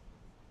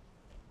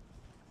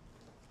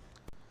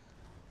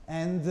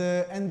 And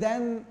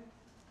then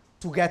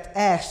to get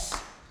S,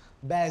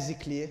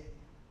 basically,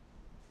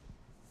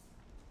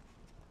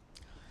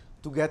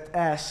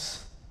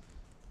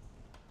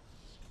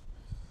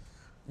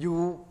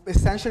 you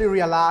essentially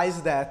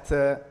realize that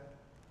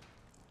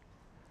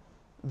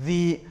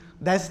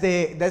that's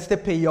the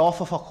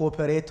payoff of a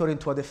cooperator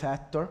into a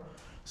defector.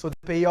 So the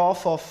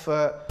payoff of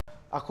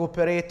a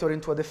cooperator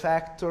into a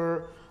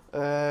defector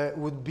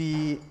would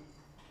be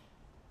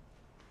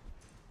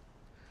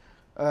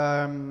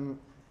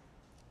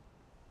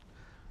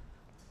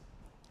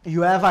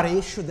you have a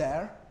ratio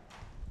there,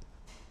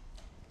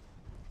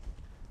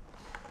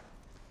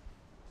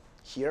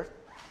 here,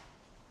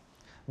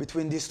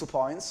 between these 2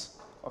 points,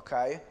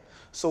 okay?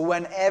 So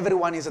when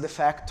everyone is a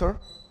defector,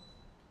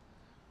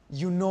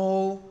 you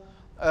know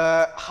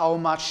how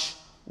much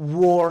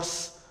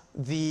worse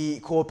the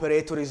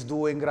cooperator is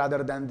doing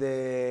rather than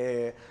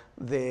the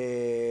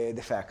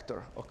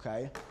defector,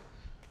 okay?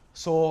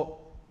 So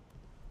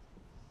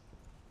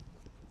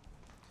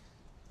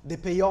the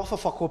payoff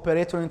of a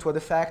cooperator into a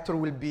defector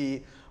will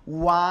be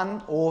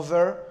 1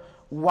 over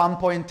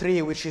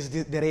 1.3, which is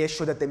the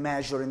ratio that they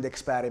measure in the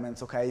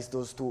experiments, okay? It's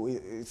those two,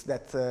 it's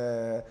that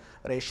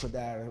ratio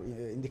there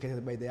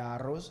indicated by the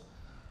arrows.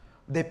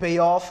 The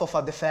payoff of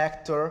a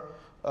defector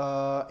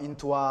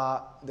into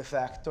a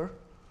defector,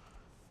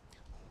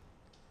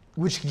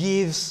 which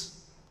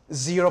gives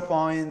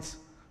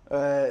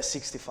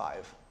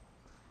 0.65,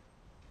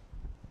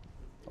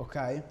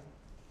 okay?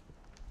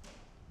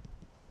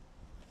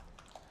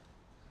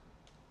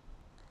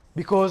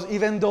 Because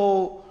even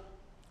though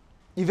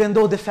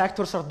the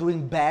factors are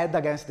doing bad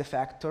against the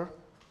factor,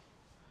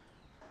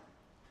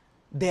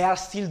 they are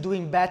still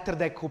doing better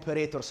than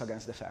cooperators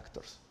against the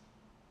factors.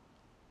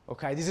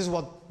 Okay, this is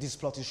what this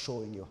plot is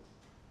showing you.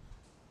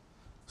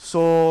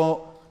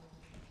 So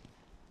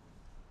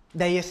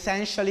they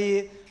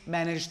essentially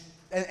managed,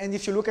 and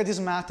if you look at this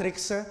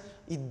matrix,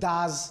 it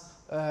does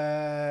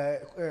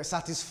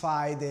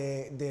satisfy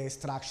the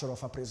structure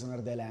of a prisoner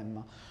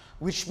dilemma,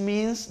 which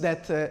means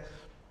that,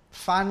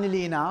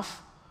 funnily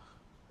enough,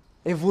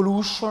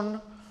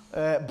 evolution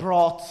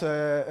brought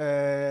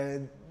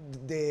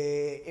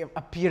the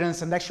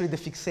appearance and actually the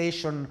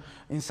fixation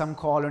in some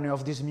colony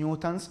of these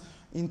mutants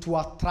into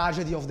a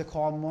tragedy of the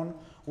common,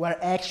 where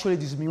actually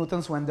these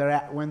mutants, when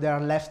they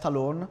are left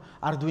alone,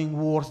 are doing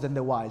worse than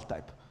the wild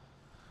type.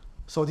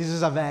 So this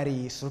is a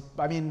very, this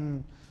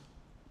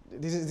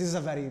is a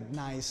very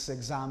nice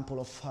example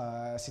of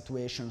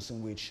situations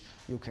in which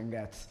you can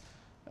get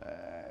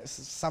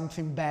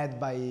something bad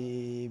by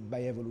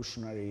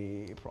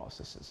evolutionary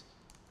processes.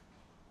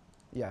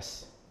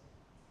 Yes?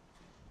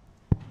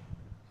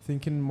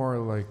 Thinking more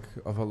like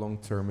of a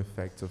long-term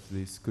effect of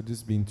this, could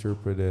this be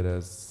interpreted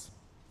as,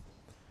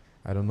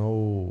 I don't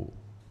know,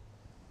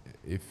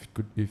 if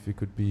it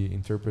could be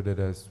interpreted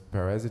as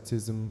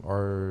parasitism,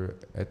 or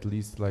at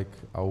least like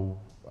a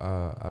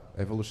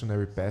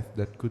evolutionary path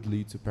that could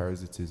lead to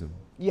parasitism?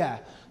 Yeah,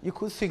 you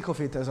could think of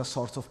it as a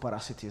sort of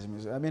parasitism.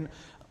 I mean,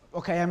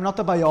 okay, I'm not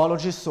a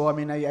biologist, so I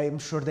mean, I'm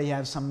sure they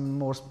have some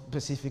more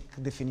specific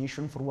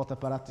definition for what a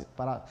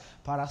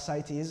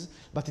parasite is,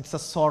 but it's a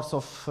sort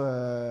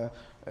of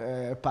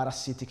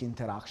parasitic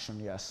interaction,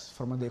 yes,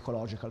 from the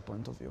ecological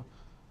point of view.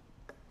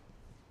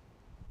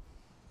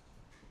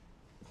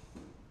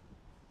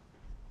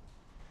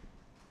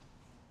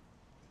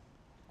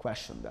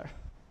 Question there.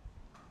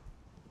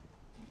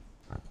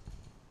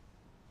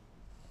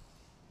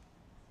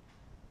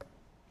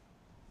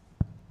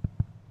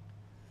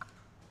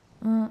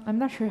 I'm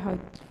not sure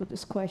what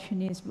this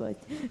question is,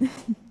 but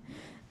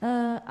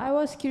I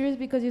was curious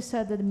because you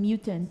said that the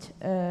mutant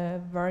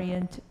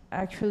variant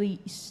actually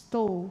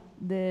stole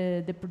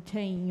the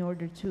protein in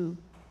order to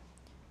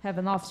have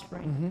an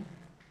offspring. Mm-hmm.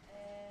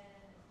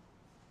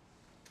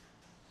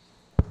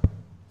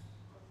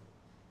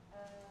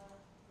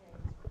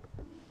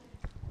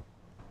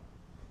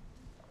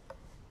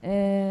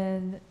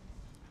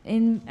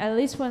 And at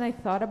least when I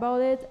thought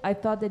about it, I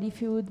thought that if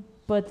you would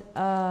put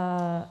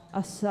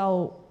a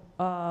cell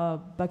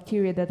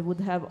bacteria that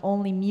would have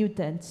only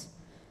mutants,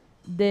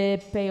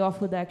 the payoff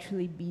would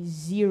actually be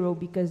 0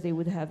 because they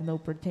would have no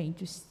protein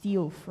to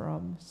steal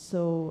from.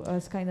 So I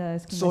was kind of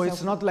asking So myself,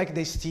 it's not like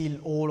they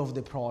steal all of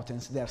the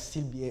proteins; they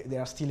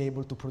are still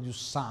able to produce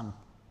some.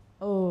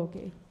 oh,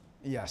 okay,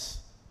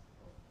 Yes.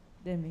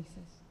 that makes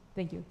sense.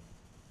 Thank you.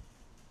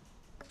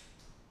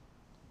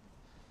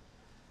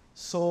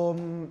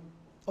 So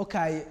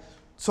okay,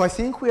 so I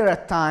think we're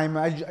at time.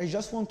 I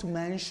just want to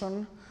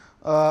mention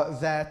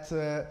that,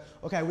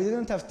 okay, we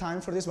didn't have time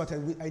for this, but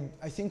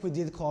I think we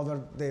did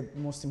cover the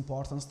most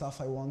important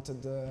stuff I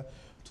wanted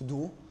to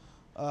do.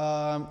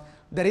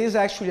 There is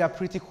actually a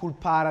pretty cool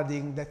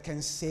paradigm that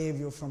can save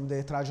you from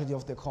the tragedy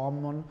of the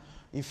common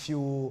if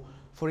you,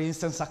 for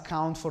instance,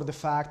 account for the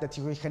fact that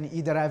you can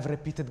either have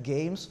repeated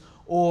games,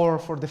 or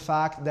for the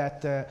fact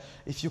that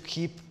if you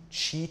keep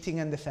cheating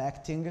and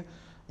defecting,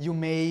 you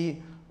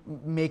may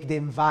make the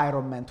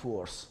environment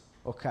worse,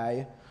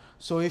 okay?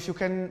 So if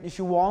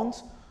you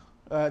want,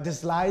 the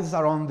slides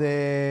are on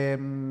the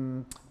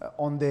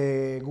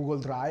Google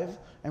Drive,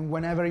 and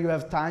whenever you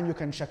have time, you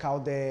can check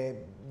out the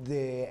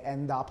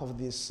end up of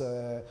this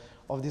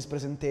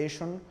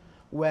presentation,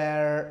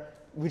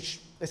 which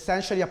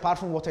essentially, apart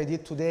from what I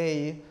did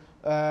today,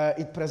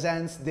 it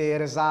presents the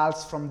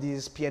results from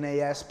this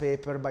PNAS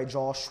paper by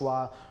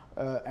Joshua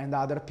and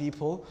other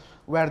people,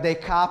 where they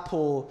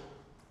couple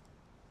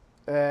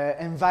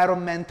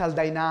environmental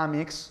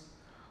dynamics.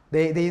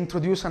 They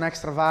introduce an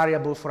extra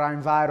variable for our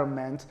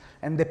environment,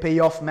 and the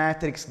payoff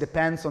matrix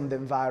depends on the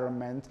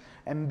environment,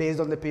 and based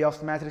on the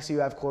payoff matrix you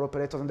have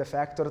cooperators and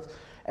defectors,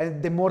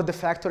 and the more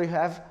defector you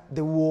have,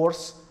 the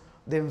worse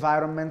the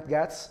environment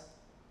gets,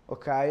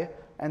 okay?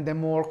 And the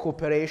more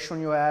cooperation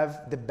you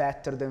have, the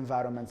better the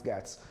environment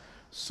gets.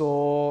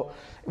 So,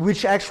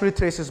 which actually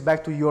traces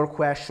back to your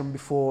question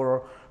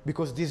before,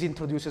 because this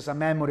introduces a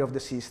memory of the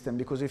system.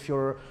 Because if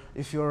you're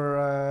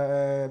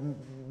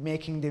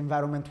making the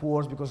environment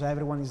worse because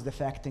everyone is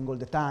defecting all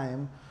the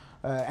time,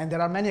 and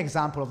there are many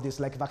examples of this,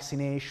 like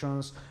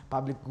vaccinations,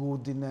 public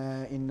good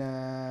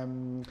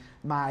in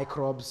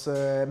microbes,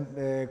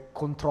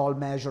 control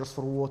measures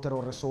for water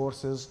or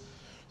resources.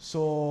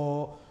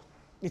 So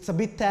it's a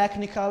bit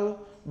technical,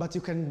 but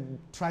you can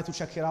try to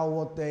check it out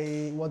what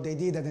they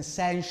did. And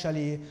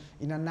essentially,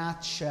 in a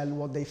nutshell,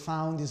 what they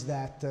found is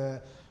that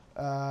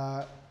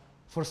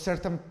for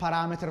certain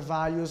parameter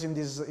values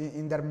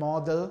in their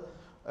model,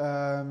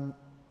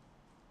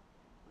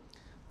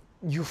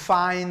 you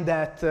find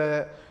that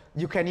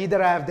you can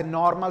either have the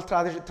normal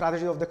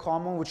tragedy of the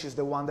common, which is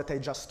the one that I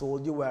just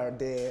told you, where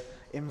the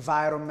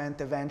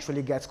environment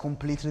eventually gets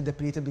completely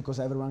depleted because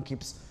everyone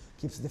keeps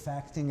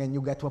defecting and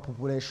you get to a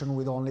population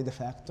with only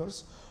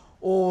defectors.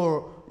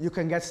 Or you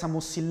can get some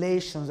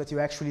oscillations that you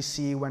actually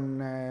see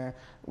with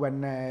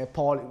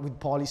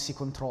policy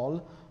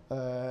control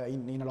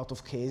in a lot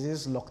of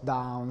cases,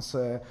 lockdowns,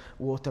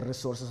 water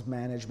resources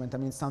management. I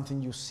mean,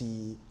 something you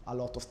see a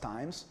lot of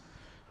times.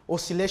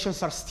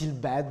 Oscillations are still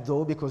bad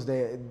though, because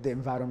the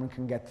environment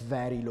can get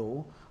very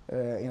low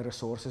in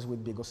resources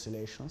with big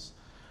oscillations.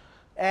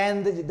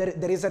 And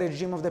there is a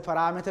regime of the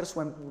parameters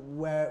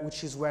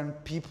which is when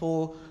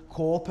people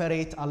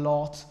cooperate a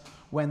lot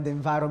when the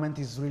environment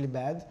is really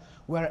bad,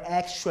 where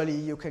actually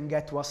you can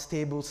get to a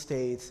stable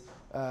state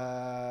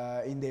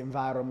in the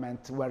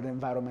environment, where the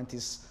environment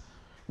is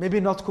maybe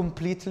not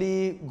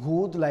completely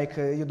good, like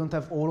you don't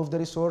have all of the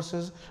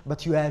resources,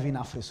 but you have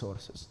enough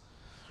resources.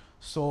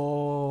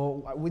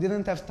 So we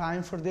didn't have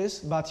time for this,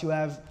 but you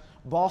have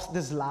both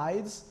the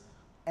slides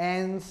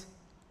and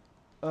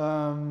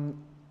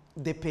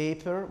the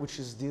paper, which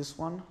is this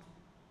one,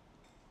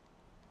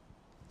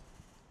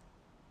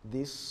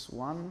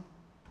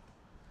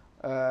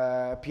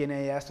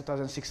 PNAS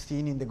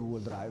 2016 in the Google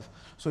Drive.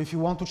 So if you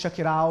want to check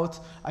it out,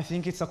 I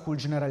think it's a cool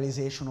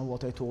generalization of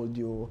what I told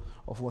you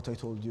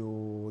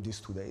these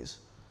 2 days.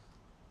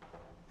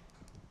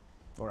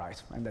 All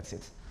right, and that's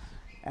it.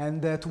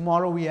 And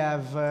tomorrow we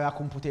have a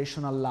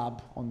computational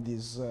lab on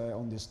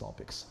these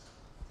topics.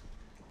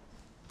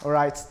 All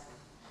right.